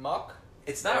in muck?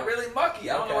 It's not really mucky.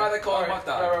 I don't know why they call it muck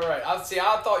diving. Right. I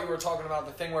thought you were talking about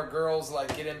the thing where girls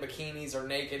like get in bikinis or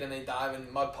naked and they dive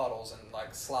in mud puddles and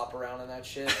like slop around in that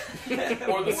shit.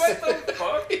 Or the What the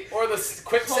fuck? Or the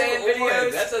quicksand Hold on,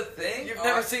 videos. that's a thing? You've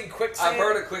never seen quicksand? I've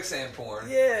heard of quicksand porn.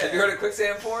 Yeah. Have you heard of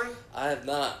quicksand porn? I have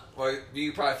not. Well,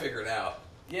 you probably figure it out.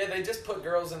 Yeah, they just put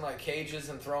girls in like cages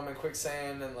and throw them in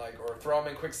quicksand and like, or throw them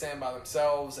in quicksand by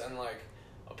themselves, and like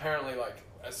apparently like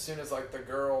as soon as like the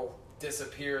girl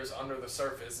disappears under the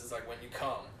surface is like when you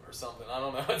come or something. I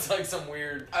don't know. It's like some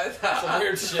weird shit. I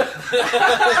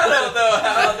don't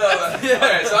know. Yeah.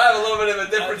 Okay, so I have a little bit of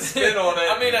a different spin on it.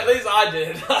 I mean, at least I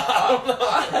did. I don't know.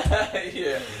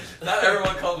 Yeah. Not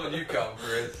everyone comes when you come,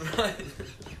 Chris.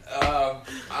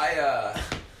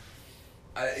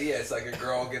 Yeah, it's like a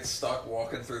girl gets stuck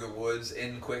walking through the woods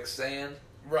in quicksand,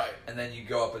 Right. and then you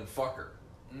go up and fuck her.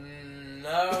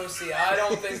 No, see, I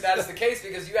don't think that's the case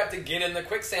because you have to get in the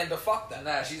quicksand to fuck them.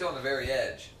 Nah, she's on the very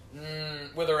edge.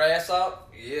 With her ass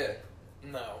up? Yeah.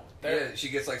 No. Yeah, she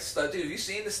gets like stuck. Dude, have you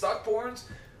seen the stuck porns?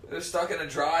 They're stuck in a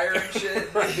dryer and shit.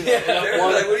 Yeah. They're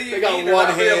One- like, what do you they got mean? They're one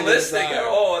not hand in the realistic dryer. at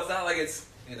all. It's not like it's,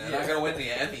 Yeah. not going to win the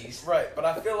Emmys. Right, but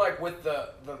I feel like with the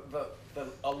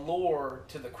allure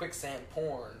to the quicksand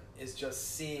porn is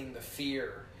just seeing the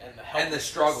fear and the helplessness. And the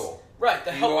struggle. Right,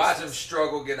 the You watch them helplessness.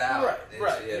 struggle get out. Right, It's-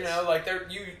 right. it's- You know, like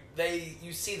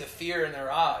you see the fear in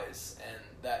their eyes, and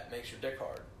that makes your dick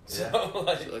hard. Yeah. So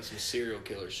like, So like some serial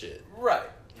killer shit. right,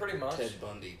 pretty much. Ted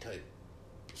Bundy type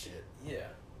shit. Yeah.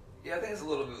 Yeah, I think it's a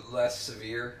little bit less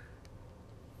severe.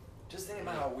 Just think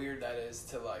about how weird that is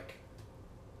to like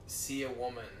see a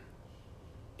woman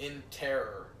in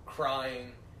terror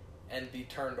crying and be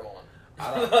turned on.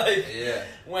 I don't- like, yeah.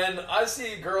 When I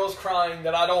see girls crying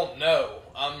that I don't know,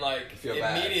 I'm like You feel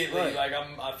bad. immediately Right. like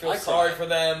I feel I sorry cry. for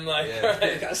them. Like Yeah. I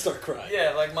right? gotta start crying.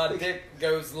 Yeah, like my dick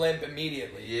goes limp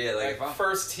immediately. Yeah, like if I'm-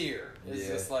 first tear is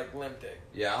Yeah. just like limp dick.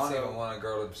 Yeah, I don't So- even want a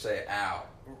girl to say ow.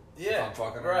 If Yeah, I'm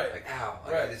fucking her. right, Like, ow.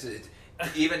 Like,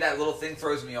 Right. even that little thing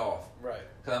throws me off. right.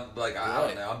 Cause I'm like, I Right.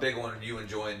 don't know. I'm big on you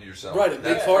enjoying yourself. Right, a big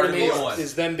That's part of turns me on.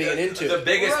 is them being into The it.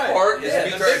 biggest Right. part is Yeah, if the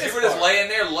you if you biggest were just part. laying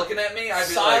there looking at me, I'd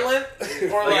be Silent, like,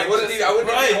 or like, like I wouldn't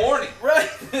just- be horny. Right.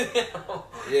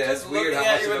 Yeah, Just it's weird looking how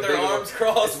at much you of with a their big of a- arms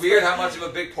crossed. It's weird how much of a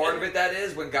big part of it that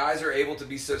is when guys are able to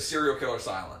be so serial killer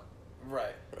silent.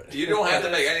 Right. You don't have to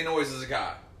make any noise as a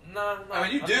guy. No, I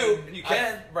mean, you do, and you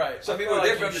can. Right. Some I people feel are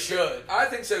like different. You should. I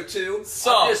think so too.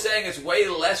 Some. I'm just saying it's way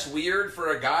less weird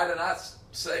for a guy to not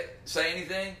say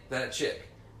anything than a chick.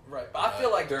 Right. But I feel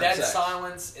like During dead sex.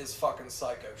 silence is fucking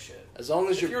psycho shit. As long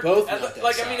as If you're both and, not that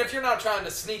like, I mean, silent. if you're not trying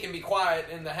to sneak and be quiet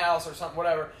in the house or something,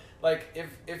 whatever. Like,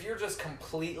 if you're just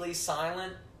completely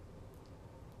silent,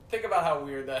 think about how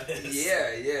weird that is.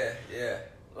 Yeah.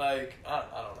 Like, I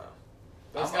don't know.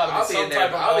 There's I'll gotta be be in some there. type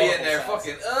of I'll be in audible there sounds.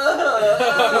 fucking.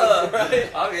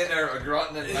 Right. I'll be in there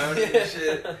grunting and moaning and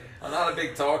shit. I'm not a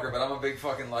big talker, but I'm a big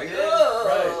fucking like. Yeah,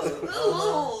 right.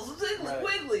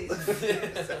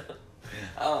 Wigglies.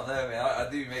 I don't know, man. I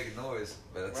do make a noise,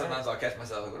 but sometimes I'll catch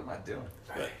myself like, what am I doing?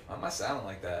 Right. Why am I sounding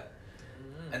like that?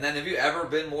 Mhm. And then, have you ever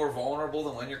been more vulnerable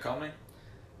than when you're coming?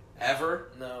 Ever?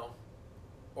 No.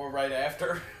 Or right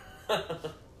after.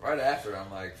 Right after,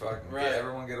 I'm like, fucking, Right.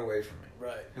 everyone get away from me.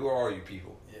 Right. Who are you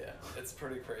people? Yeah, it's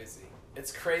pretty crazy.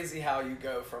 It's crazy how you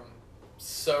go from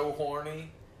so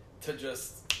horny to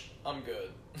just, I'm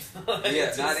good. Like, Yeah,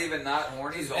 it's not just- even not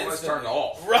horny. He's almost instantly. turned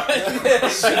off. Right.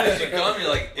 As soon as you come, you're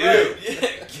like, ew. Right. Yeah,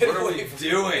 get What are away we from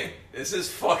doing? me. This is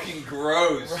fucking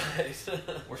gross. Right.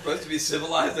 We're supposed to be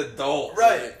civilized adults.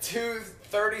 Right.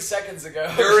 30 seconds ago.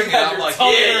 During you it, had I'm your like, tongue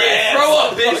in yeah, your yeah, ass throw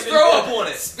up, and bitch, fucking throw up on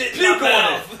it. Spit in Puke my on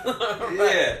mouth.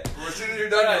 Right. Yeah. As soon as you're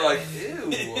done, Right. you're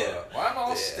like, ew. Why am I all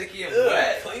Yeah. sticky and Ugh,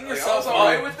 wet? Clean Like, yourself I was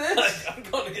alright up. with this? Like, I'm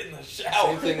going to get in the shower.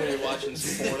 Same thing when you're watching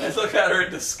some porn. Look at her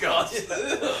in disgust.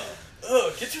 Ugh.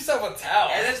 ugh, get yourself a towel.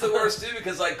 And it's the worst too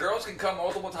because like girls can come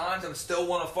multiple times and still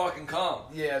want to fucking come.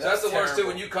 Yeah, so that's the worst too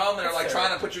when you come and they're like That's trying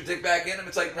to terrible. put your dick back in them.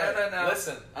 It's like no.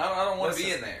 Listen, I don't want to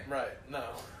be in there. Right? No.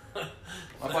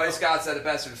 My buddy Scott said it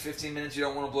best: in 15 minutes you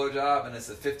don't want a blowjob, and it's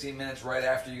the 15 minutes right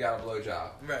after you got a blowjob.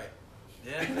 Right.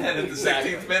 Yeah. And then at the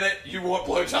 16th minute, you want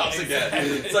blowjobs again.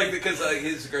 It's like because like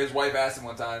his wife asked him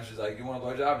one time, she's like, "You want a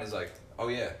blowjob?" And he's like, "Oh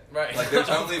yeah." Right. Like there's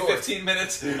Of only course. 15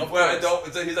 minutes Of when I course.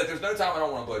 don't. So he's like, "There's no time I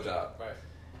don't want a blowjob." Right.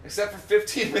 Except for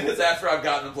 15 minutes after I've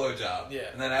gotten a blowjob. Yeah.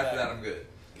 And then after that, I'm good.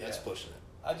 That's Yeah. pushing it.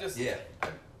 I just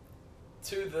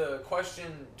to the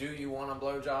question, do you want a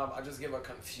blowjob? I just give a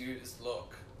confused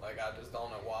look. Like I just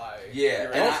don't know why. Yeah, you're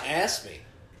and Don't asking. ask me.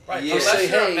 Right. Yeah. Unless Say,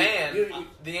 you're hey, a man, you-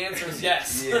 the answer is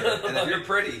yes. Yeah. And if you're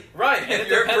pretty, right. And if it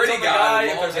you're a depends pretty on the guy,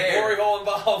 if long there's a hair. glory hole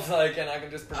involved, like, and I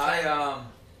can just pretend.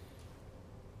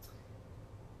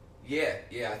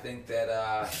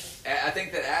 I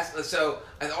think that so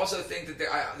I also think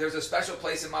that there's a special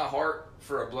place in my heart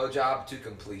for a blowjob to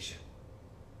completion.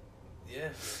 Yeah.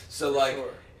 So for like sure.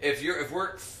 if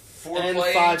we're And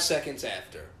foreplay, 5 seconds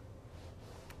after.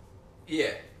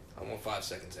 yeah, I want 5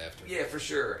 seconds after. yeah, for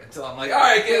sure. Until I'm like, all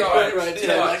right, get on it. Right, Too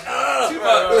yeah, much. like, ah! Too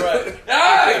Right, much. right.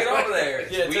 Ah, get over there.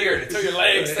 It's Yeah, weird. Until your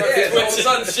legs Yeah, start it's all of a twitching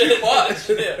sudden and too shit. much.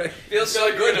 Yeah. Feels so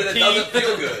Like good you're that it gonna doesn't pee.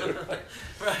 feel good.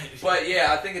 Right. But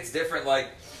yeah, I think it's different. Like,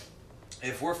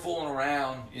 if we're fooling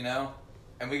around, you know,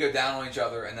 and we go down on each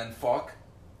other and then fuck,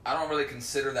 I don't really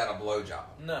consider that a blowjob.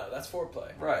 No, that's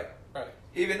foreplay. Right. Right.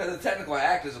 Even though the technical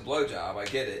act is a blowjob, I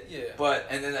get it. Yeah. But,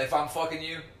 and then if I'm fucking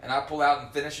you and I pull out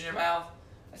and finish in your mouth,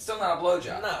 it's still not a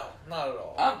blowjob. No, not at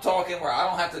all. I'm talking where I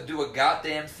don't have to do a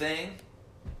goddamn thing,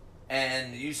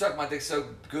 and you suck my dick so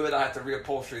good I have to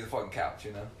reupholstery the fucking couch,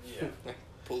 you know? Yeah.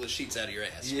 Pull the sheets out of your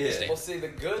ass. Yeah. Stay- Well, see, the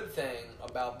good thing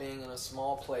about being in a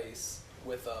small place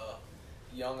with a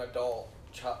young adult,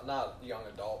 not young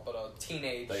adult, but a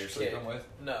teenage That you're kid. sleeping with?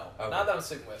 No, Okay. not that I'm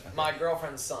sleeping with. My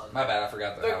girlfriend's son. My bad, I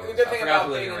forgot that. The good thing about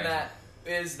being in that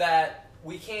is that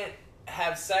we can't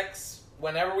have sex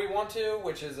whenever we want to,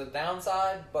 which is a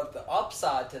downside, but the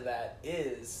upside to that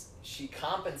is she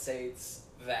compensates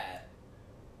that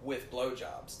with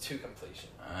blowjobs to completion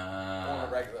on a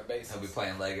regular basis. He'll be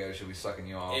playing Lego, she'll be sucking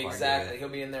you off. Exactly. He'll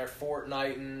be in there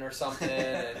Fortniting or something,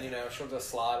 and, you know, she'll just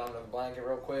slide under the blanket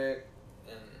real quick,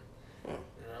 and, you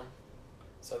know.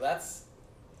 So that's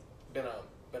been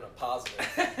a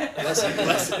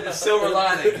positive. Silver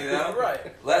lining, you know? Right.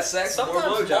 Less sex, more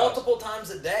Sometimes blowjobs. multiple times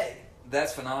a day.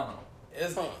 That's phenomenal.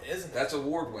 Isn't it? That's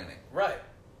award winning. Right.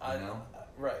 You know?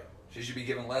 Right. She should be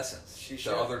giving lessons She to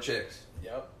should. other chicks.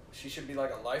 Yep. She should be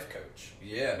like a life coach.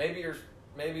 Yeah. Maybe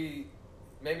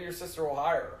your sister will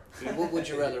hire her. What would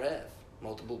you rather have?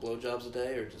 Multiple blowjobs a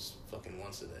day or just fucking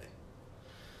once a day?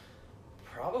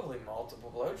 Probably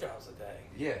multiple blowjobs a day.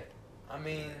 Yeah. I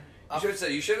mean,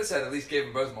 You should have said at least gave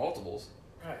them both multiples.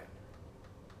 right.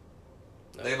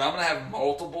 No. Like, if I'm gonna have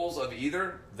multiples of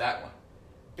either, that one.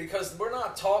 Because we're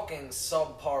not talking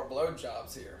subpar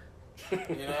blowjobs here.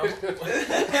 You know?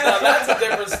 Now that's a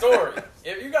different story.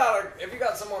 If you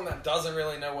got someone that doesn't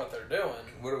really know what they're doing,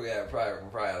 What do we have? We're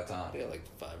probably out of time. Yeah, like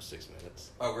 5 or 6 minutes.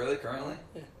 Oh, really? Currently?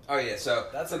 Yeah. Oh, yeah. So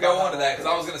That's so about go on how to that because I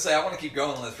long was it gonna say I want to keep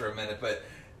going on this for a minute, but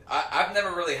I've never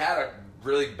really had a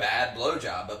really bad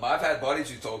blowjob, but I've had buddies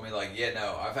who told me like, yeah,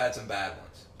 no, I've had some bad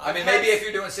ones. I mean, maybe if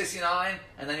you're doing 69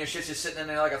 and then your shit's just sitting in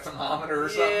there like a thermometer or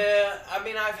something. yeah. I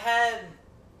mean, I've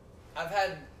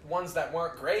had ones that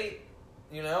weren't great.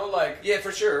 You know, like Yeah,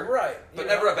 for sure. right, But you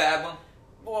never know? a bad one.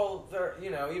 Well, they're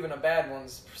even a bad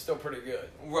one's still pretty good.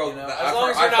 Well, you know? I've as long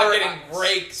heard- as you're I've not heard- getting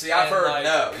raked. See, I've and, heard like,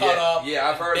 no, cut yeah, up. yeah,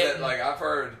 I've and heard that. bitten. Like I've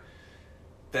heard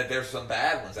that there's some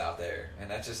bad ones out there,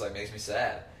 and that just like makes me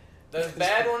sad. There's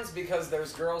bad ones because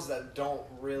there's girls that don't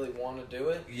really want to do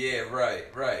it. Yeah, right.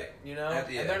 You know,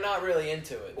 Yeah. and they're not really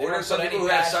into it. They Or don't there's some put people any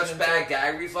who have passion such into bad it.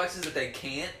 gag reflexes that they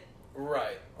can't.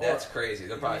 Right. That's Or- crazy.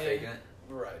 They're probably Yeah. faking it.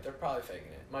 Right. They're probably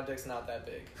faking it. My dick's not that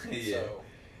big. Yeah. So,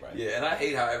 right. Yeah, and I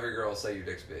hate how every girl will say your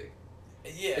dick's big.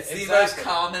 Yeah. It's the exactly. most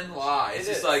common lie. It's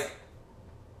It just is. like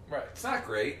Right. it's not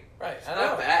great. Right. I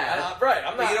not know. bad. Right.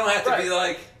 I'm But not. you don't have to right. be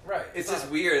like. Right. It's not,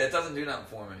 just weird. It doesn't do nothing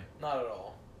for me Not at all.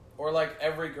 Or like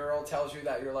every girl tells you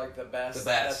that you're like the best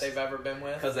that they've ever been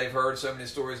with. because they've heard so many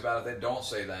stories about it. They don't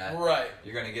say that. Right.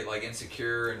 You're gonna get like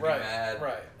insecure and Right. be mad.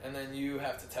 Right. And then you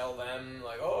have to tell them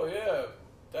like, oh yeah,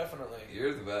 definitely.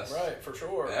 You're the best. Right, for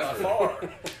sure. By Ever. far.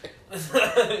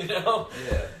 You know?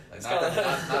 Yeah. Like, It's not,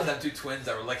 kinda- not them two twins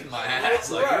that were licking my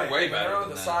ass. Like right. you're way better You know, than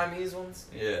the that. Siamese ones.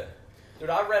 Yeah. Dude,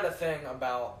 I read a thing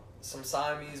about some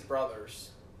Siamese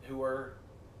brothers who were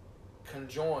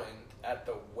conjoined at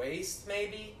the waist,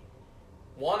 maybe.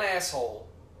 One asshole,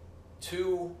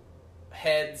 two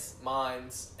heads,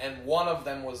 minds, and one of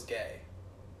them was gay,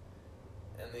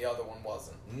 and the other one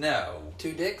wasn't. No.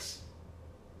 2 dicks?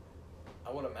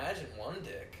 I would imagine one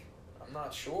dick. I'm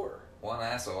not sure. One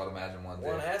asshole, I'd imagine one dick.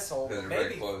 One asshole, Because but they're maybe.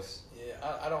 very close.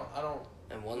 Yeah, I don't.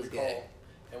 And one's recall. gay.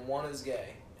 And one is gay,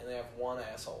 and they have one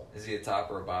asshole. Is he a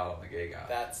top or a bottom, the gay guy?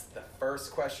 That's the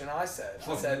first question I said. I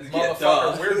Well, said, yeah, motherfucker,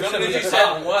 duh. we're gonna be You a said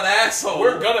top. one asshole.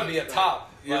 We're gonna be a top.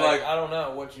 You're like- I don't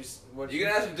know what you. You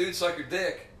can have some dudes suck your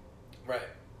dick, Right.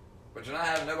 but you're not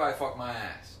having nobody fuck my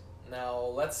ass. Now,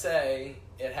 let's say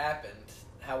it happened.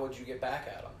 How would you get back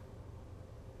at him?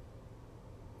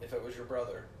 If it was your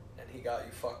brother and he got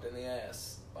you fucked in the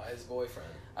ass by his boyfriend.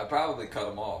 I'd probably cut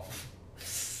him off.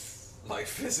 Like,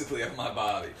 physically on my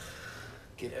body.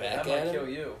 Get Yeah, back that at might him? kill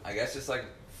you. I guess just like,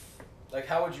 Like,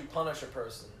 how would you punish a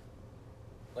person?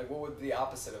 Like, what would the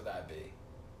opposite of that be?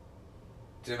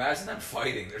 to imagine them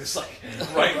fighting. They're just like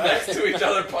right next to each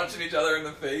other, punching each other in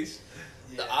the face.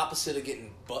 The opposite of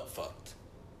getting butt fucked.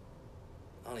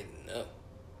 I don't even know.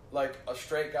 Like, a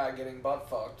straight guy getting butt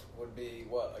fucked would be,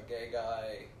 what, a gay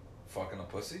guy... Fucking a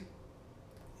pussy?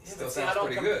 Yeah, Still but see, sounds I don't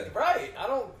pretty good. Right, I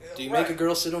don't... Do you right. make a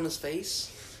girl sit on his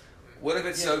face? What if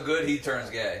it's so good he turns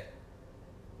gay?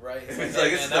 Right. It's Hey, like,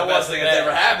 man, this is that the best wasn't thing that's bad.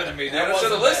 ever happened to me, dude. That I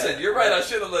should have wasn't listened. bad. You're right, I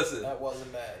should have listened. That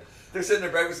wasn't bad. They're sitting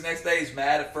there breakfast the next day. He's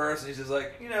mad at first, and he's just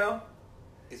like, you know,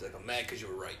 He's like, I'm mad because you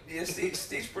were right. yeah,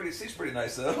 Steve's pretty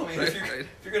nice though. I mean, Right, if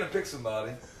you're gonna pick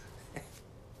somebody,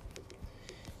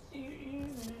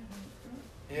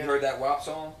 you heard that WAP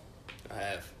song? I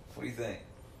have. What do you think?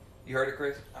 You heard it,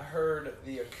 Chris? I heard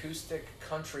the acoustic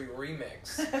country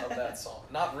remix of that song.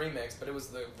 Not remix, but it was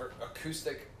the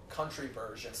acoustic country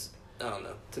version. I don't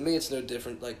know. To me, it's no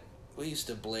different. Like, we used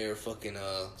to blare fucking,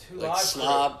 Two like,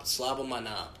 Live slob on my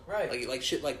knob. Right. Like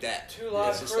shit like that. Two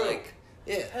Live It's just Crew. like,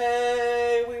 yeah.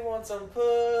 Hey, we want some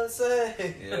pussy.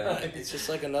 Yeah. It's just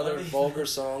like another I mean- vulgar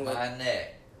song. Like, My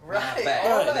neck, Right, my back,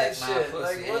 all my that my shit. pussy,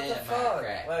 Like, what the and my fuck?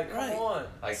 crack. Like, come Right. on.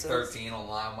 Like So- 13 on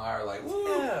LimeWire, like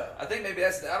woo. Yeah. I think maybe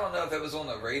that's. I don't know if that was on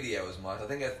the radio as much. I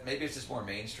think maybe it's just more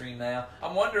mainstream now.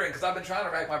 I'm wondering because I've been trying to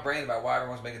rack my brain about why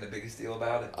everyone's making the biggest deal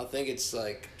about it. I think it's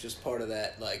like just part of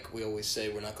that. Like we always say,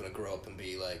 we're not going to grow up and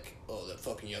be like, oh, that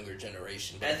fucking younger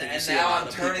generation. But I And- think you and see a now lot I'm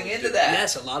of turning people into do- that.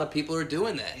 Yes, a lot of people are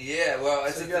doing that. Yeah, well,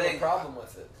 it's So the you have thing. a problem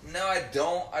with it. No, I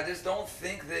don't. I just don't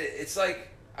think that it's like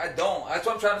I don't. That's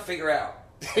what I'm trying to figure out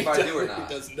if I do or not.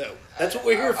 He doesn't know. That's what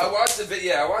we're here for. I watched the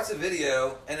video. I watched the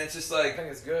video, and it's just I like think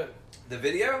it's good. the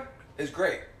video is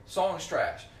great. Song's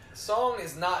trash. Song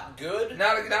is not good.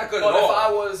 Not good But at all. if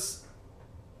I was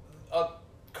a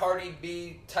Cardi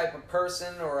B type of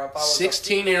person, or if I was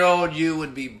 16-year-old you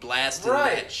would be blasting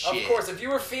right, that shit. of course, if you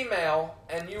were female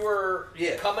and you were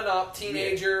Yeah. coming up,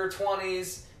 teenager,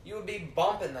 20s, you would be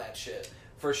bumping that shit.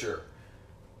 For sure.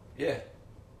 Yeah.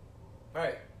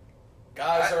 Right.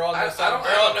 Guys are on this. I don't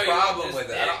girl, have no, a you problem just with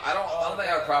it. dick. I don't think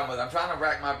I have a problem with it. I'm trying to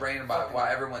rack my brain about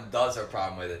why everyone does have a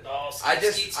problem with it. Oh, I skeet,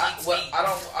 just skeet, I, skeet,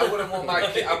 well, skeet. I wouldn't want my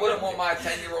kid, I wouldn't want my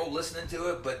 10-year-old listening to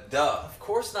it, but duh. Of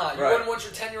course not. You Right. wouldn't want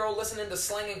your 10-year-old listening to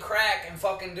slinging crack and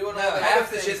fucking doing No, all the half other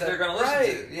the things shit that they're gonna listen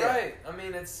right, to, yeah. Right. I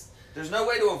mean, it's. There's no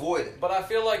way to avoid it. But I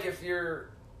feel like if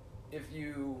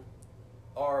you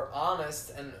are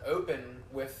honest and open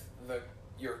with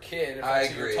your kid, if I that's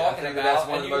what agree. you're I talking think that's about,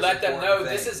 one of and the you most let them know important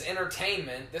this things. is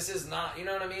entertainment, this is not, you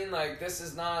know what I mean? Like, this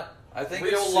is not I think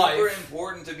real it's super life.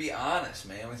 important to be honest,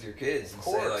 man, with your kids and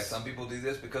say course. like some people do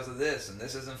this because of this, and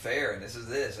this isn't fair, and this is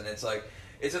this, and it's like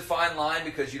it's a fine line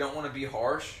because you don't want to be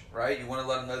harsh, right? You want to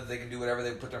let them know that they can do whatever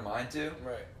they put their mind to,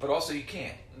 Right. but also you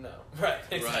can't. No. Right.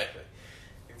 Exactly.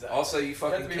 Exactly. Also, you you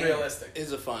fucking have to be can't. realistic.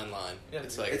 It's a fine line. Yeah,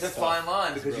 It's like It's a tough. fine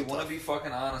line It's because you real want to tough. be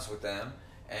fucking honest with them,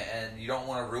 and you don't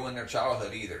want to ruin their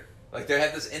childhood either. Like they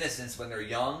have this innocence when they're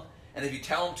young, and if you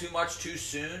tell them too much too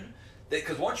soon,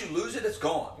 because once you lose it, it's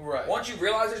gone. Right. Once you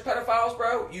realize there's pedophiles,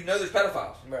 bro, you know there's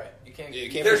pedophiles. Right. You can't. Yeah,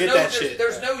 you can't There's forget no that shit.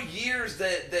 there's no years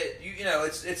that you know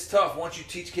it's tough once you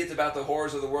teach kids about the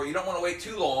horrors of the world. You don't want to wait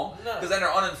too long No. because then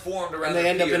they're uninformed around. And they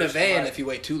their end up in a peers. van Right. if you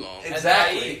wait too long.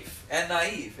 Exactly. And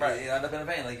naive. Right. You end up in a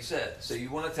van, like you said. So you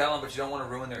want to tell them, but you don't want to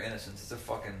ruin their innocence. It's a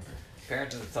fucking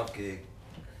parenting's a tough gig,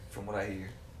 from what I hear.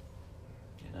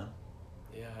 You know.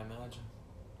 Yeah, I imagine.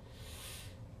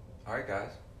 All right, guys,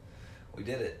 we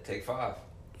did it. Take 5.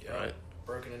 All right.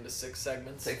 Broken into 6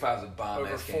 segments. Take 5 is a bomb.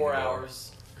 over ass game 4 to go.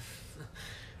 hours.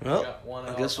 Well, Got one I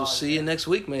hour guess we'll podcast. see you next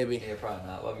week, maybe. Yeah, probably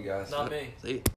not. Love you guys. Not me. See you.